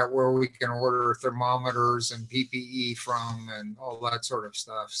figure out where we can order thermometers and PPE from and all that sort of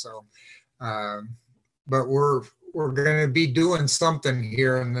stuff. So, but we're going to be doing something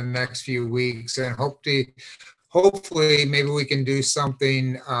here in the next few weeks, and hopefully maybe we can do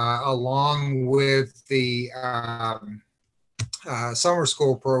something along with the summer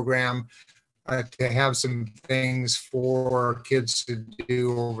school program to have some things for kids to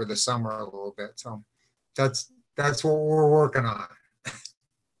do over the summer a little bit. So that's what we're working on.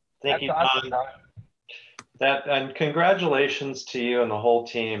 Thank you, Don. And congratulations to you and the whole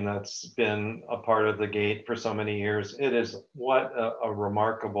team that's been a part of the Gate for so many years. It is what a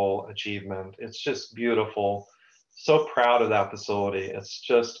remarkable achievement. It's just beautiful. So proud of that facility. It's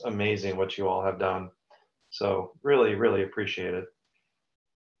just amazing what you all have done. So really, really appreciate it.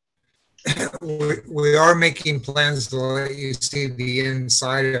 We are making plans to let you see the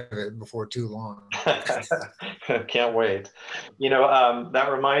inside of it before too long. Can't wait. That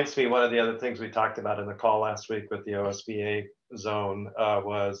reminds me, one of the other things we talked about in the call last week with the OSBA zone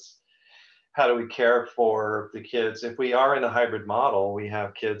was how do we care for the kids? If we are in a hybrid model, we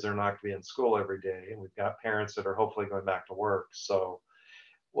have kids that are not going to be in school every day, and we've got parents that are hopefully going back to work. So,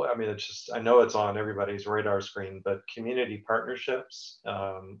 well, I mean, it's just, I know it's on everybody's radar screen, but community partnerships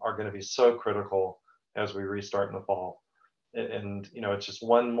are going to be so critical as we restart in the fall. And, it's just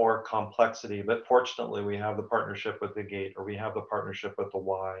one more complexity, but fortunately we have the partnership with the Gate, or we have the partnership with the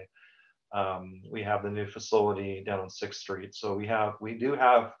Y. We have the new facility down on 6th Street. So we do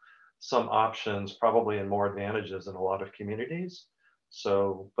have some options, probably, and more advantages in a lot of communities.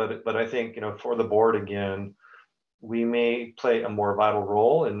 So, but I think, for the board, again, we may play a more vital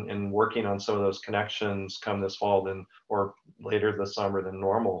role in working on some of those connections come this fall or later this summer than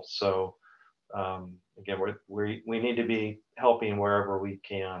normal. So again, we need to be helping wherever we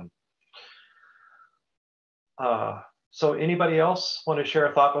can. So anybody else want to share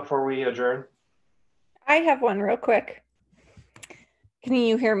a thought before we adjourn? I have one real quick. Can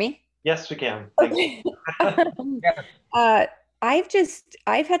you hear me? Yes, we can. Thank you.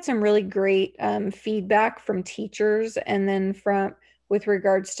 I've had some really great feedback from teachers, and then with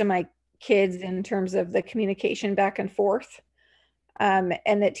regards to my kids in terms of the communication back and forth, and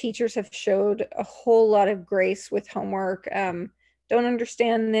that teachers have showed a whole lot of grace with homework. Don't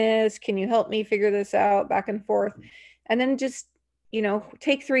understand this. Can you help me figure this out? Back and forth. And then just,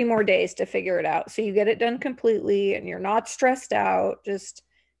 take 3 more days to figure it out. So you get it done completely and you're not stressed out. Just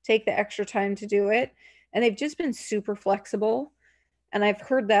take the extra time to do it. And they've just been super flexible. And I've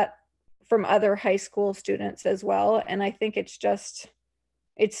heard that from other high school students as well. And I think it's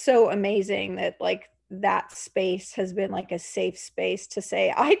so amazing that that space has been like a safe space to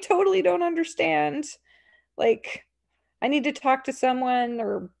say, I totally don't understand. I need to talk to someone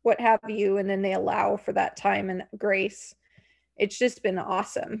or what have you. And then they allow for that time and grace. It's just been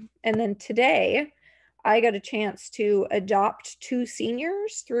awesome. And then today I got a chance to adopt 2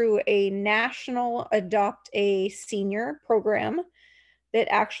 seniors through a national Adopt a Senior program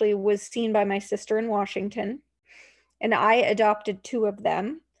that actually was seen by my sister in Washington. And I adopted 2 of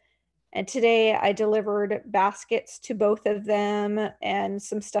them. And today I delivered baskets to both of them and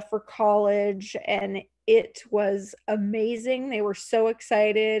some stuff for college. And it was amazing. They were so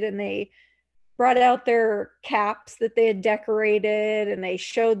excited, and they brought out their caps that they had decorated, and they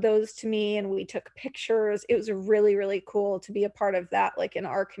showed those to me, and we took pictures. It was really, really cool to be a part of that, in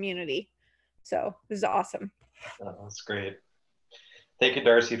our community. So it was awesome. Oh, that's great. Thank you,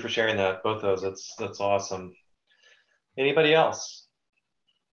 Darcy, for sharing that. Both those, that's awesome. Anybody else?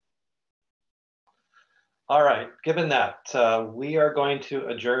 All right, given that, we are going to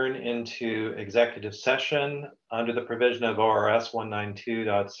adjourn into executive session under the provision of ORS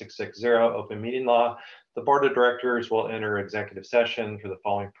 192.660 open meeting law. The board of directors will enter executive session for the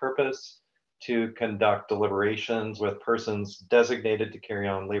following purpose: to conduct deliberations with persons designated to carry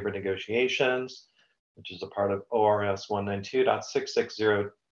on labor negotiations, which is a part of ORS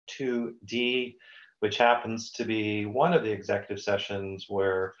 192.6602D, which happens to be one of the executive sessions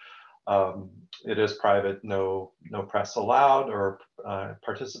where it is private, no press allowed or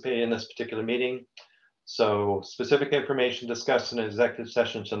participating in this particular meeting. So specific information discussed in an executive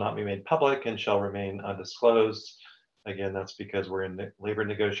session shall not be made public and shall remain undisclosed. Again, that's because we're in labor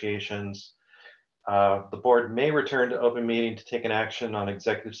negotiations. The board may return to open meeting to take an action on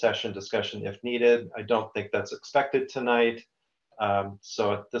executive session discussion if needed. I don't think that's expected tonight.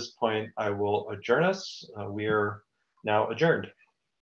 So at this point, I will adjourn us. We are now adjourned.